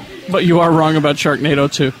 But you are wrong about Sharknado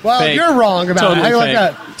 2. Well, Fake. you're wrong about Totally it. How you like fake.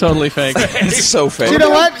 that? Totally fake. It's so fake. Do you know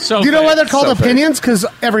what? So Do you know why they're called So fake. opinions? Because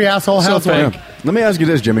every asshole has one. Yeah. Let me ask you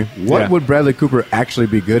this, Jimmy. What would Bradley Cooper actually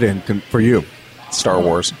be good in for you? Star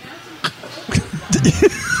Wars.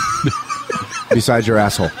 Besides your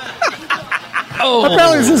asshole.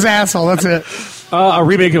 Apparently it's his asshole. That's it. A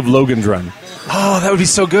remake of Logan's Run. Oh, that would be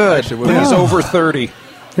so good. When he's over 30.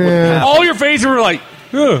 Yeah. All your faces were like,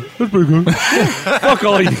 yeah, that's pretty good. Fuck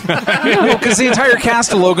all you guys. Because the entire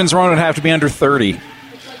cast of Logan's Run would have to be under 30.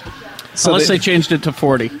 So Unless they changed it to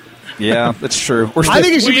 40. Yeah, that's true. I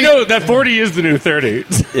think it should Well, you be. know that 40 is the new 30.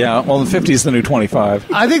 Yeah, well, the 50 is the new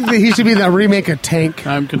 25. I think that he should be in that remake of Tank.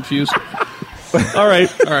 I'm confused. All right.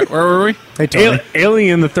 All right, where were we? Hey, Tony.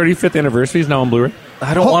 Alien, the 35th anniversary is now on Blu-ray.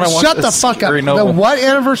 I don't want to watch Shut the this fuck up. scary The novel. what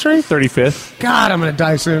anniversary? 35th. God, I'm going to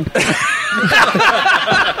die soon.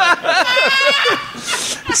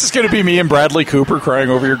 This is going to be me and Bradley Cooper crying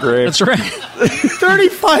over your grave. That's right.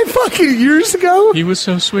 35 fucking years ago? He was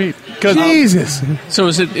so sweet. Jesus. So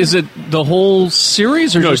is it the whole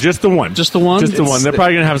series or No, just the one. Just the one? Just the one. They're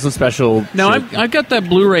probably going to have some special... No, shit. I've got that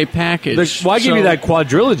Blu-ray package. Well, I gave you that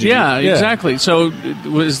quadrilogy. Yeah, exactly. So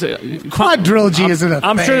was the Quadrilogy isn't a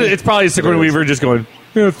I'm thing. sure that it's probably Sigourney Weaver just going,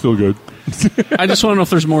 yeah, it's still good. I just want to know if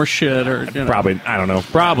there's more shit or Probably. I don't know.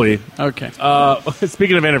 Probably. Okay.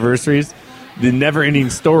 Speaking of anniversaries, the Never-Ending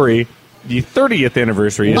Story, the 30th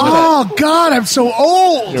anniversary. Oh, God, I'm so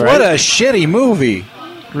old. Right? What a shitty movie.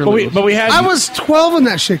 Really But we had... I was 12 when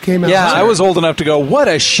that shit came out. Yeah, I was old enough to go, what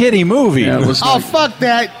a shitty movie. Yeah, it was Oh, not, fuck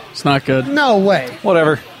that. it's not good. No way.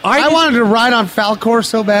 Whatever. I wanted to ride on Falcor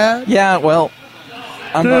so bad. Yeah, well,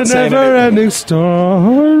 I'm The not saying it. never-ending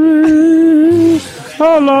story.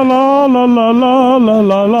 La la la la la la la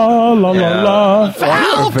la la la la.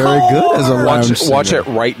 You're very good as a lounge singer. Watch it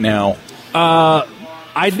right now.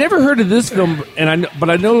 I'd never heard of this film, but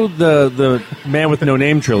I know the Man with No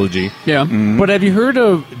Name trilogy. Yeah. But have you heard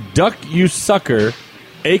of Duck You Sucker,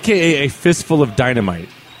 a.k.a. A Fistful of Dynamite?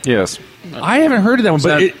 Yes. I haven't heard of that one,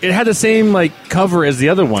 but it had the same cover as the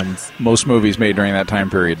other ones. Most movies made during that time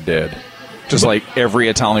period did. Just like every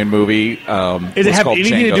Italian movie. Does it have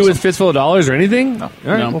anything to do with Fistful of Dollars or anything? No. All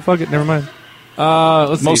right, No. well, fuck it. Never mind.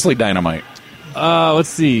 Let's Mostly Dynamite. see. Let's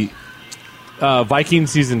see. Viking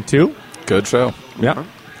Season 2. Good show. Yeah.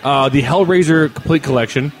 The Hellraiser Complete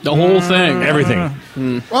Collection. The whole thing.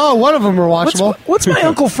 Everything. Oh, one of them were watchable. What's my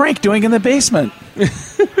Uncle Frank doing in the basement?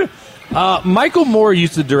 Michael Moore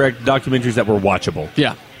used to direct documentaries that were watchable.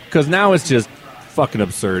 Yeah. Because now it's just fucking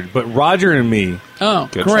absurd. But Roger and Me Oh,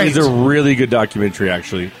 Great. is a really good documentary,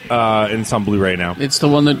 actually. And it's on Blu-ray now. it's the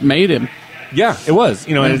one that made him. Yeah, it was.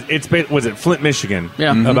 You know, was it Flint, Michigan?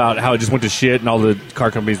 Yeah. About how it just went to shit and all the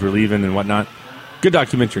car companies were leaving and whatnot. Good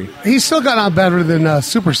documentary. He's still got on better than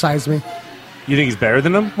Super Size Me. You think he's better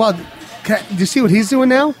than them? Well, do you see what he's doing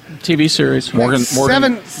now? TV series. Morgan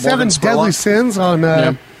Seven Spurlock? Deadly Sins on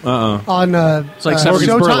Yeah. on It's like Seven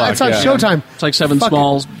Showtime. Spurlock, It's on yeah. Showtime. It's like Seven Fucking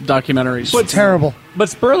Smalls documentaries. terrible. But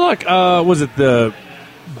Spurlock, was it the...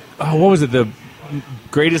 what was it? The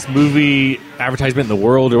greatest movie advertisement in the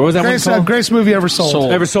world? Or what was that one called? Greatest movie ever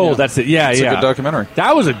sold. Ever sold. Yeah. That's it. Yeah, It's yeah. a good documentary.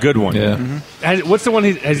 That was a good one. Yeah. What's the one?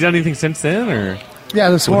 Has he done anything since then? Or Yeah,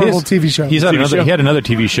 this horrible TV show. He's had TV show? he had another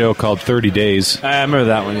TV show called 30 Days, I remember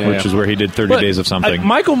that one. Yeah, which is where he did 30 But, days of something.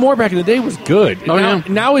 Michael Moore back in the day was good. Oh, now, yeah.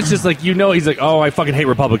 now it's just like he's like, oh, I fucking hate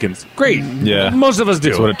Republicans. Great. Yeah. Most of us do.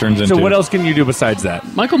 That's what it turns So into. what else can you do besides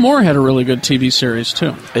that? Michael Moore had a really good TV series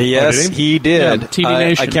too. Yes, did he did. Yeah, TV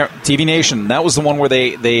Nation. TV Nation. That was the one where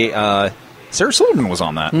they Sarah Silverman was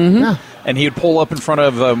on that. Mm-hmm. Yeah. And he would pull up in front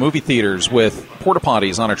of movie theaters with porta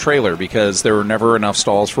potties on a trailer because there were never enough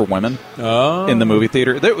stalls for women in the movie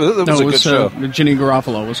theater. That was a good show. Ginny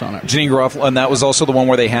Garofalo was on it. Ginny Garofalo, and that was also the one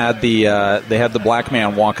where they had the black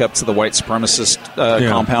man walk up to the white supremacist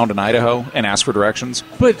compound in Idaho and ask for directions.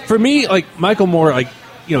 But for me, like Michael Moore, like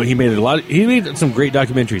he made some great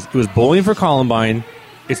documentaries. It was Bowling for Columbine.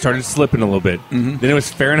 It started slipping a little bit. Mm-hmm. Then it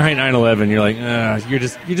was Fahrenheit 9/11. You're like, you're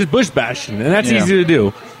just bush bashing, and that's easy to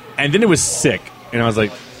do. And then it was Sick, and I was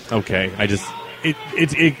like, okay,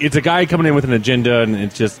 it's a guy coming in with an agenda, and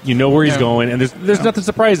it's just where he's going, and there's nothing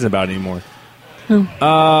surprising about it anymore.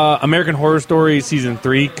 American Horror Story Season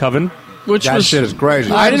 3, Coven. That shit is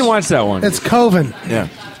crazy. I didn't watch that one. It's Coven. Yeah.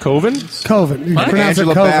 Coven? Coven. You pronounce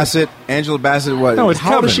Angela it Coven. Bassett. Angela Bassett. What? No, it's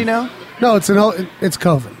How old is Coven. she now? No, it's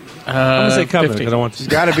Coven. I'm gonna say Coven because I want. She's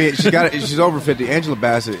got to be. She's over 50. Angela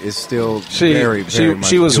Bassett is still very much.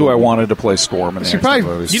 She was who I wanted to play Storm in the X-Men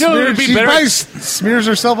movies. She probably smears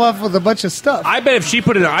herself off with a bunch of stuff. I bet if she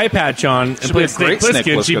put an eye patch on and played Snake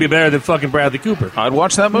Plissken, she'd be better than fucking Bradley Cooper. I'd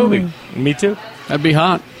watch that movie. Me too. That'd be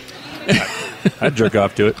hot. I'd jerk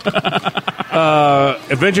off to it.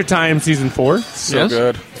 Adventure Time Season 4. So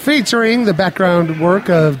good. Featuring the background work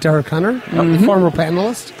of Derek Hunter, former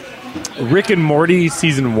panelist. Rick and Morty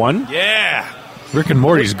Season 1. Yeah. Rick and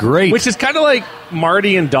Morty's great. Which is kind of like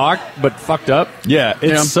Marty and Doc, but fucked up. Yeah,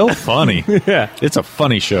 it's so funny. Yeah. It's a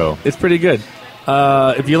funny show. It's pretty good.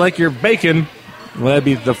 If you like your bacon, well, that'd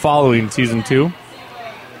be the following Season 2.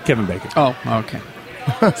 Kevin Bacon. Oh, okay.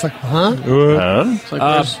 It's like, huh? It's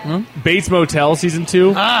like Bates Motel Season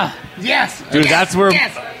 2. Yes. Dude, that's where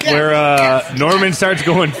Norman starts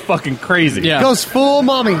going fucking crazy. Yeah. Goes full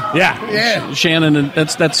mommy. Yeah. Shannon and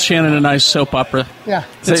that's Shannon and I's soap opera. Yeah.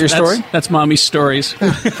 Is that your story? That's Mommy's stories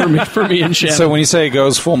for me and Shannon. So when you say it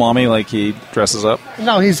goes full mommy, like he dresses up?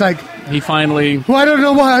 No, he's like, he finally. well, I don't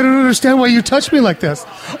know why. I don't understand why you touch me like this.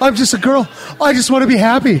 I'm just a girl. I just want to be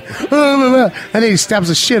happy. And then he stabs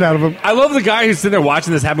the shit out of him. I love the guy who's sitting there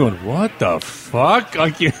watching this happen, going, "What the fuck?"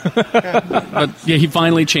 Like, But he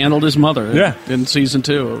finally channeled his mother. Yeah. In Season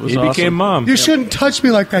 2, it was he awesome. became mom. You shouldn't touch me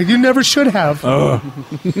like that. You never should have.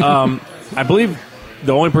 I believe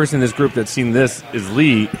the only person in this group that's seen this is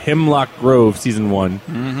Lee. Hemlock Grove Season 1.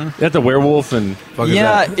 Mm-hmm. That's a werewolf and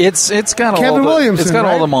it's got Kevin Williamson, it's got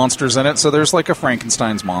all right? the monsters in it. So there's like a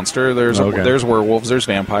Frankenstein's monster. There's werewolves. There's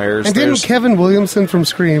vampires. And didn't Kevin Williamson from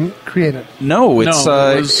Scream create it? No, it's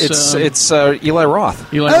it was, Eli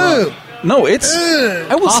Roth. Roth. No, it's.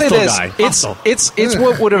 I will say this. Guy. It's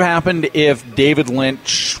what would have happened if David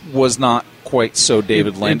Lynch was not quite so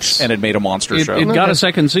David Lynch and had made a monster show. It got a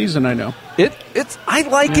second season, I know. I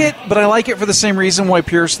like it, but I like it for the same reason why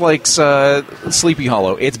Pierce likes Sleepy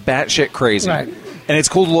Hollow. It's batshit crazy, Right. and it's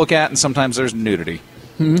cool to look at. And sometimes there's nudity.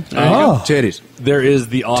 Titties. there is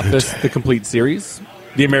The Office, the complete series,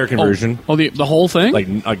 the American version, Oh, the whole thing?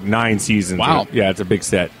 like 9 seasons. Wow. Yeah, it's a big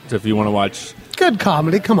set. So if you want to watch, Good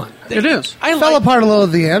comedy. Come on. It is. Fell apart a little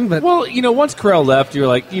at the end, but well, once Carell left, you're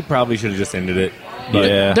like, you probably should have just ended it. But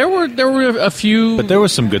Yeah. There were a few But there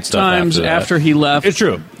was some good stuff times after that. he left. It's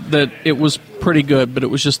true. That it was pretty good, but it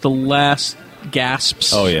was just the last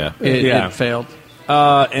gasps. Oh, yeah. It failed.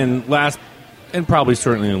 And last, and probably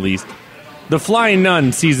certainly least, The Flying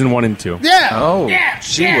Nun Season 1 and 2. yeah. Oh,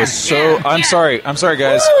 she was so. I'm sorry,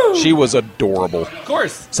 guys. She was adorable. Of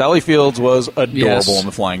course. Sally Fields was adorable Yes. in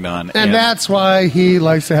The Flying Nun, And that's why he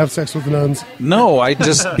likes to have sex with nuns. no, I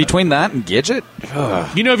just between that and Gidget.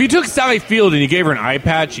 If you took Sally Field and you gave her an eye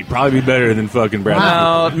patch, she'd probably be better than fucking Bradley.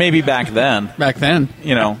 Well, maybe back then. Back then.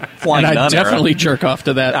 Flying And Nun. I'd definitely jerk off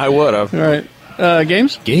to that. I would have. All right.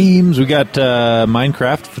 Games? Games, we got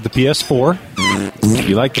Minecraft for the PS4. If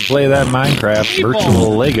you like to play that Minecraft,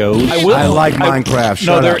 virtual Legos. I like Minecraft.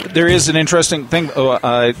 Shut up. There is an interesting thing.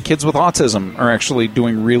 Kids with autism are actually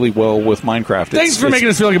doing really well with Minecraft. Thanks for making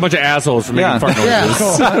us feel like a bunch of assholes for making fart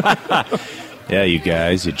noises. Yeah, cool. Yeah, you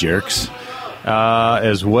guys, you jerks.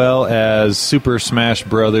 As well as Super Smash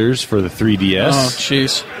Brothers for the 3DS. Oh,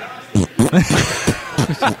 jeez.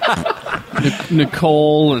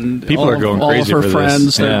 Nicole and People are going crazy all of her for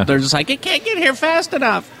this. friends. Yeah. They're just like, it can't get here fast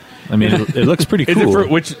enough. I mean, it looks pretty cool. Is it for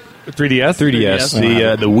which 3DS?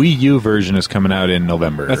 3DS. The Wii U version is coming out in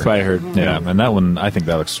November. That's what I heard. Yeah, and that one, I think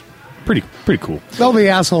that looks pretty cool. They'll be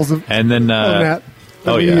assholes. And then, that.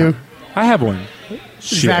 oh yeah, You. I have one.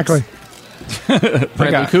 Exactly.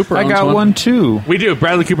 Bradley Cooper I owns got one too. We do.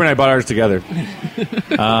 Bradley Cooper and I bought ours together.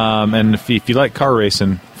 And if you like car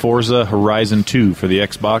racing, Forza Horizon 2 for the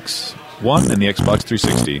Xbox One and the Xbox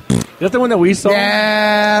 360. Is that the one that we saw?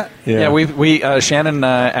 Yeah. We Shannon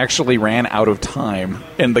actually ran out of time,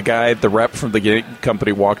 and the rep from the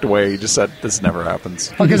company walked away. He just said, "This never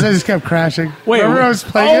happens." Because I just kept crashing. Wait, remember I was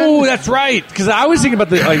playing it? that's right. Because I was thinking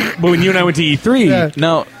about when you and I went to E3. Yeah.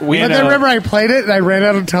 No, But then remember I played it and I ran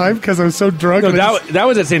out of time because I was so drunk. No, that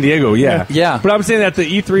was at San Diego. Yeah. But I'm saying that the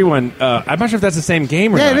E3 one. I'm not sure if that's the same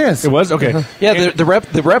game or not. Yeah, it is. It was okay. Yeah, the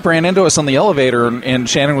rep ran into us on the elevator, and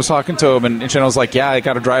Shannon was talking to him, and Shannon was like, "Yeah, I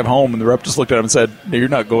got to drive home," and the rep just looked at him and said, "No, you're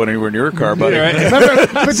not going anywhere near your car, buddy." Yeah, right.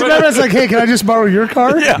 But remember, it's like, "Hey, can I just borrow your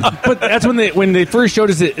car?" Yeah, but that's when they first showed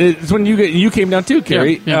us. It's when you came down too,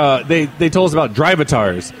 Carrie. Yeah. They told us about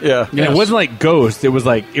drivatars. Yeah, and it wasn't like Ghost. It was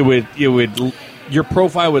like it would your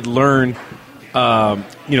profile would learn,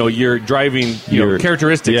 your driving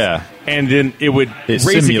characteristics. Yeah. And then it would race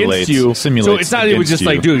simulates against you. So it's not. It would just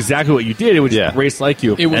like do exactly what you did. It would just race like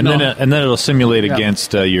you. And then it'll simulate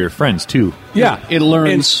against your friends too. Yeah, it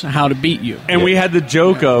learns how to beat you. And we had the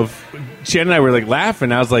joke of Shannon and I were like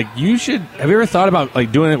laughing. I was like, "You should. Have you ever thought about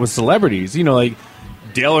like doing it with celebrities? Like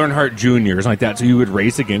Dale Earnhardt Jr. or something like that. So you would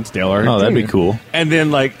race against Dale Earnhardt. Oh, that'd Jr. be cool. And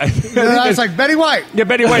then like I was like Betty White. Yeah,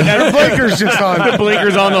 Betty White. Her blinker's just on. The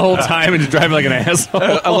blinker's on the whole time and just driving like an asshole.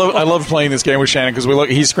 I love playing this game with Shannon because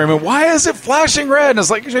he's screaming, "Why is it flashing red?" And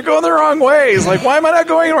it's like, "You're going the wrong way." He's like, "Why am I not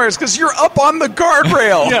going anywhere?" It's because you're up on the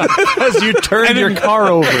guardrail. Yeah, as you turned your car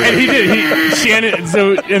over. And he did. Shannon.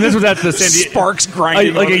 So and this was at the San Diego sparks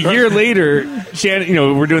grinding. Like a year later,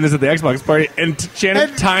 Shannon. We're doing this at the Xbox party, and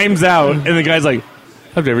Shannon times out, and the guy's like,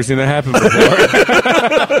 "I've never seen that happen before."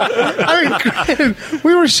 I mean,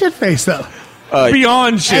 we were shit-faced, though.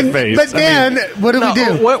 Beyond shit-faced. But Dan, what did we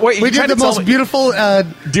do? We did the most beautiful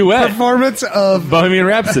duet performance of Bohemian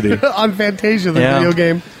Rhapsody on Fantasia, the video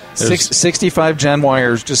game. 65 Gen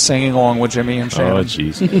Wires just singing along with Jimmy and Shannon. Oh,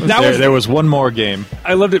 jeez. There was one more game.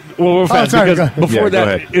 I loved it. Well, real fast, sorry, because before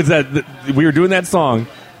that, is that we were doing that song.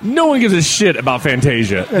 No one gives a shit about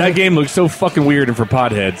Fantasia. That game looks so fucking weird and for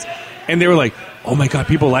potheads. And they were like, "Oh my god,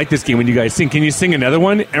 people like this game when you guys sing. Can you sing another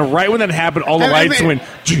one?" And right when that happened, all the lights went.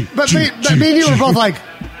 But me and you were both like,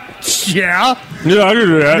 "Yeah, I can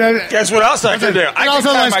do that." Guess what else I can do? I can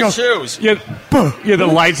tie my shoes. Yeah, the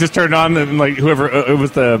lights just turned on, and like whoever it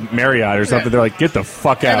was, the Marriott or something. They're like, "Get the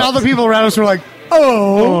fuck out!" And all the people around us were like,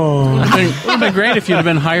 "Oh." It would have been great if you'd have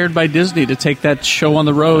been hired by Disney to take that show on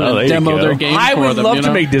the road and demo their game. I would love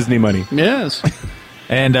to make Disney money. Yes.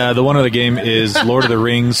 And the one other game is Lord of the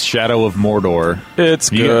Rings: Shadow of Mordor. It's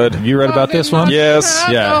good. Have you read about this one? Yes.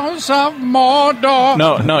 Yeah.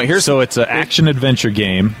 No. So it's an action adventure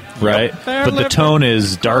game, right? But the tone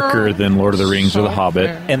is darker than Lord of the Rings or The Hobbit.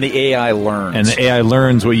 And the AI learns. And the AI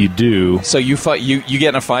learns what you do. So you fight. You get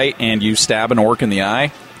in a fight and you stab an orc in the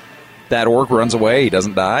eye. That orc runs away. He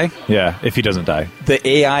doesn't die. Yeah, if he doesn't die. The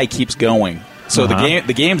AI keeps going. So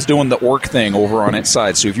the game's doing the orc thing over on its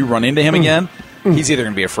side. So if you run into him again, he's either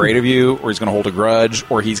going to be afraid of you, or he's going to hold a grudge,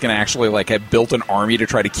 or he's going to actually have built an army to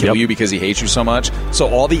try to kill you because he hates you so much. So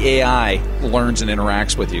all the AI learns and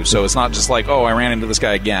interacts with you. So it's not just like, "Oh, I ran into this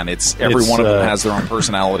guy again." It's every one of them has their own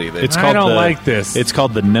personality. I don't like this. It's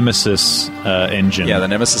called the Nemesis engine. Yeah, the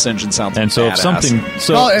Nemesis engine sounds. And so badass. if something,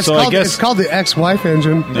 I guess it's called the ex-wife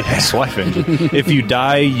engine. The ex-wife engine. If you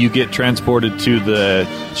die, you get transported to the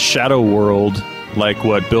Shadow World, like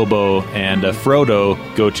what Bilbo and Frodo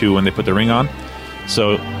go to when they put the ring on.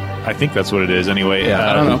 So I think that's what it is anyway.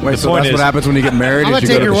 Yeah, I don't know. Wait, so that's what happens when you get married? Is you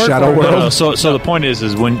go to the Shadow World? No, so the point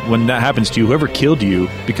is when that happens to you, whoever killed you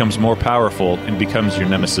becomes more powerful and becomes your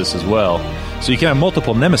nemesis as well. So you can have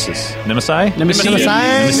multiple nemesis. Nemesi?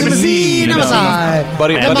 But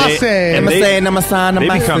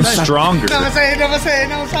they become stronger.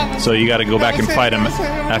 So you got to go back and fight them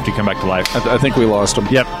after you come back to life. I think we lost them.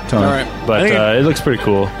 Yep. All right. But it looks pretty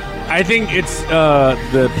cool. I think it's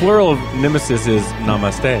the plural of nemesis is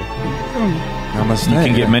namaste. Namaste. You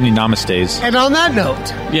can get many namastes. And on that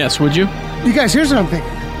note, yes, would you? You guys, here's what I'm thinking.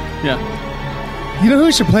 Yeah. You know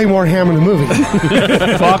who should play more Ham in the movie?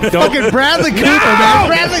 Fucking Bradley Cooper, man.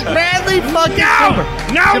 Bradley fucking Cooper.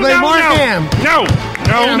 No, Ham. no.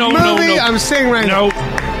 I'm saying right now.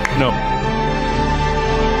 No.